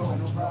Jesus.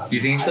 You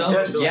think so?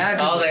 Yeah,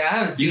 I was like, I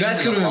haven't seen you guys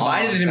him could in have a long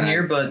invited him time.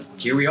 here, but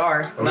here we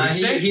are. Nah,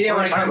 he didn't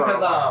want to come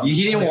because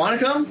He didn't want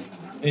to come?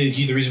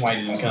 The reason why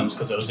he didn't come is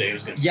because Jose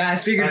was gonna. Yeah, I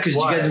figured That's because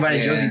you why. guys invited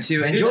Yeah. Josie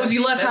too, and Dude, Josie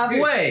left that's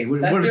halfway. What,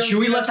 That's the Chewy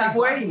only left thing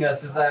halfway? dividing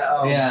us is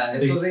that Yeah.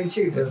 it's so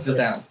cheap. It's just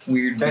that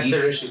weird That's beef.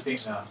 their issue thing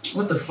now.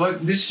 What the fuck?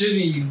 This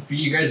shouldn't be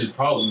you guys'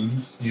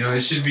 problem. You know,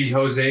 it should be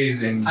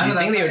Jose's and I You know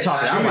think they would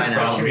talk that's out by Jimmy's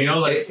now? problem. You know,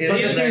 like. It But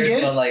is the thing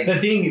theirs, is, but like, the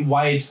thing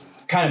why it's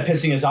kind of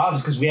pissing us off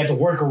is because we have to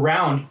work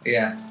around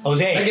yeah.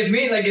 Jose. Like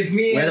it's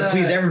me. We have to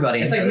please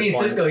everybody. It's like at me this and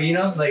point. Cisco, you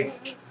know. Like,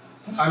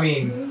 I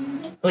mean,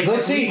 Like,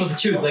 let's we're say, supposed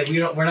to choose. Like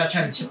we're not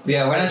trying to choose.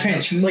 Yeah, we're not trying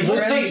to choose. Like,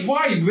 let's say- That's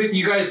why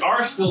you guys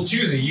are still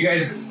choosing. You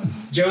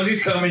guys,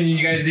 Josie's coming and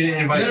you guys didn't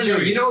invite No,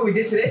 Chewy. you know what we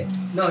did today?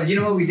 No, you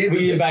know what we did?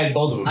 we invited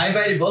both of them. I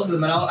invited both of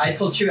them, and I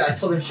told Chewy, I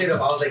told him straight up.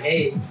 I was like,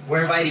 hey,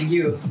 we're inviting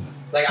you.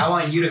 Like, I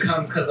want you to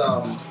come because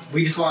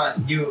we just want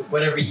you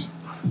whatever.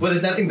 Well,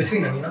 there's nothing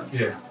between them, you know.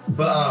 Yeah.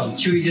 But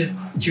Chewy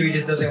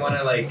just doesn't want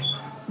to like.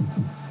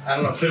 I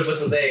don't know. Put up with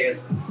Jose, I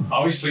guess.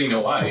 Obviously, you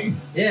know why.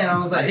 Yeah, and I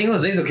was like, I think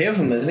Jose's okay with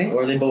him, isn't he?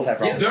 Or they both have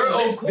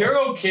problems. They're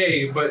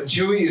okay, but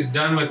Chewy is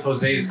done with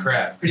Jose's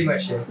crap. pretty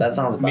much yeah. That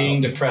sounds about.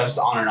 Being depressed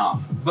on and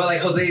off. But like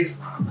Jose's,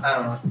 I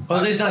don't know.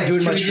 Jose's not Like,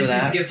 doing Chewy much for just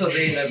that. Gives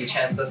Jose another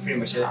chance. That's pretty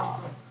much it.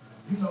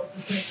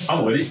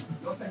 I'm with it.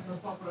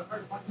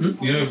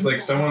 You know,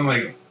 if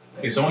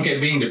someone kept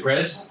being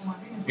depressed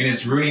and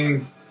it's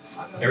ruining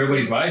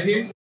everybody's vibe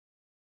here.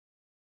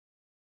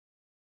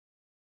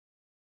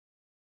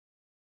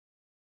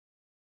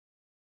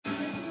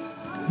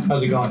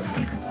 How's it going?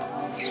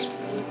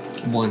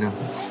 Bueno.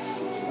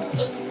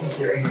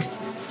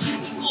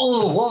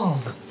 Oh, wow.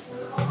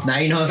 Now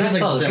you know it feels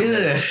like Oh, December.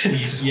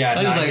 good. Yeah,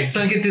 I nah, was like,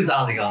 sunk into this.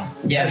 I was like, oh.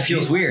 Yeah, it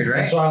feels weird, right?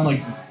 that's why I'm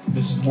like,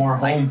 this is more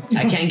Like, home.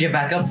 I can't get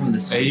back up from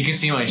this. Hey, you can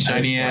see my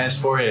shiny ass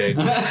forehead.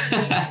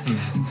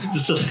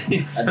 Just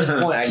At this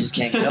point, I just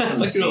can't get up from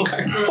this.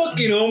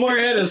 Fucking Omar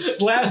had to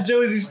slap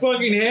Josie's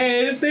fucking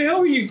head. What the hell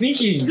were you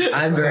thinking?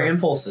 I'm very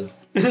impulsive.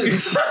 Like, And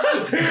it's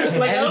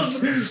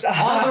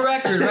on the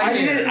record, right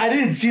here. I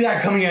didn't see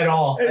that coming at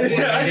all.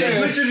 I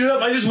just lifted it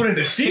up. I just wanted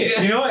to see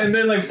it, you know? And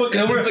then, like,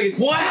 fucking Omar,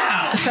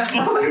 wow!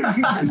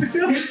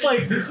 I'm just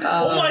like,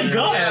 oh my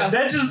god,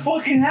 that just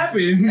fucking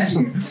happened.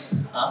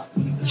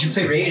 You should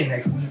play Raiden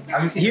next.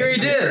 Obviously, Here he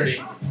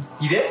did.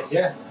 You did?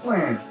 Yeah.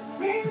 Where?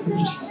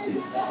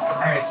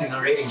 I haven't seen no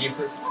Raiden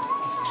gameplay.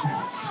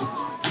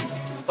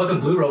 Fucking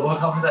Blue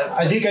Robocop for that.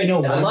 I think I know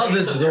I one. love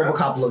this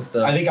RoboCop look,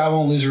 though. I think I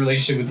won't lose a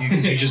relationship with you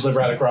because you just live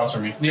right across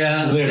from me.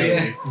 Yeah.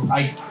 Literally.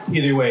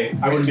 Either way,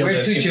 I wouldn't be able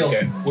We're to too escape chill.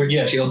 this guy. We're too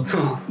Yeah. chill.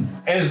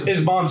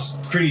 His mom's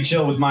pretty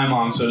chill with my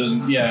mom, so it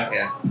doesn't. Yeah.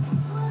 Yeah.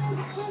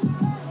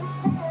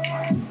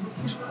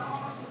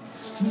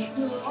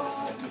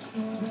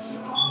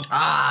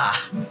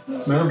 Ah!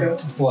 Remember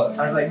what?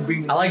 I was like,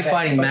 bring I like back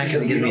fighting Mac fucking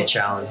because it gives me a Beatles.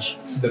 challenge.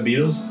 The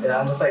Beatles? Yeah,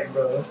 I'm just like,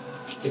 bro,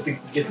 get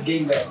the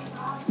game back.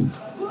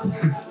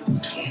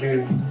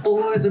 Dude,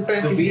 Boys are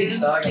back the beach,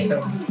 again. dog. I'm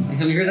telling you.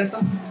 Have you heard that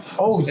song?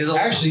 Oh, Is it-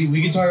 actually,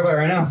 we can talk about it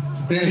right now.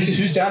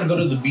 Who's down to go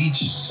to the beach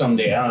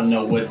someday? I don't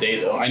know what day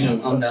though. I know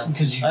I'm down.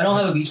 because you. I don't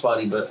have a beach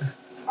body, but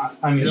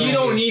I mean, You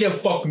don't need a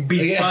fucking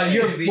beach Yeah.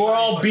 body. We're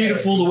all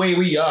beautiful the way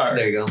we are.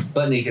 there you go.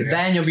 Butt naked. Right?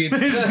 Then you'll be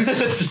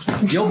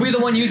the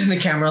one using the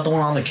camera, not the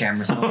one on the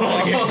camera. So.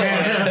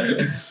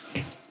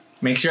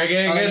 Make sure I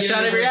get a good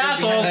shot of your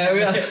assholes.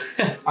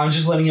 I'm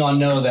just letting y'all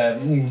know that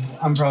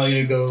I'm probably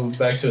gonna go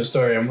back to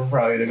Astoria and we're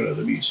probably gonna go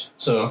to the beach.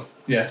 So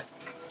yeah,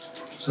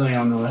 just letting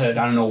y'all know ahead.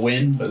 I don't know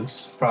when, but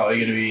it's probably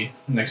gonna be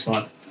next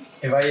month.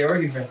 Invite your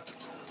Oregon friend.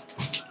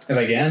 If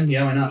I can,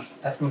 yeah, why not?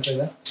 Ask him to play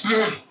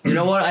that. You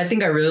know what? I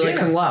think I really like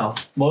Kung Lao.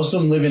 Most of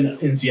them live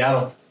in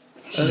Seattle.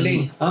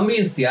 I'm gonna be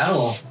in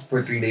Seattle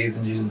for 3 days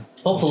in June.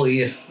 Hopefully,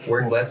 if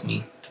work lets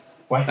me.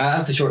 Why? I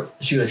have to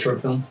shoot a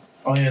short film.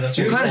 Oh yeah, that's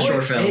What right. kind of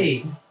short film?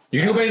 Hey,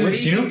 You gonna go back to the what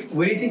do you casino? think?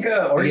 What do you think?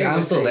 Oregon Yeah, I'm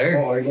would still say? there.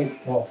 Oh, Oregon.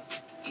 Well,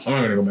 I'm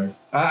not gonna go back.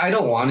 I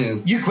don't want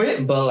to, You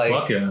quit? but like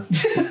Fuck yeah.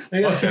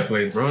 Fuck that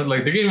place, bro.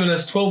 Like they're giving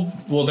us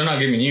 12. Well, they're not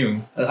giving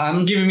you.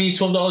 I'm Giving me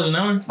 $12 an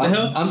hour. The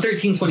hell? I'm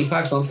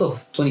 $13.25, so I'm still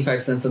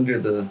 25 cents under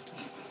the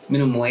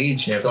minimum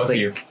wage. Yeah, so fuck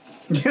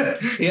it's you.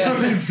 like, yeah. I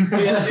was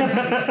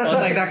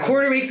like, that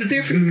quarter makes a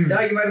difference. now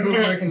you might as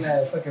well work in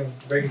that fucking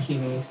Burger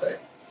King when you start.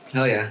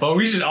 Hell yeah. But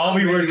we should all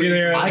be working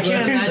there. I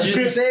can't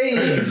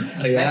imagine.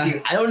 Oh, yeah.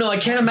 I don't know. I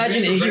can't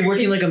imagine Iggy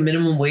working like a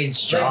minimum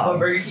wage Like, job.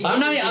 Burger King,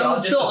 I'm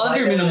still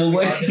under minimum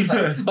wage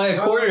by a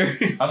quarter.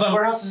 I thought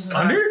Where else is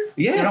under.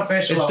 Yeah.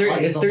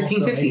 It's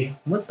 $13.50.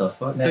 What the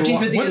fuck? Man,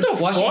 $13.50 what is the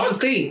Washington fuck?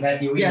 State.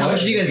 Matthew, Yeah, how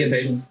much do you guys get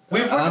paid?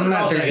 I'm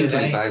at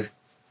 $13.25.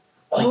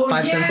 Oh,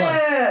 5 cents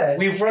less. yeah.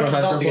 We've worked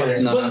 25 cents together.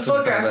 less. No, What the not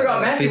fuck? I 25,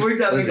 forgot Matthew 50.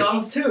 worked at What is it?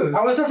 McDonald's too.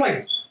 I was there for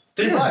like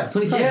 $3 Yeah, months.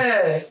 25.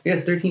 Yeah. Yeah,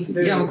 it's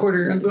 $13.50. Yeah, I'm a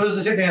quarter. It was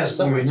the same thing as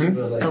Subway too. It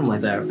was like, Something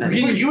like that.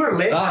 you were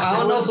late. I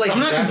don't know if like I'm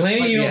not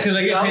complaining, you know, because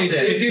I get paid Dude,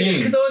 it's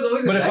 15. 'cause I was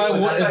always But if I was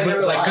was, like,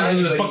 because of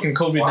this fucking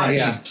COVID-19.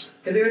 Yeah.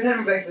 because they were telling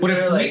me back then. But they were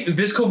if like,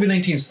 this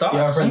COVID-19 stops,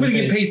 Yeah, I'm from gonna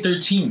the get face. paid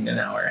 13 an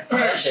hour.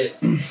 shit.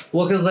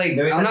 Well, because like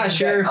There was I'm not something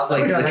sure that- if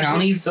like I'll- the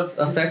counties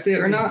affected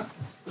or not.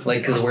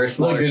 Like, because we're a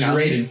smaller Look, it's county.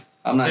 rated.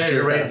 I'm not Yeah, sure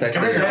you're if that right. affects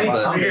Come it here, or Danny.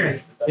 not. Come here.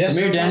 Yes,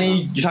 Come here,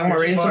 Danny. You're talking about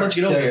rating so much.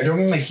 Get over here. Throw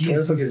me my keys. Where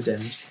the fuck is Danny?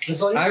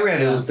 This all you? I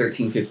read it was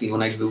 $13.50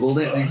 when I googled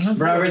it.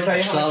 Bro, ever tell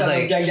you So I how was much I like-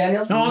 love Jack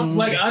Daniels? No,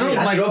 like I don't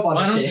I like grew up on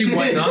I that don't shit. see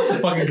why not the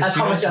fucking That's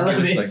how casinos much I give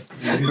love us it.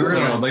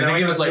 like like they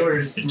give us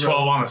like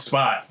 12 on the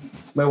spot.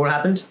 Wait, what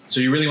happened? So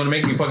you really want to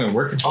make me fucking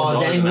work for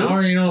 $12 Danny an hour?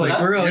 moved? You know, like Huh?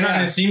 For real, you're not yeah.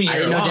 gonna see me. I here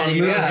didn't know long, Danny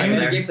you moved. what I'm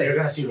Yeah. saying? You're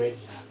gonna see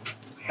ratings.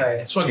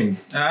 It's fucking.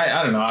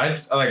 I don't know. I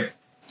like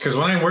because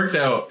when I worked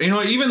out, you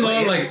know, even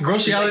though like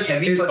grocery outlet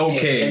is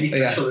okay.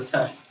 Yeah.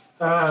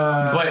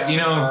 But, you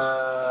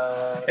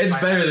know, It's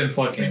better than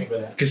fucking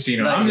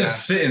casino. Like, I'm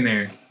just sitting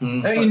there.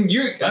 Mm. I mean,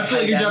 I feel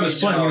like your job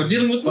is fun. You know,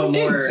 dealing with But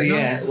more- kids. So, You know?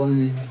 yeah, well,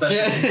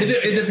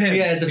 It depends.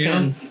 Yeah, it you know?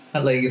 depends.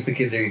 Like if the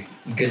kids are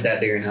good that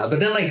day or not. But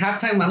then like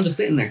halftime, I'm just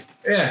sitting there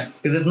Yeah.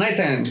 because it's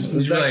nighttime.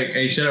 You're like,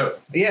 hey, shut up.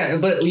 Yeah,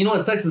 but you know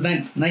what sucks is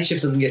night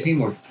shift doesn't get paid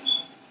more.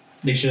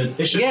 They should.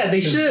 Yeah,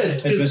 they should.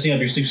 It's 'cause messing up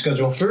your sleep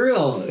schedule. for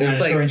real, Yeah, it's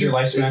it like shortens your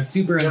lifespan. it's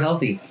super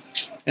unhealthy.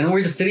 And then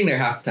we're just sitting there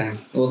half the time.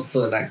 Well,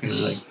 so that kind of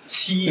like,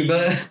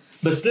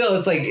 but still,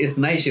 it's like it's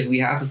night shift. We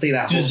have to stay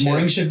that whole Does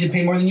morning shift get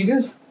paid more than you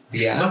guys?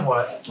 Yeah.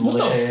 Somewhat. What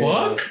the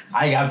fuck?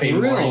 I got paid For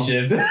real? morning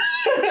shift.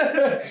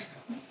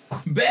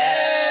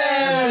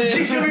 Bam!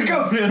 Jinx, here we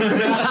go.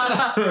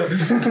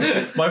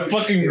 My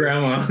fucking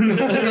grandma.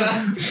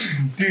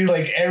 Dude,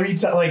 like every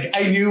time, like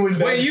I knew when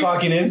Wait, Bev's you-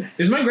 clocking in.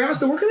 Is my grandma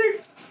still working there?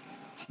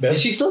 Bev?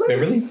 Is she still there?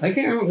 Beverly? I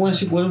can't remember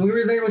when we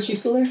were there. Was she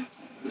still there?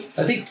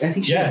 I think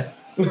she Yeah.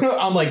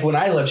 I'm like, when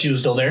I left, she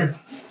was still there.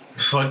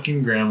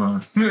 Fucking grandma.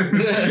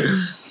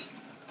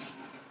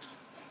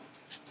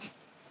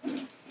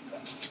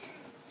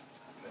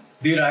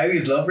 Dude, I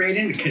always love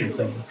Raiden. I couldn't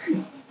play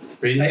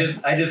him.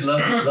 I just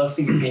love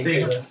seeing the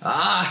game.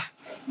 Ah,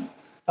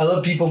 I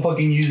love people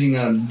fucking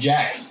using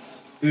jacks.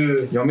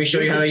 Dude, you want me to show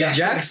you how to use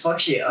jacks? Fuck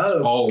shit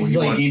up. Oh, you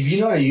Like, want if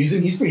you know how to use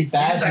him, he's pretty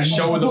fast. He's like,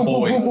 show the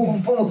boy.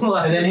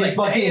 And then his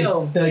fucking,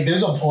 like,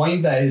 there's a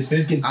point that his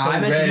fist gets so I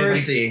meant red, to like,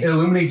 Mercy. it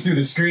illuminates through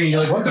the screen, and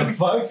you're like, what the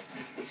fuck?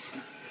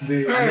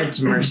 I meant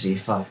to Mercy.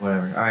 Fuck,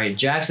 whatever. All right,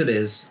 jacks it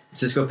is.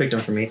 Cisco picked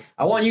them for me.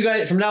 I want you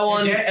guys from now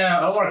on.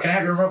 Omar, can I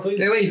have your remote, please?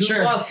 Hey, wait, who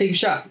Sure. lost? Take a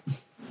shot.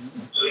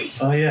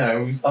 Oh,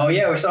 yeah. Oh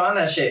yeah, we're still on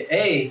that shit.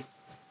 Hey,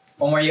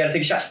 Omar, you gotta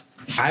take a shot.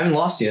 I haven't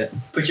lost yet.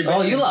 Put your Oh,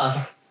 bets you in.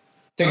 lost.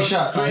 Take a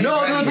shot. Oh,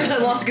 No, the you only person I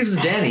lost against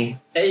is Danny.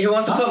 Hey, who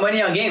wants to put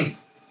money on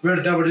games? We're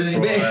gonna double doing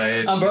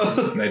it.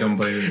 Bro. I don't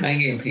believe it. I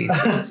ain't getting paid.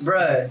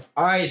 Bruh.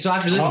 All right, so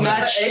after this Oh,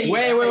 match, Hey,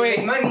 wait. that's how you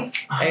make money.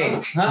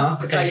 Hey, Huh?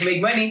 That's how you make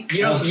money.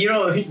 You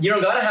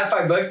don't gotta have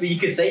 $5, but you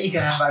could say you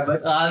can have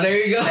 $5. there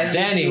you go. And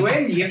Danny. if you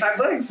win, you get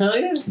 $5. Hell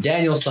yeah.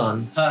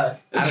 Daniel-san. Huh.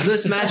 After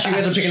this match, you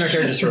guys are picking our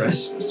characters for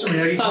us. So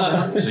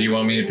you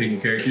want me to pick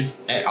a character?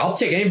 Hey, I'll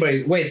take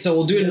anybody's. Wait, so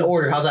we'll do it in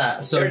order. How's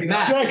that? So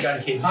Matt,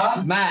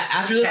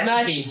 after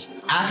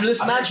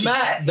this match,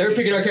 Matt, they're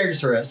picking our characters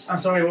for us. I'm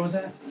sorry, what was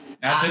that?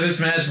 After this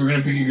match, we're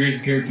gonna pick your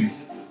greatest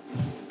characters.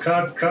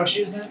 Crowd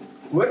shoes then?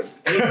 What's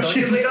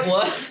later?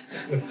 What?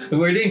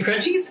 We're doing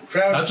crunchies?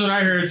 Crowd. That's what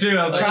I heard too.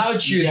 I was like, Crowd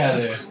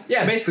chooses.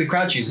 Yeah, basically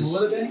crowd chooses.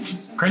 What are they?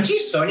 Crunchies?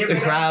 Sonya. The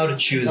crowd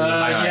chooses. Yeah,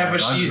 but I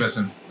was she's- just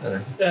messing.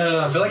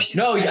 I feel like she's.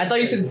 No, I thought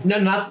you said no,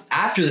 not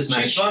after this She's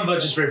match. fun, but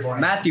just very boring.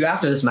 Matthew,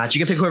 after this match, you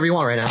can pick whoever you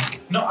want right now.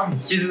 No, I'm.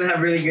 She doesn't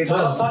have really good.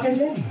 fucking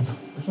Danny.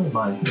 Which one's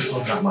mine? This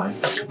one's not mine.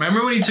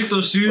 Remember when he took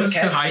those shoes What to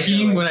cat-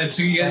 hiking when I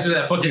took you guys to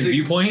that fucking Is it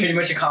viewpoint? Pretty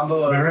much a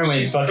combo. Of Remember when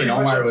she's fucking pretty much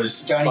Omar a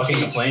was Johnny fucking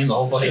the Cage. plane the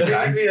whole She's fucking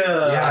time? basically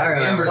I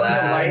remember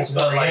that.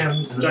 But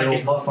like,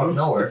 Johnny fuck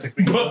nowhere.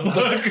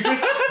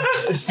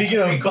 Speaking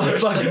of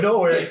fucking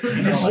nowhere,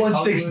 it's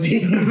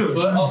 116.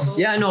 But also,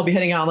 Yeah, no, I'll be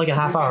heading out in like a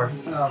half hour.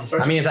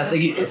 I mean, if that's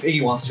Iggy, if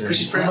Iggy wants to. because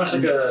she's pretty much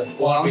like a.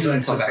 Well, I'm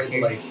gonna come back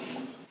here. Like,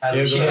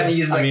 She kind of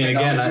uses I like mean,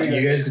 again, technology.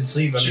 you guys can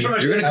sleep. I She mean, pretty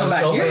much- You're gonna come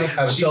back here?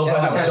 have a sofa,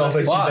 have a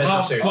sofa, two Oh, beds fuck.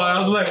 upstairs. I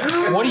was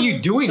like, What are you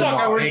doing fuck, I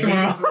tomorrow? work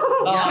tomorrow.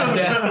 Oh,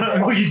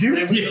 yeah. Oh, you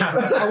do? Yeah.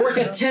 I work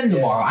at 10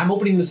 tomorrow. I'm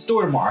opening the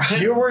store tomorrow.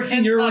 You're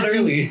working. You're Not working.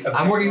 early.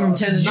 I'm working from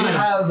 10 to You 9.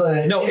 have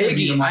a No,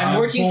 interview Iggy, I'm tomorrow.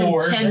 working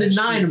from 10 to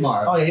 9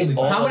 tomorrow. Oh, yeah, you'll be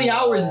fine. How many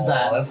hours is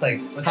that? Oh, that's like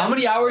How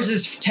many hours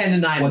is 10 to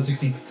 9?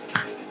 116.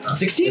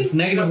 16? it's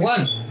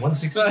 -1.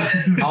 116. Oh, I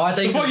thought you What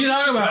the fuck said. you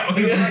talking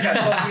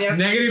about?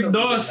 Negative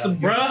dos,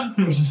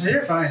 bruh.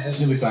 You're fine.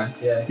 You'll be fine.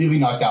 Yeah. You'll be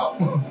knocked out.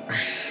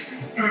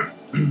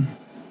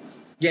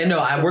 Yeah, no,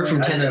 I work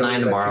from 10 to 9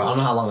 tomorrow. I don't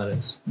know how long that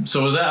is.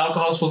 So is that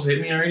alcohol supposed to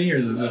hit me already, or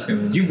is this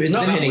gonna? It's been No,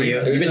 hitting wait,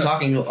 you. You've been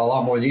talking a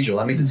lot more than usual.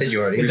 That means it's hit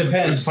you already. It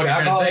depends. What the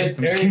fuck you Alcohol, trying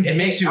to say? it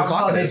makes people alcohol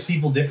talkative. hits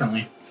people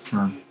differently.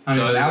 Huh. I mean,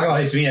 So- alcohol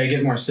hits me, I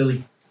get more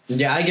silly.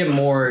 Yeah, I get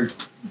more. It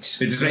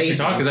just makes you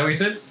lazy. talk. Is that what you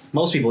said?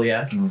 Most people,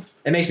 yeah. Mm.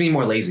 It makes me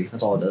more lazy.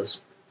 That's all it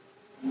does.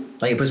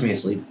 Like, it puts me to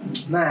sleep.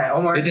 Nah,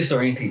 Omar. It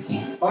disorientates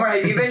me. Omar,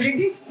 have you been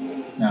drinking?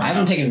 I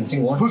haven't taken a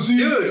single one. Pussy.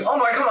 Dude,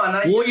 Omar, come on.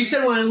 Now. Well, you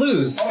said when I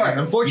lose. Alright. You said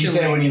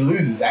Unfortunately. when he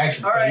loses,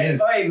 actually. All right,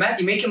 So all right,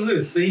 Matthew, make him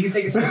lose so you can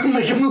take a sip.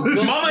 Make him lose.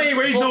 Mama ain't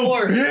raised no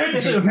Four.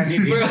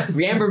 bitch.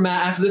 Remember,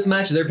 Matt, after this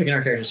match, they're picking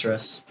our characters for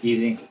us.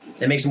 Easy.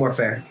 It makes it more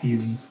fair.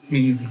 Easy.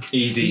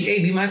 Hey,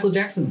 be Michael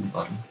Jackson.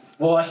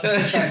 Well, watch the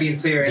Champions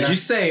clear. Did you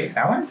say.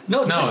 That one?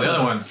 No, No, the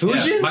other one.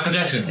 Fujin? Yeah, Michael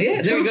Jackson.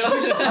 Yeah, there we go.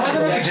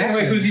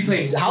 Wait, who's he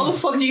playing? How the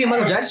fuck do you get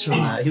Michael Jackson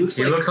from that? He looks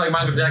He like. looks like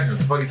Michael Jackson. What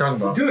the fuck are you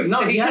talking about? Dude,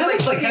 no, he has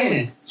like like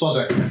Jaime.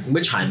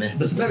 Which Jaime?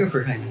 The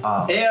photographer Jaime.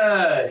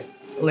 Hey,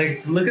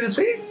 Like, look at his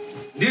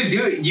face.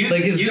 dude, use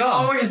Like his use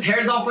jaw. Omar. His hair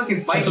is all fucking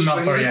spiky. That's the but mouth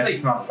he part, looks yeah. like-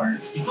 That's the mouth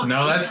part.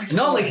 No, that's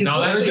No, like his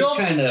No, that's- Virgil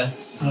kind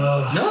of.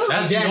 No,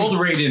 that's the Danny. old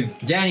Raiden.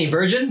 Danny,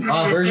 Virgin?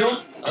 Virgil?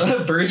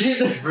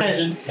 Virgin.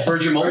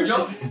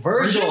 Virgil?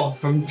 Virgil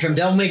from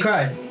Devil May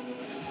Cry.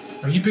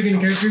 Are you picking a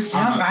character?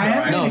 I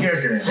am No, the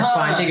character. It's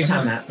fine. Take your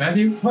time, Matt.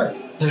 Matthew? What?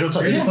 There's no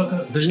time.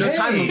 There's no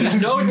time.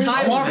 There's no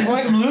time. Want to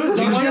make him lose? Do you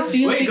Don't want you? to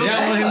see him Wait, take go a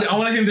Yeah, shot. I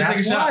wanted him to take a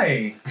That's shot.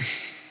 why.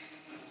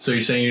 So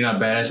you're saying you're not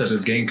badass at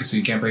this game because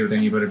you can't play with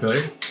any better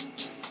player?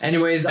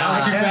 Anyways,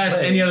 Not too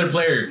fast. Any other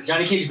player?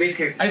 Johnny Cage base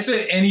character. I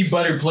said any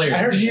butter player. I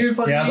heard Did you hear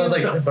fucking? Yeah, so I was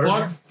like, what the butter?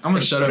 fuck? I'm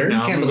gonna shut up Butter? now.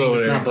 I I'm can't gonna go believe over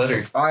it's there. not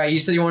butter. all right, you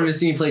said you wanted to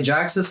see me play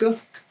Jack, Cisco?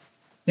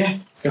 Because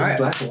Alright. it's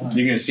black or white.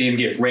 You're gonna see him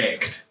get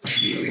wrecked.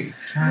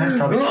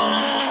 Probably.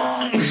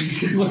 Oh,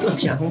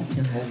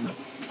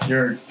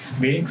 You're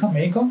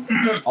medical?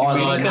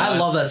 I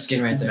love that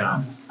skin right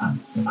there.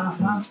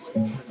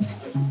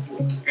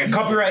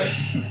 Copyright.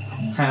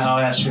 Oh,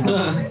 that's true.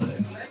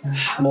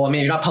 Well, I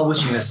mean, you're not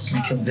publishing this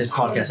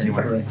podcast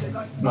anywhere.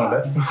 Not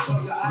a bit.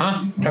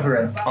 Huh?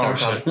 Copyright. Oh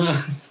shit.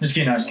 Just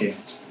kidding, I'm just kidding.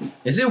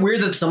 Is it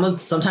weird that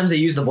sometimes they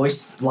use the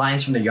voice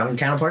lines from their younger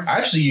counterparts?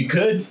 Actually, you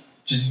could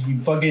just you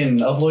fucking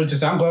upload it to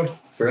SoundCloud.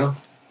 For real?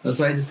 That's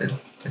what I just said.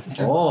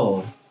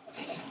 Oh,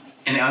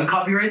 And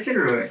uncopyrighted it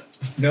or what?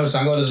 No,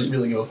 SoundCloud doesn't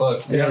really give a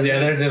fuck. Yeah,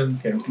 they're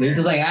They're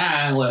just like,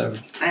 whatever.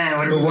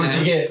 Whatever.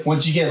 But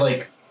once you get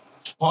like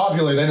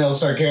popular, then they'll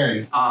start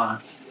caring.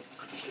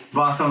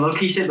 But on some low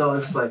key shit though, I'm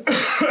just like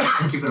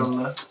keep it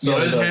on low. So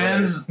his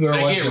hands they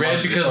get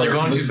red because they're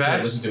going too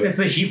fast. It's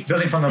the heat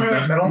building from the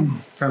metal.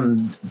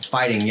 from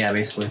fighting, yeah,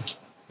 basically.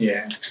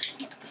 Yeah.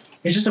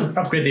 It's just an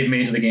upgrade they've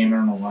made to the game. I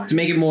don't know why. To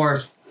make it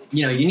more,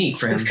 unique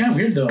for him. It's kind of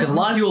weird though. Because a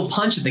lot of people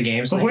punch at the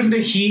game. So But wouldn't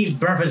the heat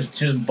burn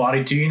his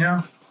body too? You know.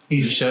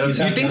 Shut up. you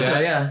think so,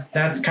 yeah.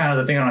 That's kind of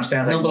the thing I don't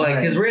understand. No, but like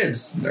why? his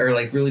ribs are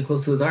like really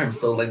close to his arms,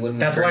 so like when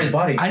That's why his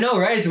body. I know,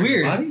 right? It's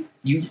weird. Body?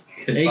 You,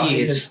 His Iggy,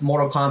 body it's is-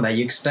 Mortal Kombat.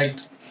 You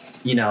expect,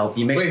 you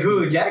mix. Wait,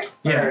 who? Jax?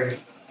 Yeah. Or-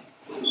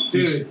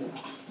 Dude,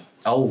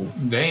 Oh,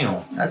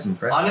 Damn. that's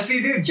impressive.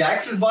 honestly, dude,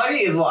 Jax's body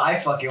is what I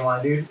fucking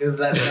want, dude. Is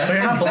that, But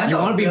you're not black. You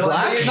want to be No,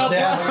 black? dude,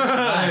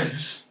 Yeah.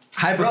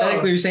 Hypothetically,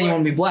 Bro, you're saying you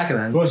want to be black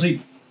then. Well, see,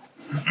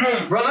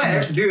 Bro,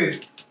 not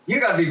dude. You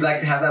gotta be black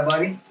to have that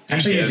body.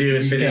 Actually, you do.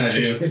 It's You fitting.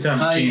 kinda do. It's on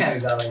You can't do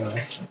jeans. that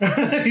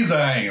anyway. he's like,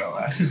 I ain't gonna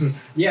lie.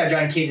 Yeah,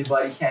 Johnny Cage's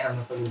body can't have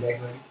no fucking black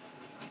body.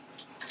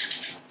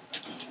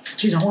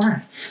 Jeez, don't worry.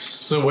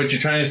 So what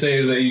you're trying to say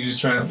is that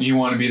you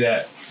want to be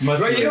that Bro,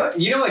 muscular.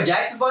 you know what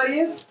Jax's body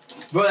is?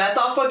 Bro, that's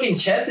all fucking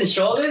chest and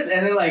shoulders,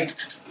 and then like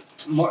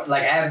more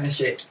like abs and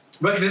shit.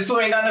 Bro, 'cause this fool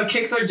ain't got no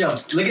kicks or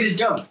jumps. Look at his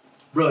jump.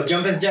 Bro,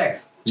 jump as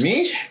Jax.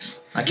 Me?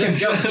 I can't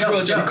Jump, jump, Bro,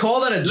 you jump.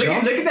 call that a Look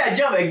jump? at that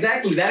jump,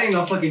 exactly. That ain't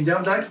no fucking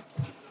jump, dog.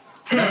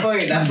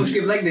 That fool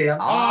skip leg day.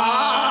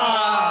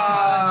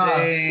 Ah!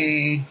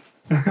 Dang.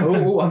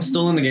 Ooh, I'm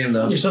still in the game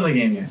though. You're still in the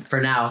game yet.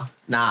 For now.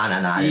 Nah.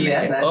 I didn't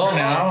Yeah, make that's Oh,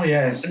 Now,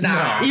 yes.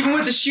 Nah. it. Even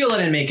with the shield, I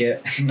didn't make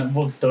it. No,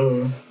 well,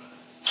 duh.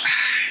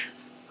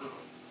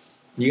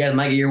 You guys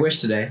might get your wish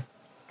today.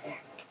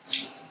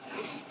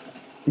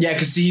 Yeah,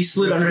 because he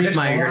slid underneath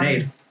my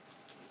grenade.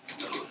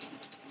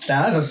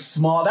 That's a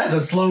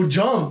slow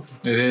jump.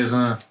 It is,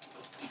 huh?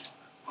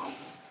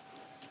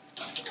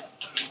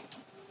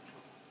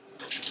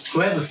 Who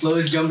has the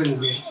slowest jump in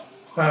the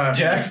game?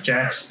 Jax?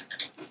 Jax.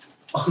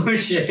 Oh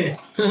shit.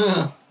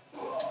 No,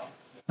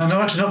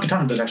 actually, no,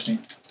 Katana does actually.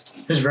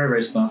 It's very,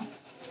 very slow.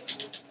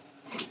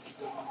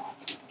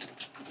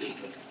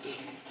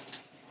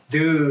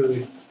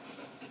 Dude.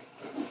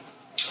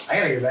 I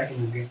gotta get back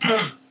in this game.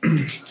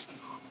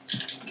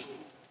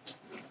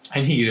 I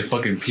need to get a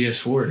fucking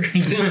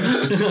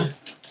PS4.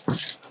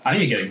 I need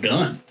to get a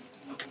gun.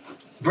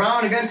 Bro, I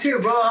want a gun too,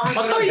 bro. I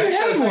thought you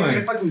had one.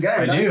 A fucking gun,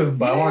 I dog. do,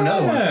 but I want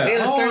another one. Hey,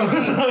 let's start a game.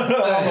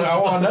 I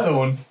want another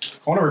one.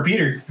 I want a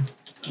repeater.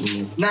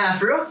 Nah,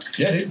 for real?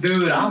 Yeah, dude.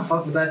 Dude, I'm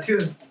fuck with that too.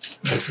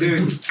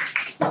 Dude,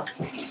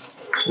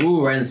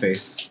 Ooh, right in the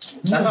face.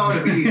 that's how I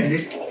want to be,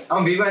 dude.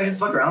 I'm BB and just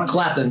fuck around.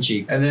 Clapped on the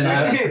cheek. And then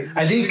I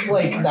think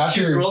like Shoot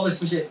after scrolls or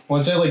some shit.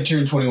 once I like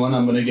turn 21,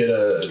 I'm gonna get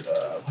a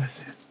what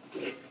is it?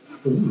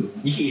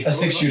 You can eat A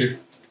 6-shooter.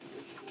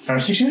 Are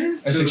you 6 shooter?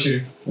 A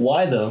 6-shooter.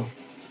 Why though?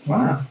 Why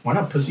not? Why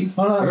not, pussy?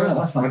 Oh, no,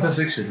 that's fine. What's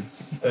a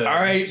 6-shooter? All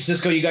right,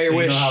 Cisco, you got your You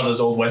wish. know how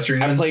those old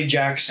Western I guns? played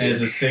Jax. And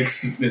it's a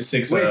 6. It's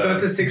 6. Wait, so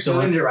it's a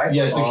 6-cylinder rifle?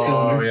 Yeah,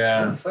 6-cylinder. Oh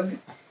yeah. Fuck it.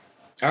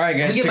 All right, I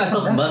guys, get pick,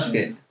 myself a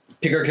musket.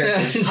 pick our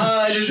characters. Just,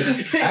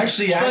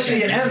 Actually, an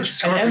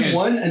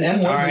M1. An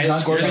M1 All right, is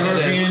not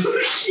Scorpion.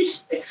 Scorpion.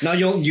 No,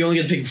 you only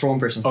get to pick for one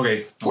person.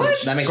 Okay. What?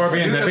 That makes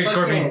Scorpion. That big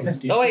Scorpion.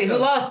 Oh wait, who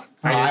lost?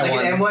 I like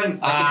won. an M1,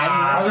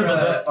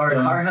 Ah, or a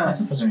car, huh? That's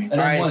supposed to mean. All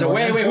right, so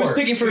wait, who's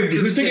picking for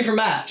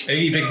Matt?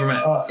 Iggy pick for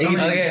Matt.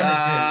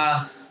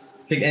 Okay,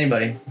 Pick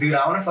anybody. Dude,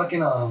 I want to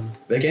fucking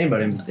Pick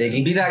anybody.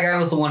 Iggy. be that guy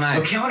with the one eye.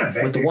 Okay, I want to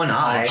vector. With the one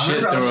eye. I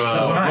Shit, the remember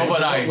I was-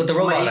 robot eye. With the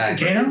robot eye.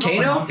 Kano?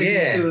 Kano?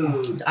 Yeah.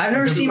 Dude. I've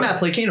never seen Matt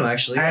play Kano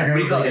actually. I have What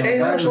do you call it? Hey,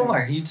 where's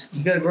Omar? You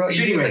gotta grow up.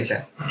 Shooting You range.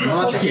 like that. I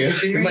want to you.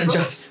 shoot Your range, man bro.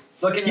 jumps.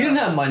 Fucking, He doesn't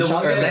have munch the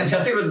one or guy lamp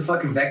that chops. was a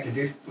fucking vector,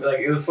 dude. Like,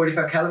 it was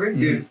 45 caliber.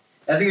 Dude,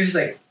 I think it was just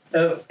like,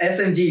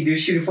 SMG, dude,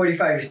 shooting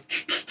 45.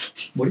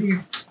 Just What are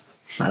you?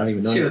 I don't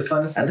even know. shit was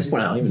fun as fuck. At this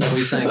point, I don't even know what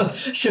he's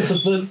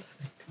saying.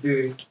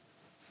 Dude.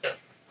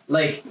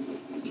 Like,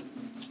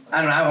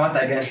 I don't know, I want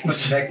that gun. Fucking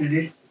vector,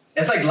 dude.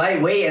 It's like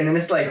lightweight and then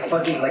it's like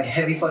fucking, like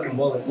heavy fucking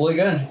bullet. What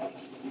gun?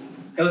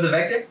 It was a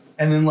vector?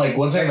 And then like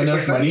once I have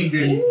enough money,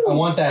 Dude. I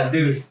want that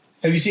Dude.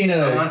 Have you seen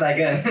I want that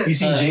gun. You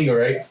seen Django,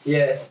 right?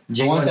 Yeah.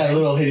 I want that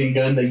little hitting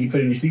gun that you put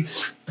in your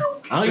sleeve.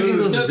 I don't even think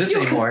those exist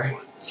anymore.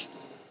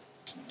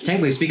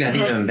 Technically speaking, I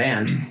think they've been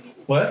banned.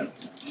 What?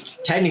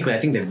 Technically, I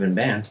think they've been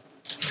banned.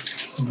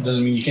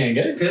 Doesn't mean you can't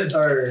get it. Good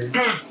or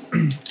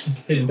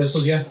Hidden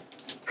pistols, yeah.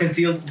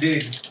 concealed,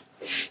 dude.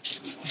 I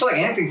feel like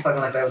anything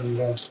fucking like that would be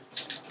bad.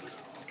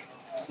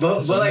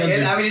 But like,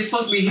 it's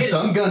supposed to be hidden.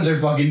 Some guns are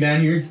fucking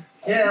banned here.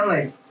 Yeah, I'm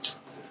like,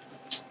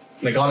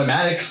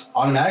 Automatics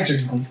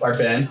are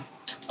banned.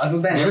 I'll go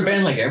banned. They're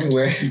banned like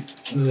everywhere.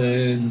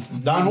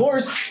 Dawn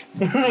Wars.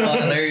 Oh,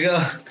 there you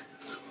go.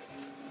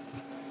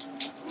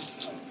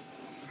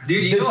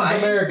 Dude, you This know is I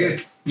America.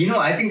 Dude, you know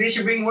I think they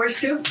should bring wars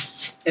too?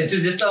 It's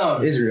to just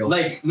Israel.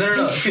 Like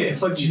no.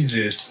 Fuck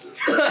Jesus.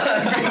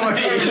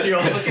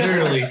 Israel.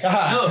 Literally.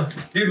 No,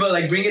 dude, but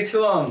like bring it to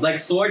like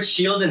swords,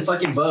 shields, and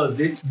fucking bows,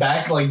 dude.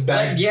 Back. Like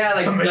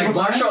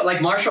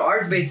martial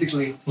arts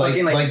basically.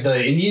 Fucking, like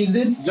the Indians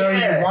did? So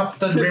Yeah. you want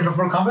the Raven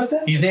Before Combat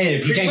then? He's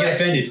native. He can't get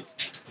offended.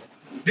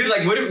 dude,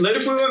 like what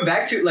if we went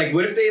back to like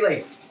what if they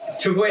like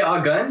took away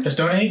all guns? The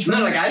Stone Age?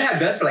 No, like I'd have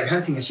guns for like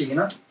hunting and shit, you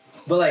know.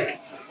 But like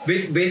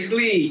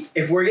basically,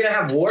 if we're gonna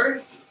have war,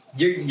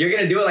 you're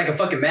gonna do it like a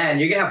fucking man.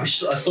 You're gonna have a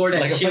sword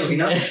and Like a a shield, you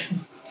know.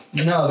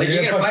 No, Like, they're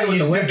you're gonna gonna fight fucking with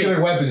use the weapon.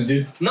 nuclear weapons,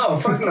 dude. No,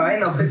 fuck no, I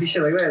ain't no pussy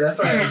shit like that. That's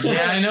why.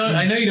 Yeah,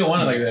 I know you don't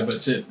want it like that, but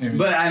shit. I mean,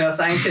 But I know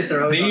scientists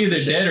are always they on either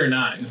some shit. dead or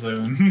not.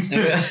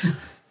 So.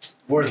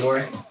 War's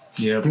war.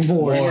 Yep.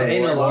 War.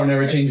 Ain't no War loss.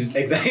 never changes.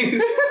 Exactly.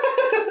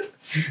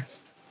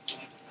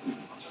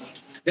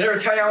 Did I ever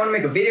tell you I want to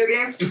make a video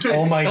game?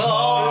 Oh my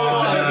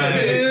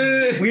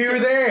god. We were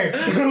there.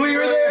 We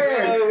were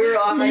there. We were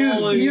on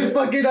He was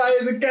fucking high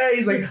as a guy.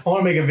 He's like, I want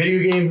to make a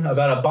video game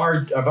about a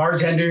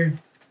bartender.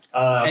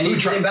 And Food you're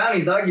truck. getting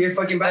bounties, dog. You're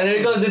fucking And bounties. then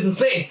it goes into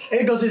space.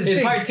 It goes in In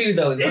space. part 2,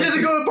 though. It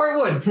doesn't go in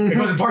part 1. It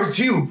goes in part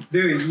 2.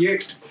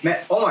 Dude,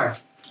 Omar.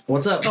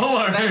 What's up?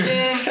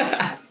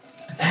 Imagine.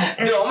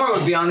 Dude, Omar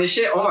would be on this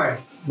shit. Omar,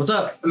 What's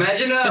up?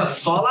 imagine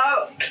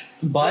Fallout.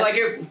 But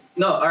Like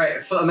alright.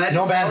 Imagine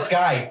No Man's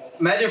Sky.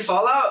 Imagine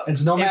Fallout.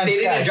 It's No if Man's they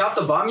Sky. didn't drop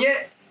the bomb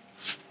yet.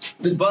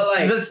 But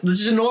like, this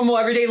is a normal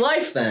everyday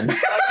life then.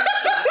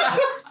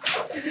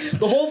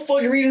 The whole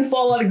fucking reason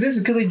Fallout exists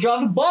is because they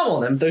dropped a bomb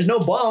on them. If there's no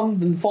bomb,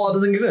 then Fallout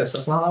doesn't exist.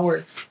 That's not how it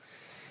works.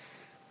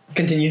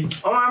 Continue.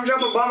 Omar, I'm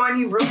dropping a bomb on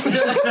you, bro. Do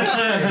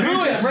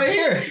it right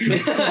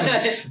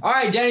here. All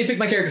right, Danny, pick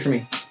my character for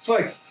me.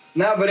 Fuck.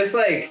 No, but it's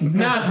like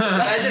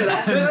imagine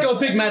Last of Us. Cisco,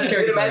 pick Matt's Dude,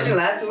 character. imagine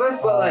Last of Us,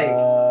 but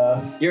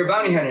like you're a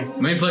bounty hunter.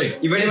 Let me play.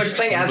 You're pretty much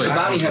playing as the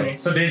bounty hunter.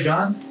 So Days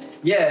Gone?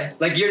 Yeah,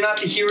 like you're not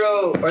the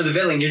hero or the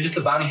villain. You're just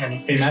a bounty hunter.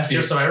 Hey Matthew,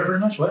 Just Survivor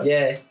pretty much? What?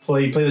 Yeah.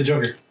 play the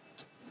Joker.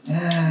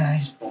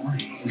 He's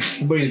boring.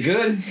 But he's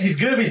good. He's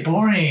good, but he's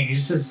boring. He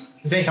just says,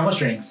 this ain't combo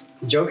strings.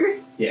 Joker?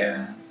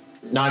 Yeah.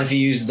 Not if you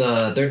use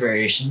the third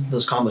variation.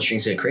 Those combo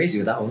strings get crazy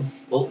with that one.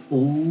 Oh,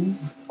 ooh.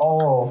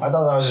 Oh, I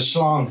thought that was a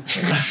schlong.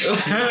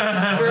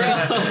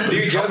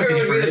 Dude, Joker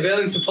would be the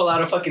villain to pull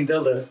out a fucking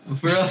dildo.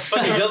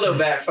 Fucking dildo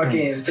bat.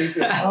 Fucking.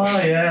 Oh,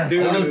 yeah.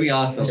 Dude, That would be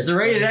awesome. It's a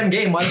rated M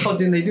game. Why the fuck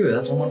didn't they do it?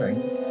 That's what I'm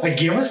wondering. Like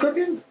Game of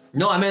Scorpion?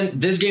 No, I meant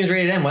this game's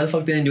rated M. Why the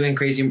fuck didn't they do any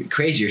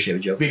crazier shit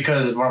with Joker?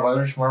 Because Warner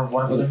Brothers. Warner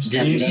Brothers.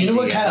 Yeah, You know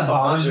what DC, kind of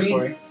bothers for me?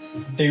 it.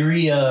 They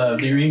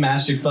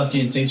remastered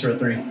fucking Saints Row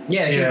 3.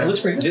 Yeah, Yeah. it looks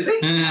pretty good.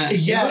 Did they?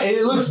 Yeah,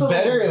 it looks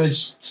better. It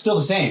was still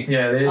the same.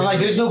 Yeah, they I'm like,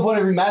 there's no point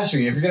in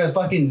remastering. If you're gonna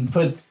fucking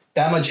put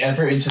that much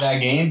effort into that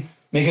game,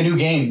 make a new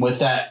game with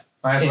that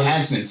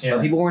enhancements. Yeah.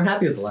 But people weren't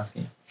happy with the last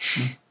game.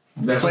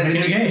 That's why they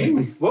made a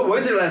game. What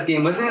was their last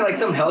game? Wasn't it like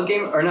some Hell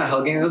game? Or not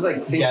Hell game, it was like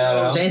Saints Get Out of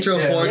Row. Hell. Saints Row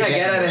Yeah. 4. Yeah,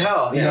 Get Out of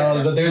Hell. You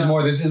know, but there's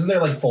more. Isn't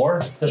there like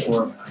 4? There's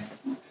 4.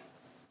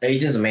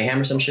 Agents of Mayhem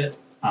or some shit.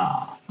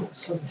 Ah.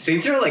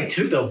 Saints Row like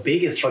took the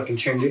biggest fucking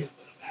turn, dude.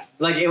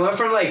 Like it went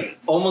from like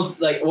almost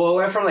like it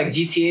went from like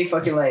GTA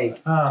fucking like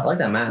I like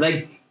that map.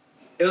 like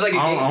it was like a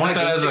I game, want not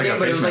that as gangster like a game,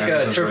 but it was base like map or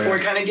a something, turf war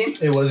yeah. kind of game.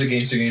 It was a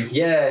gangster game.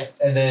 Yeah,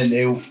 And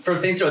then from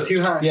Saints Row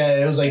 2, huh?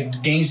 it was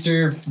like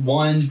gangster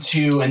 1,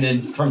 2, and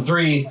then from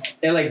 3,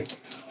 It like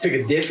took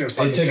a different.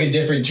 it took a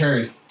different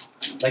turn.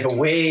 like a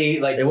way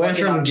like It went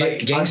fucking from on,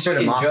 like, gangster to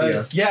on fucking mafia.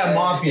 drugs. Yeah,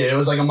 Mafia. It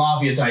was like a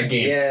Mafia type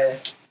game. Yeah,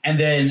 And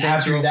then Saints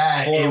after Row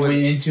that, 4 it was-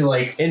 went into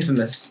like,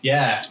 Infamous.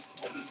 yeah.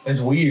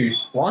 It's weird.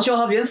 Why don't y'all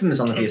have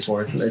Infamous on the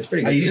PS4? It's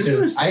pretty good. I used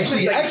to.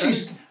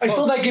 Infamous? I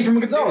stole that game from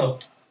Gonzalo.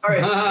 all right.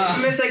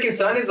 Infamous Second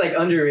Son is like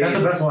underrated. That's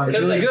the best one. It's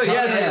really good.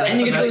 Yeah, Yeah. and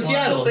you get to go to That's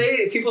Seattle.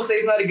 People say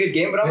it's not a good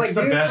game, but I'm It's like,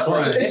 the dude, best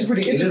one. It's a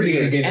pretty good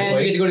game. to And you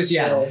play. get to go to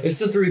Seattle. It's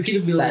just the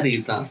repeatability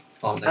is not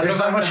all I there. don't know, There's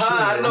not much to it.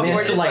 I don't know I mean, if I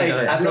we're still just like like, it.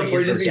 I I don't still know if like we're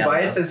it for just being Seattle,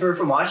 biased though. since we're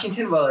from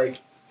Washington, but like,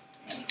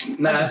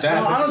 nah, That's No,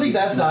 I don't think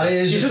that's not it.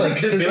 It's just It's like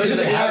just it's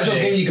just a like casual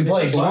nowadays. game you can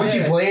play. It's But just once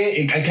you fun. play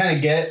it, I kind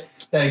of get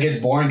that it gets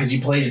boring because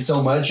you played it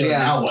so much. And Yeah.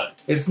 now what?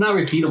 It's not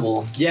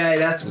repeatable. yeah,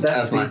 that's As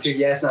the thing much. too.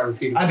 Yeah, it's not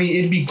repeatable. I mean,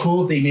 it'd be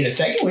cool if they made a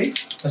second one.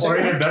 Or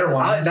even better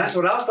one. That's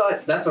what I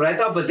thought. That's what I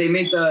thought. But they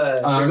made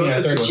the I mean, Ghost a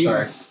of third one, Tsushima.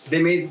 sorry.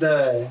 They made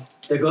the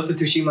Ghost of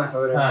Tsushima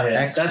or whatever.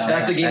 Yeah. That's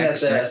the game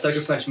that X.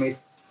 Sucker Punch made.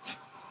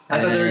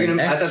 I thought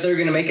they were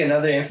gonna make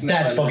another Infamous.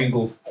 That's one. fucking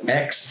cool.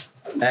 X.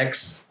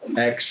 X,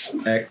 X,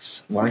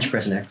 X. Why aren't you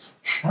pressing X?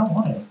 I don't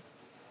want it.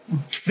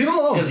 Leave him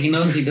alone. Because he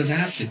knows he doesn't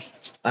have to.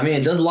 I mean,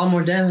 it does a lot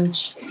more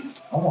damage.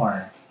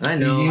 Omar. I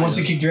know. He wants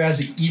to kick your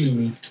ass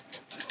evenly.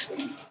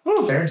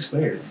 Fair and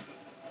square.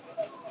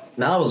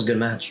 Now that was a good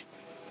match.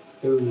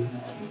 Ooh.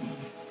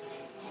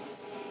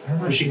 I don't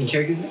know if she can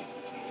characters?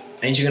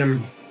 Ain't you gonna?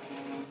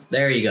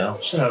 There you go.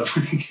 Shut up.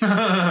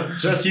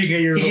 Just so you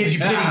get your. He gives you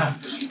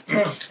pity.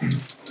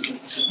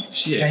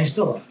 Shit. Yeah, he's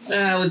still.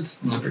 I would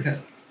just an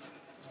uppercut.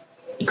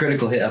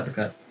 Critical hit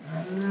uppercut.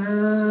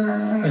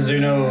 Is there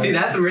no? See,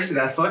 that's the mercy.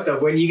 That's fucked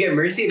up. When you get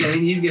mercy,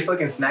 then you just get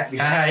fucking smacked.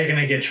 Haha, you're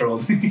gonna get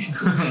trolled.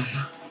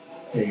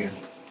 There you go.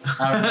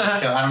 I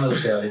don't know the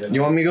scale either.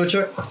 You want me to go,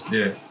 Chuck?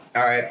 Yeah.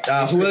 All right.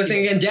 Who was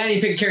saying again?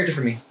 Danny, pick a character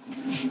for me.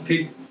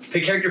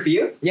 Pick character for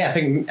you? Yeah,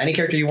 pick any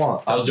character you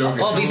want. I was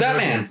joking. Oh, be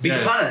Batman. Be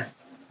Katana.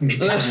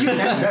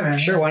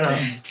 Sure, why not?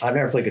 I've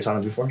never played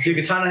Katana before. Do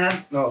Katana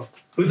have? No.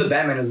 Who's the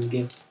Batman of this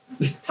game?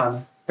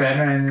 Katana.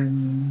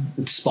 Batman.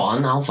 It's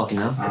Spawn. I don't fucking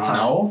know.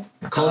 No.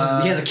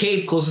 Closest. He has a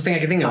cape. Closest thing I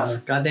can think Katana.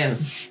 of. God damn. Nah,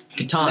 it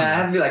Katana.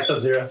 has to be like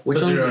Sub-Zero.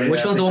 Which one's Sub-Zero,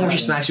 Which yeah. one's the one where she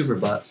smacks you for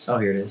butt? Oh,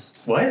 here it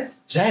is. What?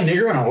 Is that a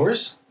nigger on a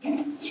horse? I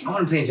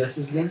want to play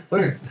Injustice again.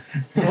 Where?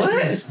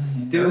 What?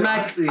 Dude,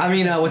 Mac, honestly, I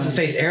mean, what's his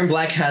face? Aaron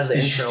Black has an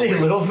Did you intro. say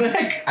Little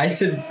Mac? I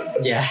said,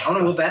 yeah. I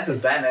want to whoop ass as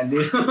Batman,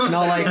 dude. No,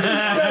 like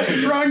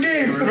Wrong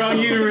game. Wrong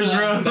universe,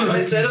 bro.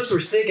 My setups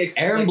were sick.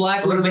 Aaron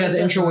Black literally has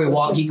an intro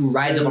where he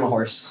rides up on a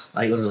horse,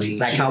 like literally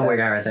that cowboy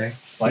guy right there.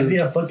 Why does he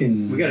have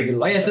fucking? We gotta get.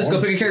 Oh yeah, Cisco,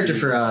 pick a character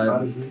for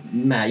Honestly.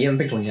 Matt. You haven't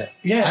picked one yet.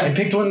 Yeah, I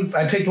picked one.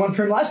 I picked one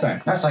for him last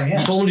time. That's like, You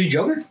yeah. told him to do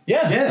Joker.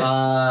 Yeah. Yes.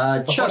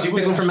 Chuck, course you you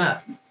pick would. one for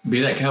Matt.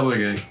 Be that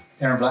cowboy guy.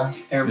 Aaron Black.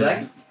 Aaron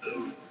Black.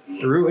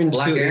 Rootin'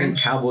 Black tootin' Aaron?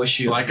 cowboy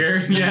shoe. Black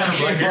Aaron? Yeah,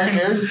 Black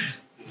Aaron.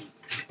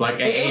 Black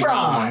Hey,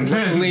 Abraham.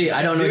 Luckily,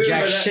 I don't know Dude,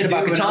 jack when shit dude,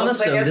 about when I Katana, was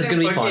so playing this is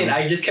gonna be fucking- fun.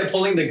 I just kept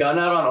pulling the gun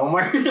out on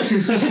Omar.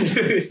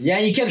 Dude, Yeah,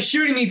 you kept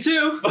shooting me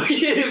too. fuck, you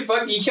kept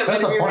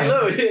That's letting me the point.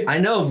 reload. I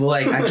know, but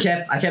like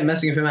I kept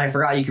messing with him. I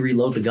forgot you could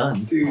reload the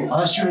gun. Dude, Oh,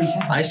 that's true. You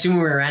can. I assume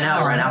we ran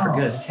out for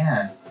good. You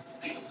can.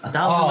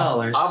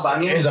 $1,000. I'll buy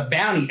me. There's a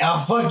bounty.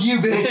 Oh, fuck you,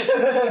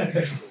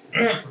 bitch.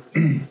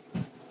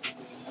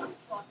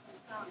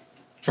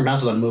 Her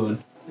mouse is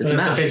unmoving. It's a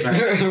mask. face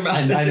mask.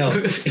 I know.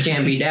 It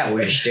can't be that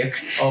weird, stick.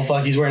 Oh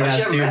fuck, he's wearing a Why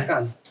mask should I have a too.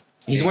 mask on?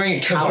 He's wearing a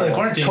It's cowl. like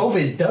quarantine.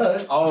 COVID, duh.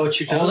 Oh,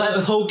 true. Oh,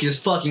 that poke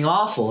is fucking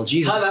awful.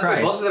 Jesus That's what both of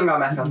Christ. them got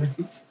masks on.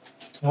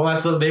 Well,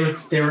 that's the,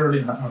 they were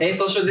really. Hey,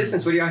 social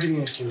distance. What are y'all hitting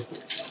me to?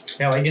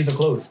 Yeah, like getting so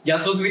close. Y'all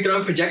supposed to be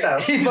throwing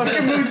projectiles. He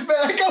fucking moves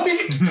back.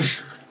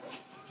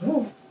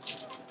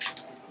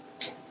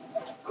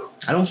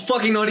 I don't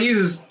fucking know how to use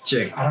this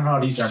chick. I don't know how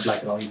to use Aaron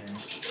Black at all either.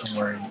 Don't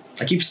worry.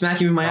 I keep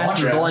smacking with my I ass want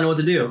because that's all I your know what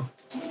to do.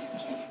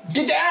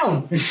 Get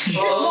down.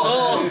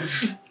 Oh,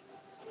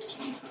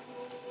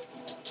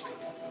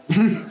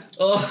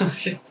 Oh,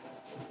 shit.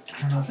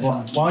 I don't know what's Why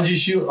going on. don't you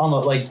shoot on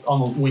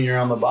the when you're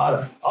on the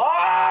bottom?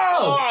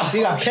 Oh!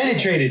 He got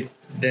penetrated.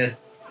 Dead.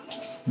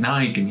 Now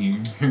he can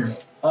hear.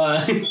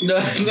 uh, No,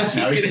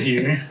 Now we can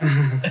hear.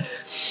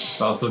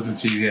 Also, it's a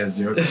cheesy ass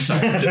joke. I'm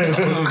tired.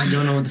 I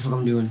don't know what the fuck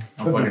I'm doing.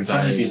 I'm fucking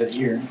tired. He's at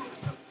ear.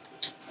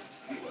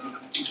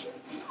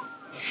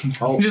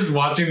 Oh. Just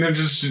watching them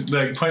just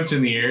like punch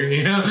in the air,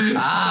 you know?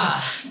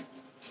 Ah.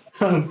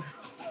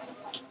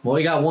 Well,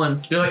 you got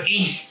one. They're like,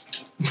 eeh.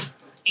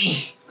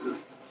 Eeh.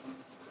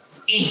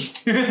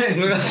 Eeh.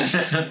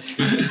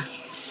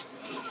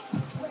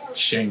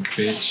 Shank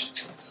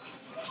bitch.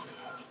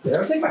 did I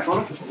ever take my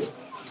phone?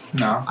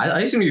 No.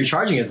 I assumed you were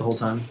charging it the whole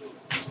time.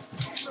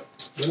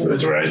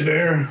 It's right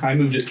there. I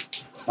moved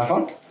it. My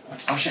phone?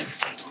 Oh shit.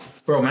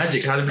 Bro,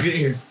 Magic, how did we get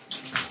here?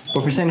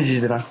 What percentage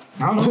is it on?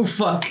 Oh,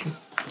 fuck.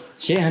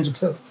 Shit,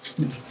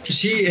 100%.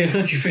 She.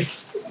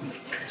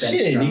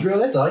 Shit, Negro,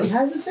 that's all you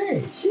had to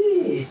say.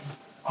 Shit.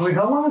 Wait,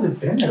 how long has it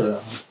been there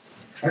though?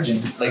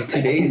 Charging. Like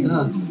 2 days,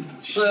 huh?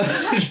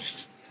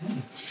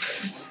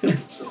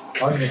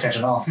 I wasn't paying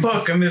attention at all.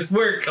 Fuck, I missed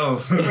work. Oh,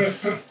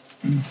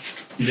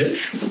 You did?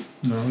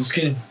 no, I'm just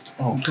kidding.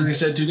 Oh, because he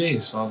said 2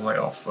 days. So I was like,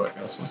 oh, fuck.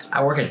 I was supposed to.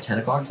 I work at 10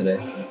 o'clock today.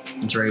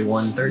 It's already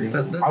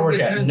 1:30. I work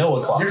at no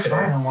o'clock You're today.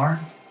 fine, Omar.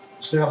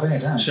 Still got plenty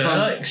of time. Should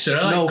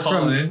I No, call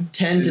from in?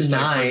 10 to Just,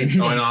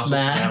 9. Oh, and also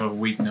Matt. have a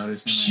week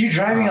notice. You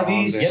driving at You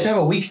least? have to have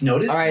a week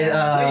notice. All right,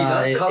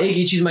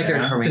 Iggy, choose my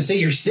character for me. To say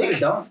you're No, you sick.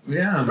 don't.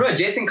 Yeah. Bro,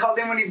 Jason called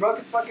in when he broke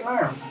his fucking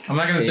arm. I'm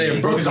not gonna say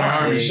it broke his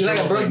arm. She's like,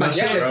 I broke my Yeah,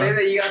 shit, just say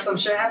that you got some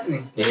shit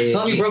happening.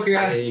 Tell me you broke your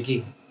ass.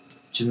 Iggy,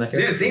 choose my Dude,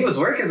 character. the thing with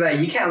work is that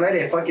you can't let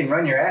it fucking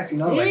run your ass, you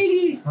know?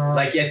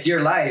 Like it's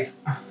your life.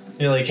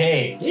 You're like,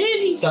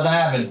 hey, something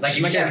happened. Like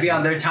you can't be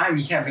on their time,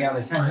 you can't be on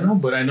their I time. know,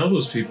 but I know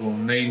those people,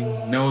 and they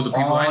know the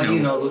people Oh, I know. you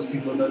know those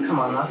people though. Come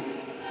on now.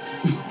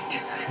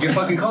 Your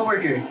fucking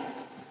coworker.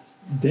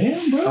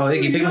 Damn, bro. Oh,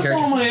 Iggy, pick my What character.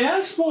 on my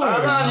ass for?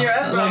 I'm not on your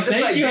ass, bro. I'm Like, just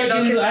thank like, you. dude,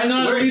 don't kiss I know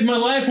how to lead my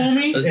life,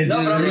 homie. It's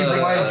No, but I'm the just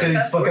reason like, why is because he's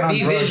that's fucking on Be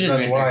drugs. vision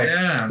That's right why.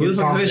 Yeah. Who the fuck's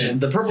Confident. Vision?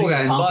 The purple guy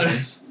in the bottom.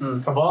 Confidence.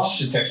 Cabal?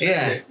 Should text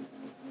Yeah. that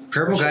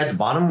Purple guy at the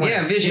bottom? Where?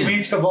 Yeah, He Vision.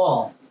 means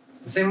Cabal.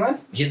 The same one?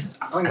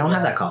 I don't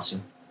have that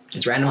costume.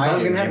 It's random. I copy,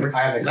 was gonna have. remember?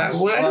 I have it.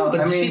 Well, I know, but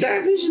I just mean, be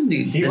that vision,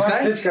 dude. He This wants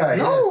guy? this guy.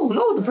 No, yes.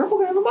 no, the purple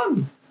guy on the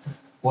bottom.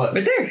 What?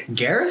 Right there.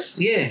 Garrus?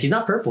 Yeah. He's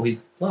not purple. He's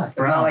black. It's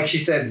not like she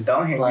said,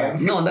 don't hit Black.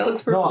 me. No, that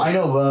looks purple. No, I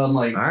know, but I'm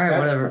like, All right, That's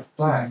whatever.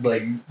 Black.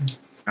 like,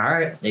 All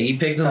right, yeah, you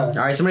picked him. All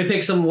right, somebody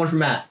pick one for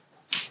Matt.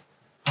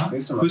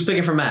 Who's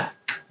picking for Matt?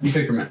 you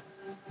pick from it.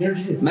 You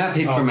already did. Matt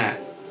picked for Matt.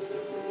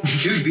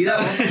 Dude, be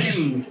that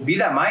fucking, be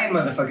that Mayan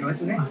motherfucker. What's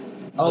his name?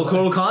 Oh,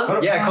 Kodo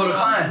Khan? Yeah, Kodo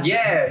Khan.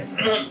 Yeah.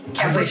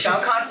 Can't play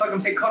Shao Kahn.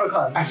 Fucking pick Kodo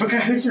Khan. I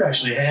forgot who's you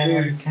actually.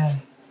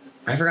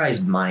 I forgot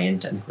he's Mayan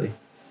technically.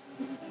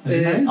 Is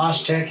he Mayan?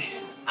 Aztec.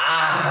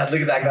 Ah,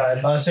 look at that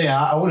god. I say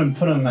I wouldn't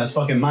put him as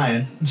fucking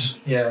Mayan.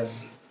 Yeah.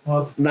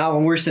 Now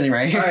when we're sitting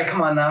right All here. right,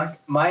 come on now.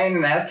 Mayan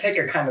and Aztec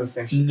are kind of the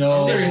same shit.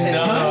 No, There is a-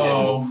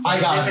 No. I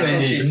got Different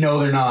offended. centuries. No,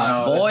 they're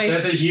not. Boy.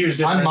 That's a huge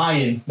difference. I'm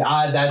Mayan.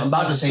 I'm That's about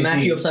not to the same smack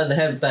thing. you upside the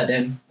head with that,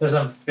 Dan. There's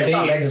a big It's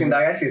not Mexican,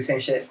 dog. I see the same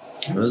shit.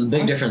 It was a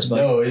big difference, bud.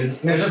 No,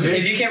 it's There's a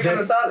big- If you came from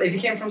the south, if you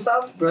came from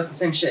south, bro, it's the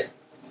same shit.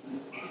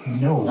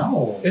 no.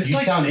 No. You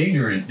sound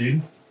ignorant,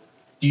 dude.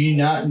 Do you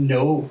not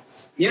know?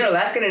 You know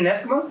Alaskan and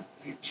Eskimo?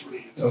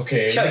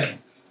 Okay. Chuck,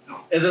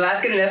 is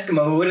Alaskan and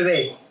Eskimo? What are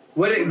they?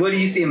 What do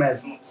you see them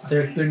as?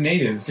 They're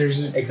natives.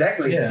 There's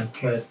Exactly. Yeah,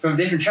 but From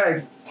different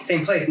tribes,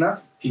 same place, no?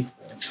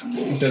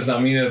 it does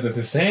not mean that they're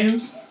the same.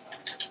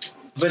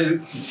 But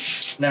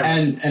never.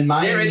 And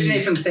mine. They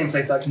originate from the same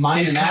place, dog. Mine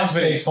He's and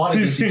confident. Aztecs fought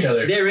against each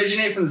other. They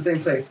originate from the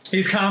same place.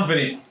 He's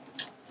confident.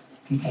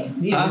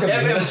 Yeah,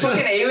 if a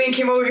fucking alien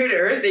came over here to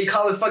Earth, they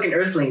call us fucking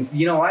Earthlings.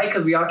 You know why?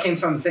 Because we all came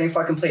from the same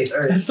fucking place,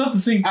 Earth. That's not the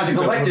same. as a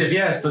collective,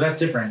 yes, but that's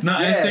different.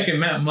 Not Yeah. Aztec and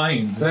Matt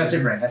Mayans. So that's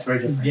different. That's very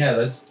different. Yeah,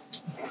 that's.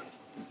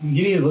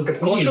 You need to look up.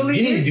 Culturally,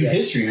 you need to do yeah.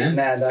 history, man.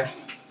 Nah, dog.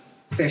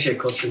 Same shit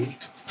culturally.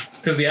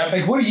 Because the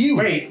Like, what are you?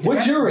 Wait,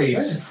 What's your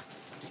race?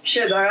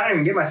 Shit, dog. I don't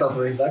even give myself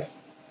a race, dog.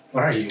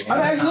 What are you?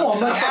 I'm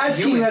like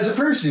asking you as a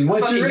person.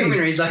 What's Fucking your human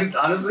race? race, dog.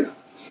 Honestly,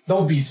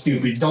 Don't be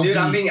stupid. Don't dude,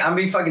 be. I'm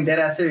being fucking dead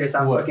ass serious.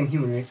 I'm What? fucking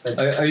human race.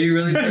 Like, Are you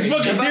really part fucking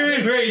Asian?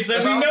 human race, and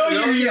if we I'm know real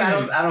you're with you,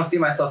 human. I don't see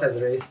myself as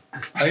a race.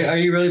 Are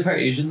you really part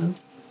Asian though?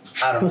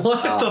 I don't know.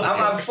 What the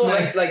I'm full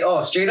like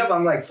straight up.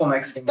 I'm like full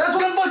Mexican. That's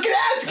what I'm fucking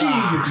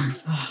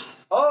asking.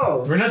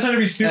 Oh, We're not trying to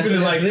be stupid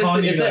and like Ethnicity-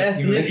 calling you it's a like,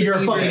 you know, ethnicity. You're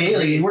a fucking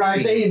alien. We're not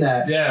saying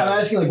that. Yeah. I'm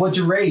asking like, what's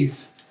your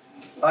race?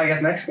 oh, I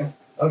guess Mexican.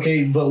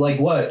 Okay, but like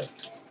what?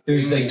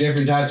 There's like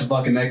different types of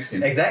fucking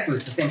Mexican. Exactly,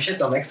 it's the same shit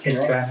though. Mexican,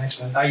 right?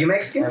 Hispanic. Are you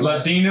Mexican?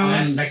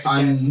 Latinos,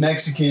 I'm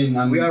Mexican.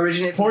 I'm We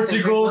originate from the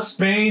same Portugal, place,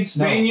 Spain,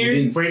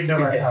 Spaniards. Wait,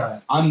 no,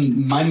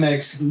 I'm my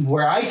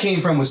Where I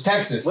came from was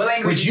Texas, What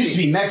language which you used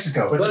to be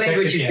Mexico. no? What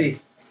language you Mexican.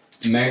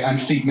 speak? I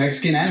speak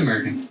Mexican and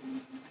American,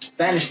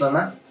 Spanish though,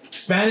 no?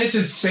 Spanish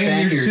is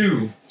Spaniard Spaniard.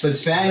 too. but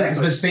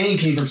Exactly. Spain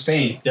came from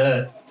Spain.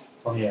 Duh.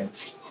 Oh yeah.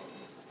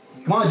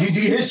 Come on, dude, do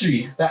your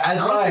history. That's I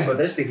don't speak why. what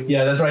they're speaking.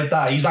 Yeah, that's what I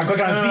thought. He's not quick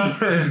on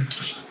his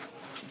feet.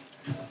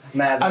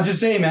 Mad. I'm just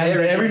saying, man.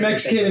 Every Every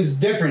Mexican Mexican is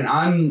different.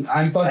 I'm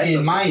I fucking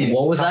still- Mayan.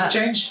 What was that?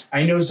 Change.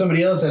 I know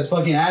somebody else that's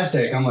fucking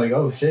Aztec. I'm like,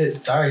 oh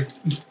shit, sorry.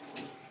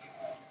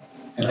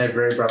 And they've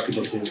very brought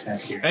people to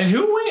ask here. And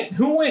who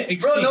went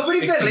extinct? Bro,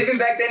 nobody's been Extinct. living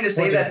back then to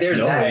say that they're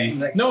Nobody. that.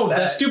 Like, No, that.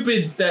 that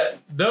stupid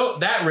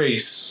that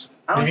race.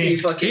 I don't I see mean,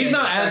 fucking. he's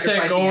not Aztec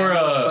sacrificing or,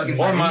 animals, fucking or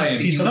Mayan.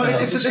 sacrificing- He's No, something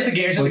it's else. just a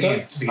game. It's just a game.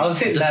 It's just a game. I was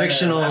thinking It's a that,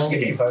 fictional- I'm just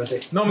kidding, probably.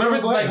 No, remember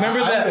No, go ahead.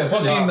 remember I that would've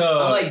fucking offended.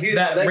 I'm like, dude,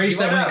 that like, race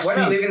that went we're not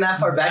extinct. living that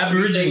far back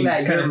to be saying that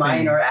Aborigines you're kinda Mayan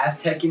thing. or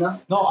Aztec, you know?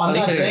 No, I'm They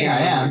not could've saying I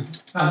am.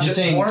 I'm just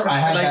saying I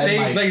have Like that they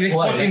in my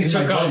blood. fucking It's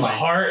in my took out the bloodline.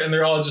 heart and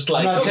they're all just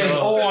like I'm not saying,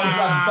 oh,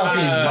 I'm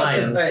fucking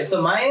Mayans. Alright,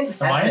 so Mayan, The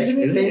Mayans, Aztec, you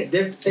mean?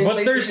 same But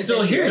place, they're different still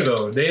century, here right?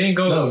 though. They didn't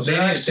go. No, they they're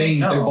didn't not saying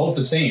no. they're both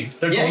the same.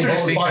 They're Yeah, both they're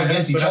extinct, fought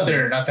against but each not other.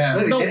 there, not them.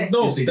 Look, No, They didn't.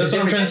 no, Yes, they that's did.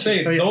 what I'm trying to say.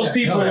 Different Those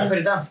century. people No, put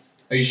it down.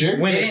 Are you sure?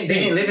 went They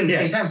didn't live in the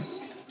Yes.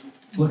 same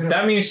Look it up.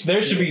 That means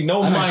there should be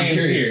no I'm actually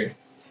Mayans curious. here,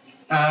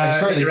 I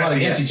swear they fought indirectly,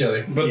 against yes. each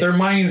other. but they're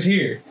Mayans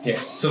here.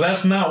 Yes. So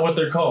that's not what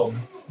they're called.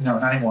 No,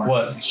 not anymore.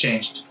 What? It's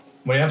changed.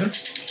 What happened?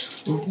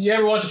 You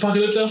ever watch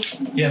Apocalypto?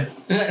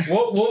 Yes.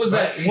 What was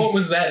that? What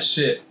was that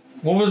shit?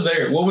 What was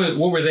there? What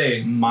were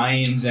they?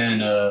 Mayans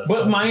and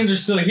But Mayans are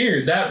still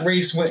here. That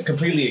race went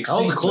completely That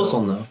extinct. was a close though.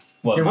 one though.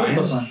 what? You're right, Mayans?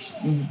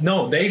 close one.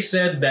 No, they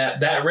said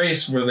that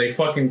race where they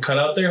fucking cut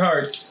out their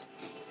hearts,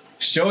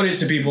 showed it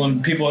to people,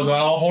 and people got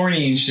all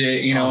horny and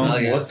shit, you know. Oh,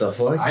 yeah. What the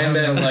fuck? And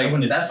then like,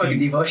 That's fucking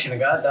devotion to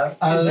God, dog.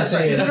 I was Is gonna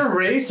say, it a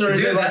race or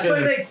is Dude, it like that's why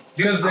a... they.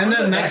 because then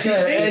the next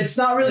it's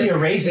not really a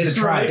race, it's a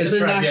tribe. It's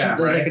a Right, national. yeah, Like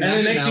right. a And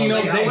then next thing you know,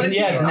 nationality. they- I wanna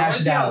yeah, see- it's a I wanna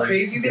see how nationality.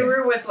 crazy they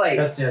were with like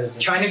That's the other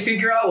thing. trying to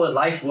figure out what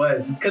life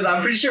was. Because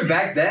I'm pretty sure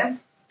back then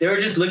they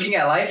were just looking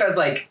at life as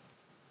like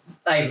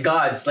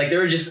gods. Like they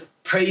were just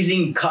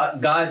praising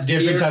gods.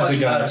 Different pure types of fucking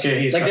gods.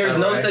 Okay, he's Like got there was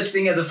that no right. such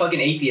thing as a fucking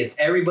atheist.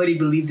 Everybody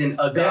believed in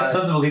a They had god.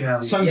 something to believe in at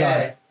least. Some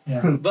Yeah.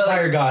 Yeah. But like,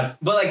 Fire god.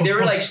 but like they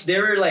were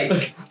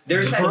like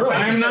They're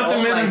I am not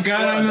the man of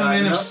God. I'm the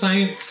man of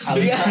science. I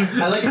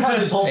like how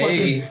this whole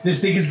fucking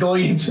this thing is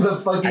going into the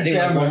fucking I think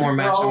like camera. one more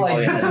match. We're all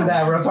like this and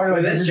that. We're all talking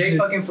about That's this straight shit.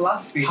 fucking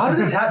philosophy. How did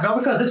this happen? Not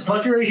because this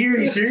fucker right here. Are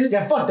you serious?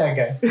 Yeah, fuck that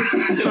guy.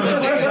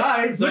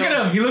 Look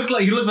at him. He looks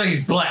like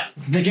he's black.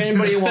 Pick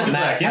anybody you want,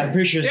 Matt. I'm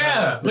pretty sure. It's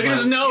Yeah. not- Look at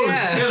his nose.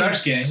 Yeah. He's got Dark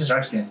skin. He's just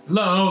dark skin.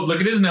 No, look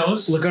at his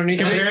nose. Look underneath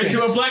the Compared face.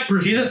 to a black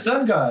person. He's a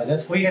sun god.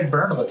 That's why he had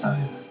burned all the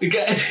time. He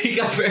got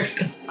very.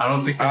 I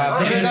don't think. I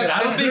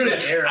I don't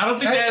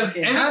think that has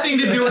anything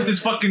to do with this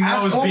fucking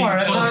Ask nose being Omar.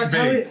 That's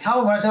fucking big.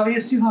 how he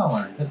is too,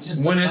 Omar. That's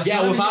just When it's-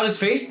 Yeah, without his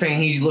face paint,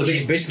 he's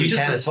basically He's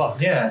just- tan as fuck.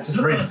 yeah, it's just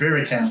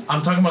very tan.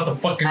 I'm talking about the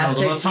fucking nose.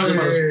 I'm not talking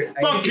about his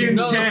fucking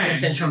tan.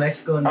 Central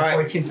Mexico in the Alright.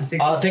 14th to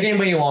 16th. Pick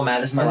anybody you want,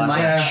 Matt. This is my And last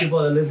Maya match.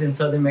 people that lived in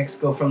southern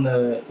Mexico from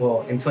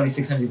in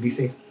 2600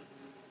 BC.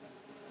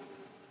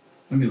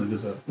 Let me look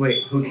this up.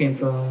 Wait, who came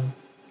from?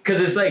 Because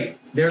it's like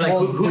they're like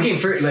who came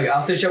first? Like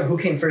I'll search up who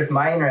came first,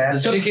 Mayan or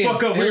Aztec. Shut the Chicken.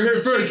 fuck up. It We're here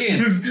was the first. chicken.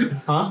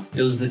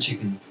 It was the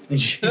chicken.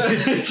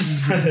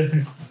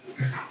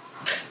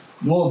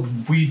 Well,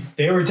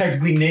 they were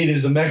technically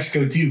natives of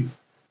Mexico too.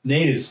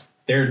 Natives.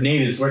 They're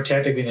natives. We're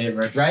technically native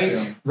Americans.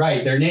 Right?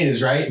 Right. They're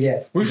natives, right?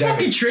 Yeah. We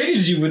Exactly. fucking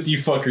traded you with you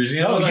fuckers.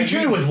 You know, No, you like,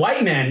 traded with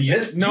white man.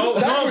 No,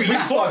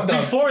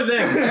 before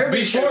them.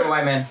 Everybody shared a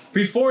white man.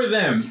 Before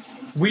them.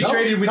 We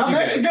traded with not you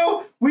guys.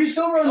 Mexico. We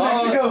still run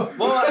Mexico.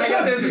 Well, I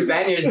guess it was the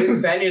Spaniards. The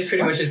Spaniards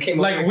pretty much just came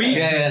Like over. we,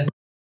 Yeah.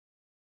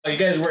 you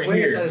guys weren't Wait,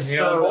 here. You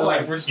know, so,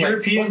 like we're just like,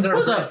 Europeans are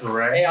What's up? people,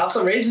 right? Hey,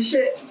 also racist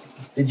shit.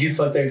 Did you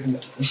fuck there?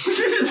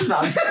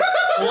 Stop.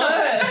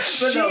 What?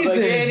 But no, but Jesus.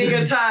 any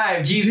good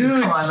time. Jesus,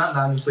 Dude. come on, not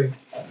honestly.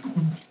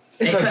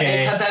 It's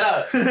okay. Cut that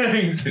out.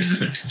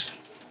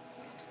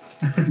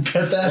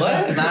 Cut that. What?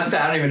 out. Nah,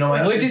 I don't even know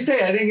What why. did you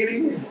say? I didn't get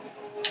it.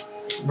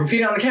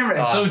 Repeat it on the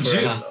camera.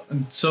 Oh.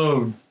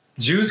 so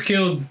Jews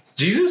killed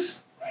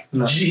Jesus?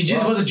 No.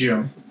 Jesus was a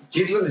Jew.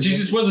 Jesus was a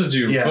Jesus was a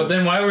Jew. Yeah. But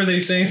then why were they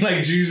saying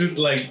like Jesus,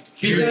 like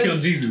Jews killed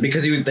Jesus?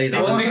 Because they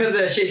Well, because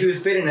of the shit he was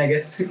spitting, I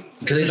guess. because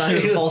they thought he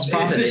was a false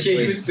prophet. the shit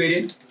he basically. was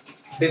spitting.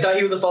 They thought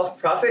he was a false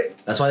prophet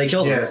That's why they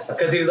killed him. Yes.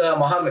 because he was a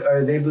Muhammad,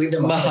 or they believed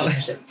in Muhammad.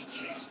 and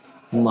shit.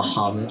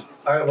 Muhammad.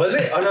 Or was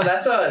it? Oh no,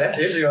 that's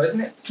Israel,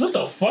 isn't it? What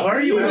the fuck? Where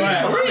are you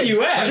at? Where are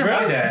you at, Where's your bro?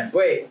 mind at?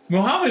 Wait,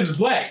 Muhammad's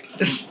black.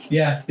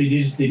 Yeah, they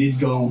did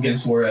go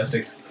against war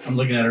ethics. I'm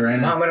looking at it right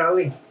now. Muhammad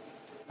Ali.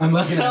 I'm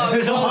looking at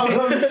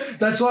it.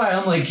 That's why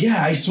I'm like,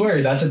 yeah, I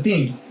swear, that's a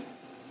thing.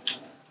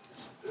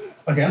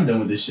 Okay, I'm done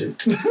with this shit.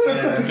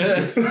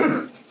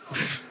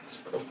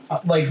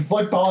 Like,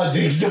 fuck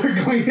politics.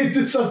 We're going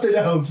into something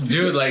else.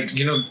 Dude, like,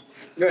 you know,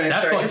 Go ahead,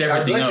 That sorry, fucked sorry,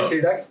 everything I'll up. let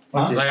you say that.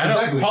 Huh? like I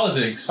Exactly. know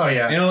politics. Oh,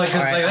 yeah. You know, like,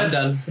 cause Alright, like I'm that's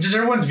done. Just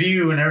everyone's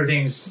view and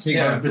everything's.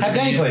 Yeah. Have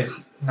Danny play.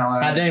 No,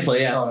 Have Danny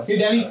play, yeah. Here,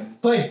 Danny,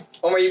 play.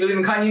 Omar, you believe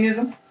in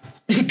Kanyeism?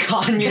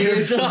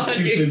 Kanyeism.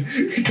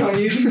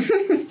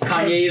 Kanyeism.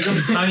 Kanyeism.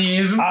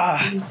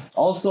 Kanyeism.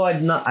 Also, I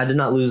did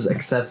not lose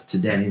except to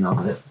Danny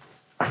on it.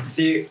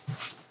 See,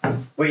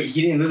 wait,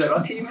 he didn't lose at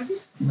all to you, Matthew?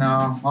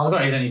 No, I'll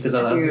play Danny because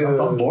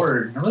I'm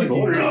bored. I'm really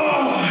bored.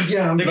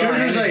 Yeah, I'm The Low on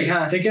character's energy, like,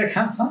 huh? they get,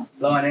 huh?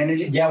 Low on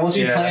energy? Yeah, once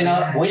you Yeah. play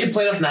enough, once you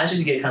play enough matches,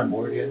 you get kind of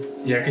bored. Yeah.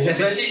 Yeah, because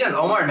Especially since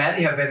Omar and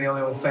Matthew have been the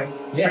only ones playing.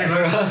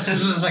 yeah,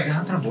 just like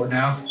I'm kind of bored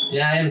now.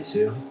 Yeah, I am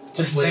too.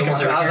 Just Wait, think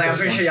almost of every I was like, I'm character's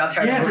pretty sure y'all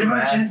tired Yeah, of pretty moving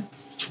much. my Yeah.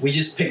 We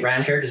just pick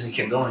random characters and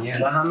keep going. Yeah.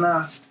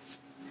 ass.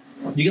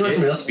 You can let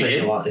somebody else play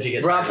if you want. If you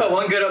get. Bro, I'll tired.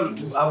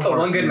 put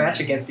one good match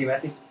against you,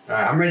 Matthew. All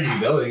right, I'm ready to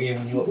go again.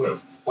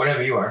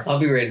 Whatever you are. I'll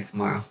be ready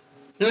tomorrow.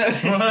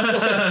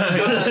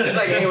 It's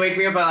like, hey, wake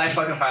me up at like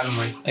fucking 5 in the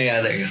morning.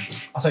 Yeah, there you go.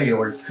 I'll take it to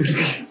work.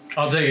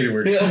 I'll take it to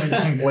work.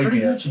 Wake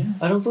me up.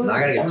 I don't go. No, I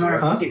gotta get to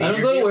work. Huh? I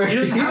don't go to work. He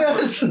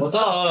does. What's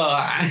up?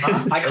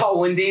 I call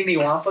one day and they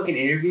want fucking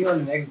interview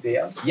on the next day.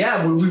 I'm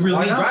Yeah, we really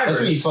Why need not? That's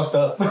when you drivers. fucked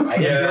up. I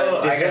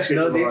guess Yeah,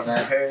 no yeah, dates for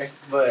her,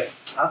 but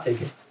I'll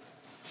take it.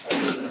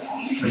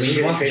 I mean,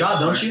 you want the job,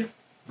 don't you?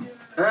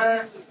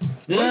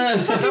 It's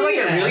not like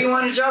I really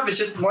want a job. It's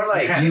just more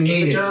like You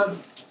need it. job.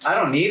 I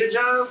don't need a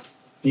job.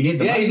 You need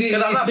the Yeah, money. you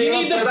Because I'm not You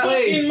paying need the for that.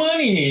 fucking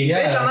money.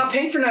 Yeah. Bitch, I'm not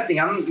paying for nothing.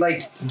 I'm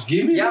like,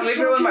 Give me. yeah, I'm the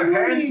living with my fucking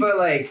parents, money. but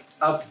like,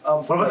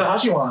 I'll What about the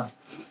house you want?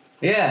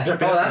 Yeah. Oh,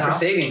 that's for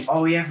saving.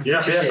 Oh yeah, for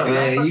Yeah, future yeah, shit. something.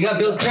 Yeah, you got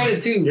build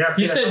credit too. Yeah,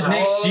 You said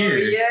next Oh year.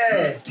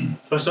 yeah.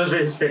 But it's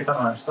just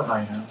stuff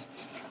high now.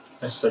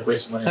 It's like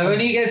wasting money. How when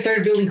you guys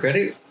started building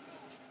credit?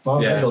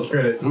 Well, Yeah. I built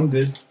credit. I'm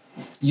good.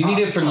 You need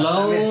it for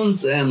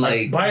loans and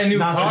like Buy a new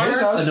Not for car.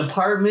 this house. an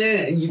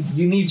apartment.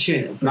 You need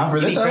shit. Not for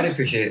you this need credit house.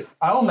 for shit.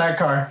 I own that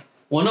car.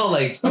 Well, no,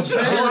 like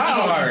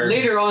car.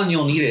 later on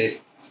you'll need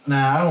it.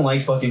 Nah, I don't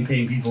like fucking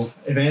paying people.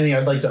 If anything,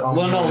 I'd like to own.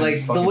 Well, no, mine like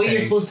the fucking way you're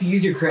paying. supposed to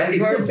use your credit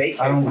card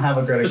I don't have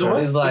a credit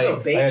card. is like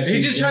I had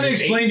He's just trying to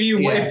explain to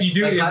you what Yeah. if you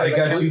do it. I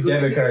got two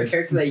debit cards.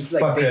 Character that you can,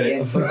 Fuck like credit.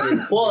 bake in,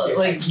 fucking- well,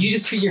 like you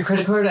just treat your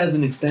credit card as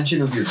an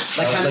extension of your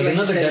kind of like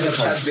another you said, debit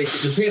card. basically.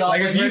 Just pay it off.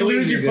 Like if you right away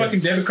lose and your you're fucking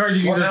debit card,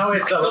 you can Well, just now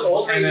it's the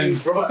old and then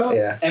Robocop? good.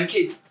 Yeah.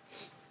 MK.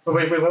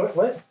 Wait,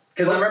 what?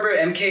 Because I remember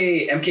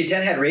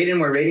MK10 had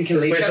Raiden where Raiden can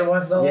The lay special checks.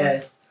 ones though?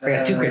 Yeah. I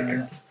got two credit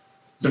cards.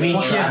 The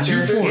fuck you have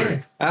two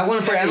for? I have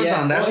one for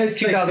Amazon. Well,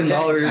 That's it's like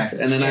 $2,000,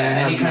 and then I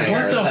have my.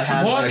 What the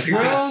fuck,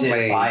 bro?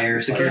 My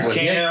security one.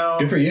 Volcano,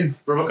 Good for you.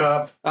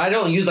 Robocop. I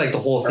don't use like the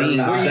whole thing.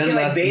 Or you Then can, like,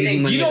 that's bait using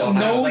and- money You I don't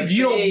have. know. Like,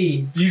 You don't.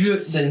 say- You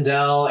just.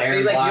 Sindel, See,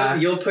 Aaron like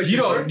Black. you'll push. You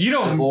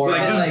don't.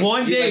 Like just like,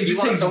 one day. It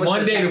just takes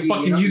one day to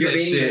fucking use that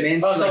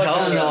shit. Oh, so like-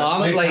 Hell no,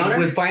 I'm Like, like counter?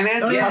 with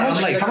finance. Oh, Yeah, yeah, I'm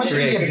like how much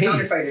do you strict.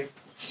 get paid?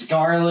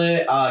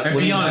 Scarlet. And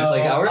be honest,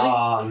 like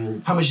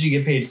hourly? How much do you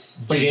get paid?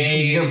 Like,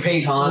 Jade, you get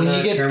paid when you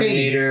Katana, get paid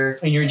Terminator.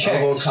 in your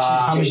check.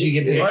 Robocop. How much do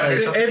you get paid?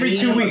 Like, every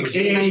 2 weeks.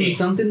 890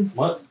 something.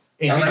 What?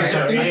 I'm like,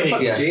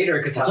 $890? Yeah. Jade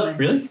or What's Katana. up?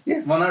 Really?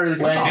 Well, not really.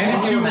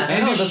 End of two. I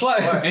know, that's why.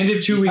 End of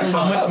 2 weeks.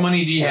 How much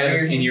money do you have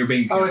in your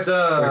bank Oh, account? it's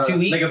For 2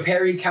 weeks. Like a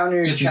parry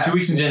counter. Just in 2 chest.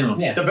 weeks in general.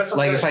 Yeah. the best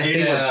one. Like if I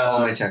save up all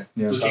my check.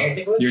 Your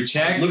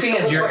check, Looking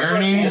at your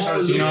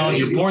earnings, you know,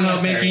 your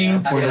Pornhub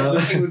making,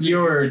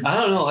 your. I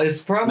don't know.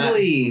 It's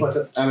probably. What's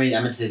it? I mean,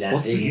 I'm gonna sit down.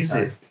 What's the use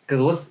it?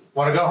 Because what's.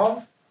 Want to go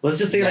home? Let's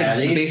just say Yeah,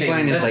 like they say-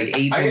 baseline is like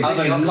 8. I can-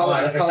 Let's call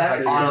it. Let's call it.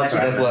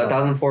 That's what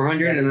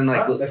 1,400, and then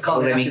like Let's call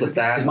what it I make with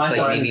that, Because my it's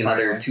like size maybe is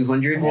another fine.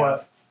 200.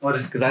 What? What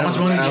is? Because I How don't. much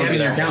money I do you don't have in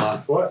do your that a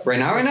account? lot. What? Right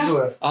now,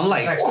 I'm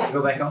like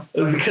Go back home.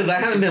 because I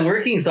haven't been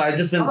working, so I've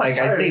just been like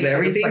I save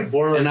everything,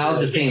 and I was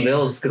just paying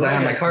bills because I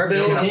have my car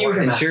bill, Continue with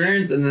your match.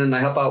 insurance, and then I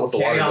help out with the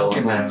water bill.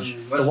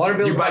 So water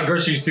You bill's buy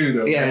groceries too,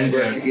 though. yeah,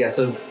 right? yeah.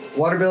 So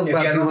water bill's If you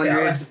about guys don't say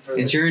 200, I'll-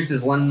 insurance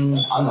is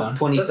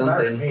 120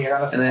 something, and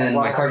then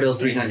my car bill's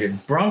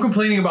 300. Bro, I'm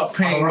complaining about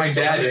paying my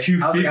dad I'm just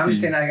saying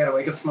 $250. I gotta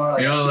wake up tomorrow.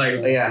 You know,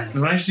 like Yeah,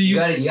 when I see you,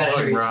 You gotta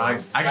fuck, hear bro,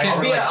 each I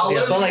can't.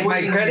 yeah, but like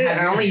my credit,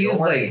 I only use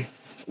like.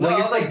 Like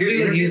it's like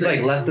dudes use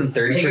like less than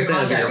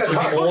 30% of their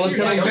full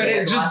into my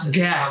credit. Just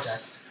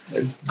gas.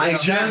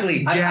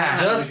 Exactly, gas.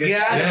 Just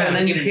gas, Yeah. and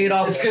then you pay it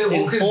off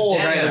in full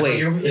right away.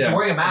 Yeah.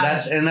 Wearing a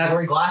mask.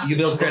 That's you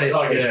build credit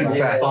Yeah. super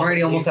fast. I'm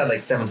already almost at like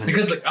 700.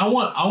 Because like I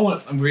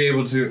want to be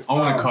able to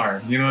own a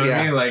car. You know what I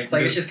Yeah. mean? Like, It's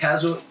like it's just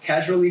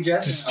casually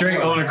dressed. just straight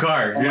own a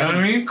car. You know what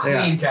I mean?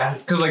 Yeah.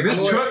 Because like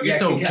this truck,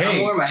 it's I'm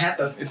okay. wearing my hat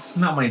though. It's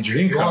not my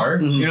dream car.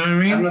 Mhm. You know what I I don't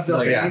know mean? if they'll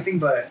Like, say yeah. anything,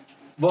 but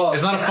well,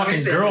 it's not a I'm fucking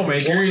just girl saying-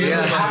 maker. You know,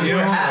 Yeah. like, you know?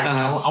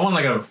 Uh-huh. I want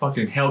like a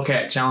fucking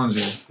Hellcat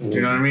Challenger.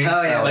 You know what I mean?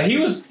 Oh yeah. Like he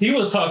was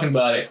talking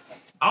about it.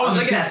 I I was was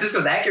just looking at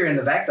Cisco's Acura in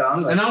the back though.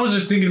 I'm like, and I was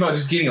just thinking about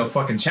just getting a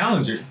fucking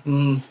Challenger.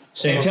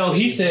 Until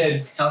he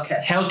said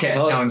Hellcat. Hellcat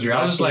Oh, Challenger,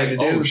 I was just like, that's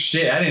what to do. oh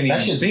shit, I didn't That even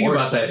shit's think more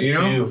about that. You know?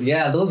 expensive, too.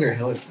 Yeah, those are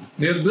hell.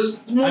 Yeah, this,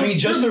 I mean,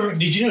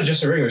 did you know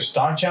just a regular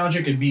stock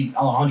Challenger could beat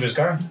Alejandro's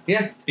car?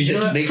 Yeah, Did you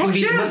know that? they can fuck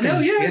beat yeah,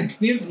 Mustangs. hell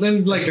yeah.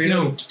 And like you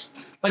know,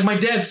 like my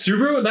dad's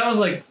Subaru, that was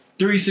like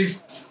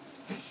 36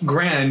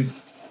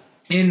 grand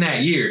in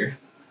that year.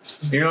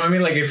 You know what I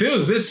mean? Like if it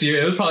was this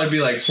year, it would probably be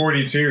like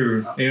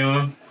 42. You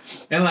know,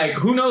 and like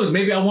who knows?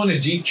 Maybe I want a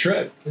Jeep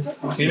truck.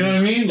 You know what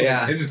I mean? Like,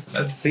 Yeah. It's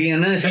just, See,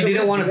 and then if you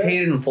didn't want to pay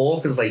it in full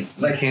because like you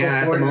Like, can't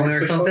at the before-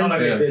 moment or something,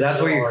 Yeah.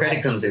 that's where your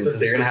credit comes in because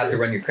they're gonna have to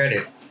run your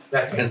credit,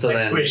 and so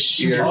then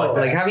you're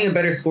like having a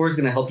better score is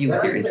gonna help you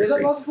with your interest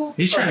rate. possible?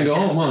 he's trying to go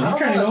home, huh? He's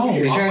trying to go home.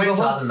 You trying to go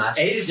home?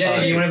 Eight is Yeah,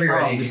 fine. you whenever you're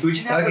ready. Does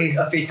Fujin have Okay.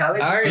 a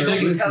fatality? All right, Is so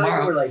it you- fatality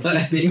tomorrow. where like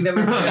he's spitting them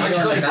into Aren't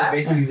you going back?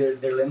 basically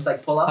their limbs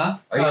like pull out? Huh?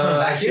 Are you coming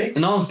back here?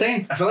 No, I'm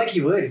staying. I feel like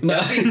he would. No.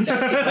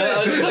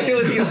 I was fucking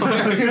with you.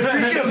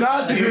 Freaking him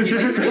out,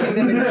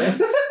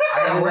 dude.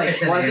 I gotta work at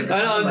 10 a.m.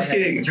 I know, I'm just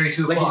kidding. It's already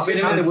 2 Like he's o'clock.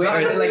 spitting them in the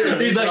wind, and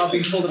like He's like- all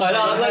being pulled I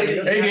know, I'm like,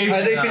 Hey, Gabe.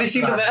 are they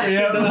finishing the match?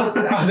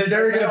 Yeah. They're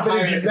never gonna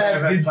finish his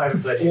match, dude.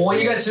 Well, when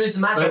you guys finish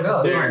the match, I'll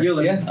go.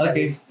 Sorry. Yeah,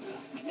 okay.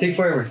 Take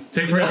forever.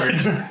 Take forever.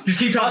 Just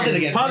keep Pause talking. it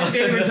again. Pause the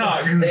game and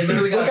talk. They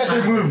literally Look got at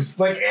their time. moves,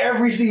 like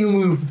every single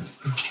move.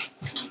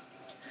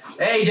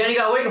 Hey, Jenny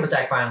got a wake up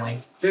attack finally.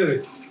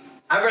 Dude,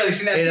 I've barely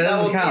seen that. Hey, that since I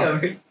doesn't woke count.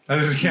 up. That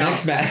doesn't count.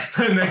 Next match.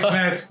 Next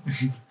match.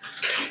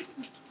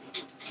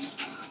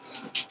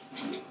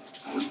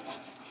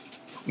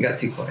 You got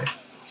too quiet.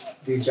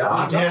 Dude,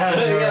 job.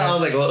 Yeah, I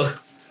was like, whoa.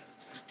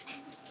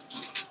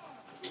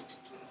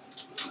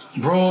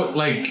 Bro,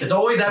 like It's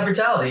always that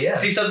brutality, yeah.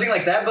 See something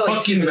like that, but like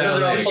Fucking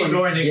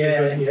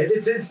yeah.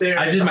 It's there.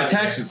 I did my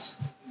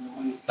taxes.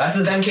 That's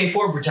his MK4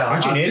 brutality.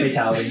 Aren't you native?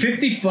 Fatality.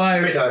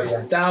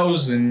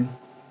 $55,989.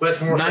 But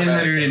it's more for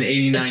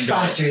that. It's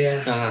faster,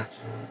 yeah. Uh-huh.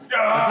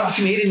 How much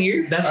you made in a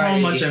year? That's how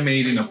much I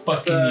made in a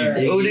fucking year.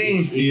 Oh,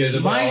 dang. You guys are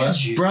My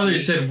brother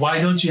said, "Why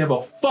don't you have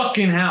a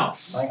fucking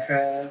house?"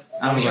 Minecraft.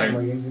 I was like,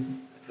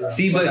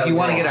 See, but if you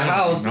want to get a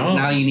house, No.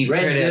 now you need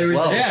Red credit Dead as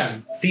well. "Yeah."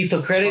 See,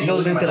 so credit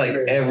goes into like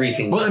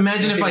everything. Well,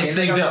 imagine if I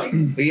saved up.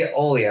 You Yeah,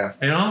 oh yeah.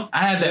 know,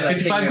 I had that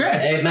 55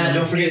 grand. Hey, man,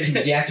 don't forget to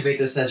deactivate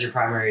this as your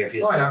primary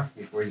appeal. Oh, I know.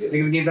 Before you do it.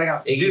 Think of the games I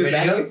got. Hey, Dude,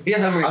 ready to go?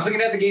 Yeah, I'm I was looking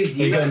at the games.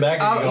 Are you coming back?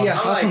 Or are you going? Yeah,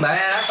 I'm I'll like, come man,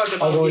 back. I fucked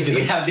up I'll go all with the you.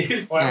 games we have,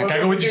 dude. Can I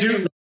go with you too?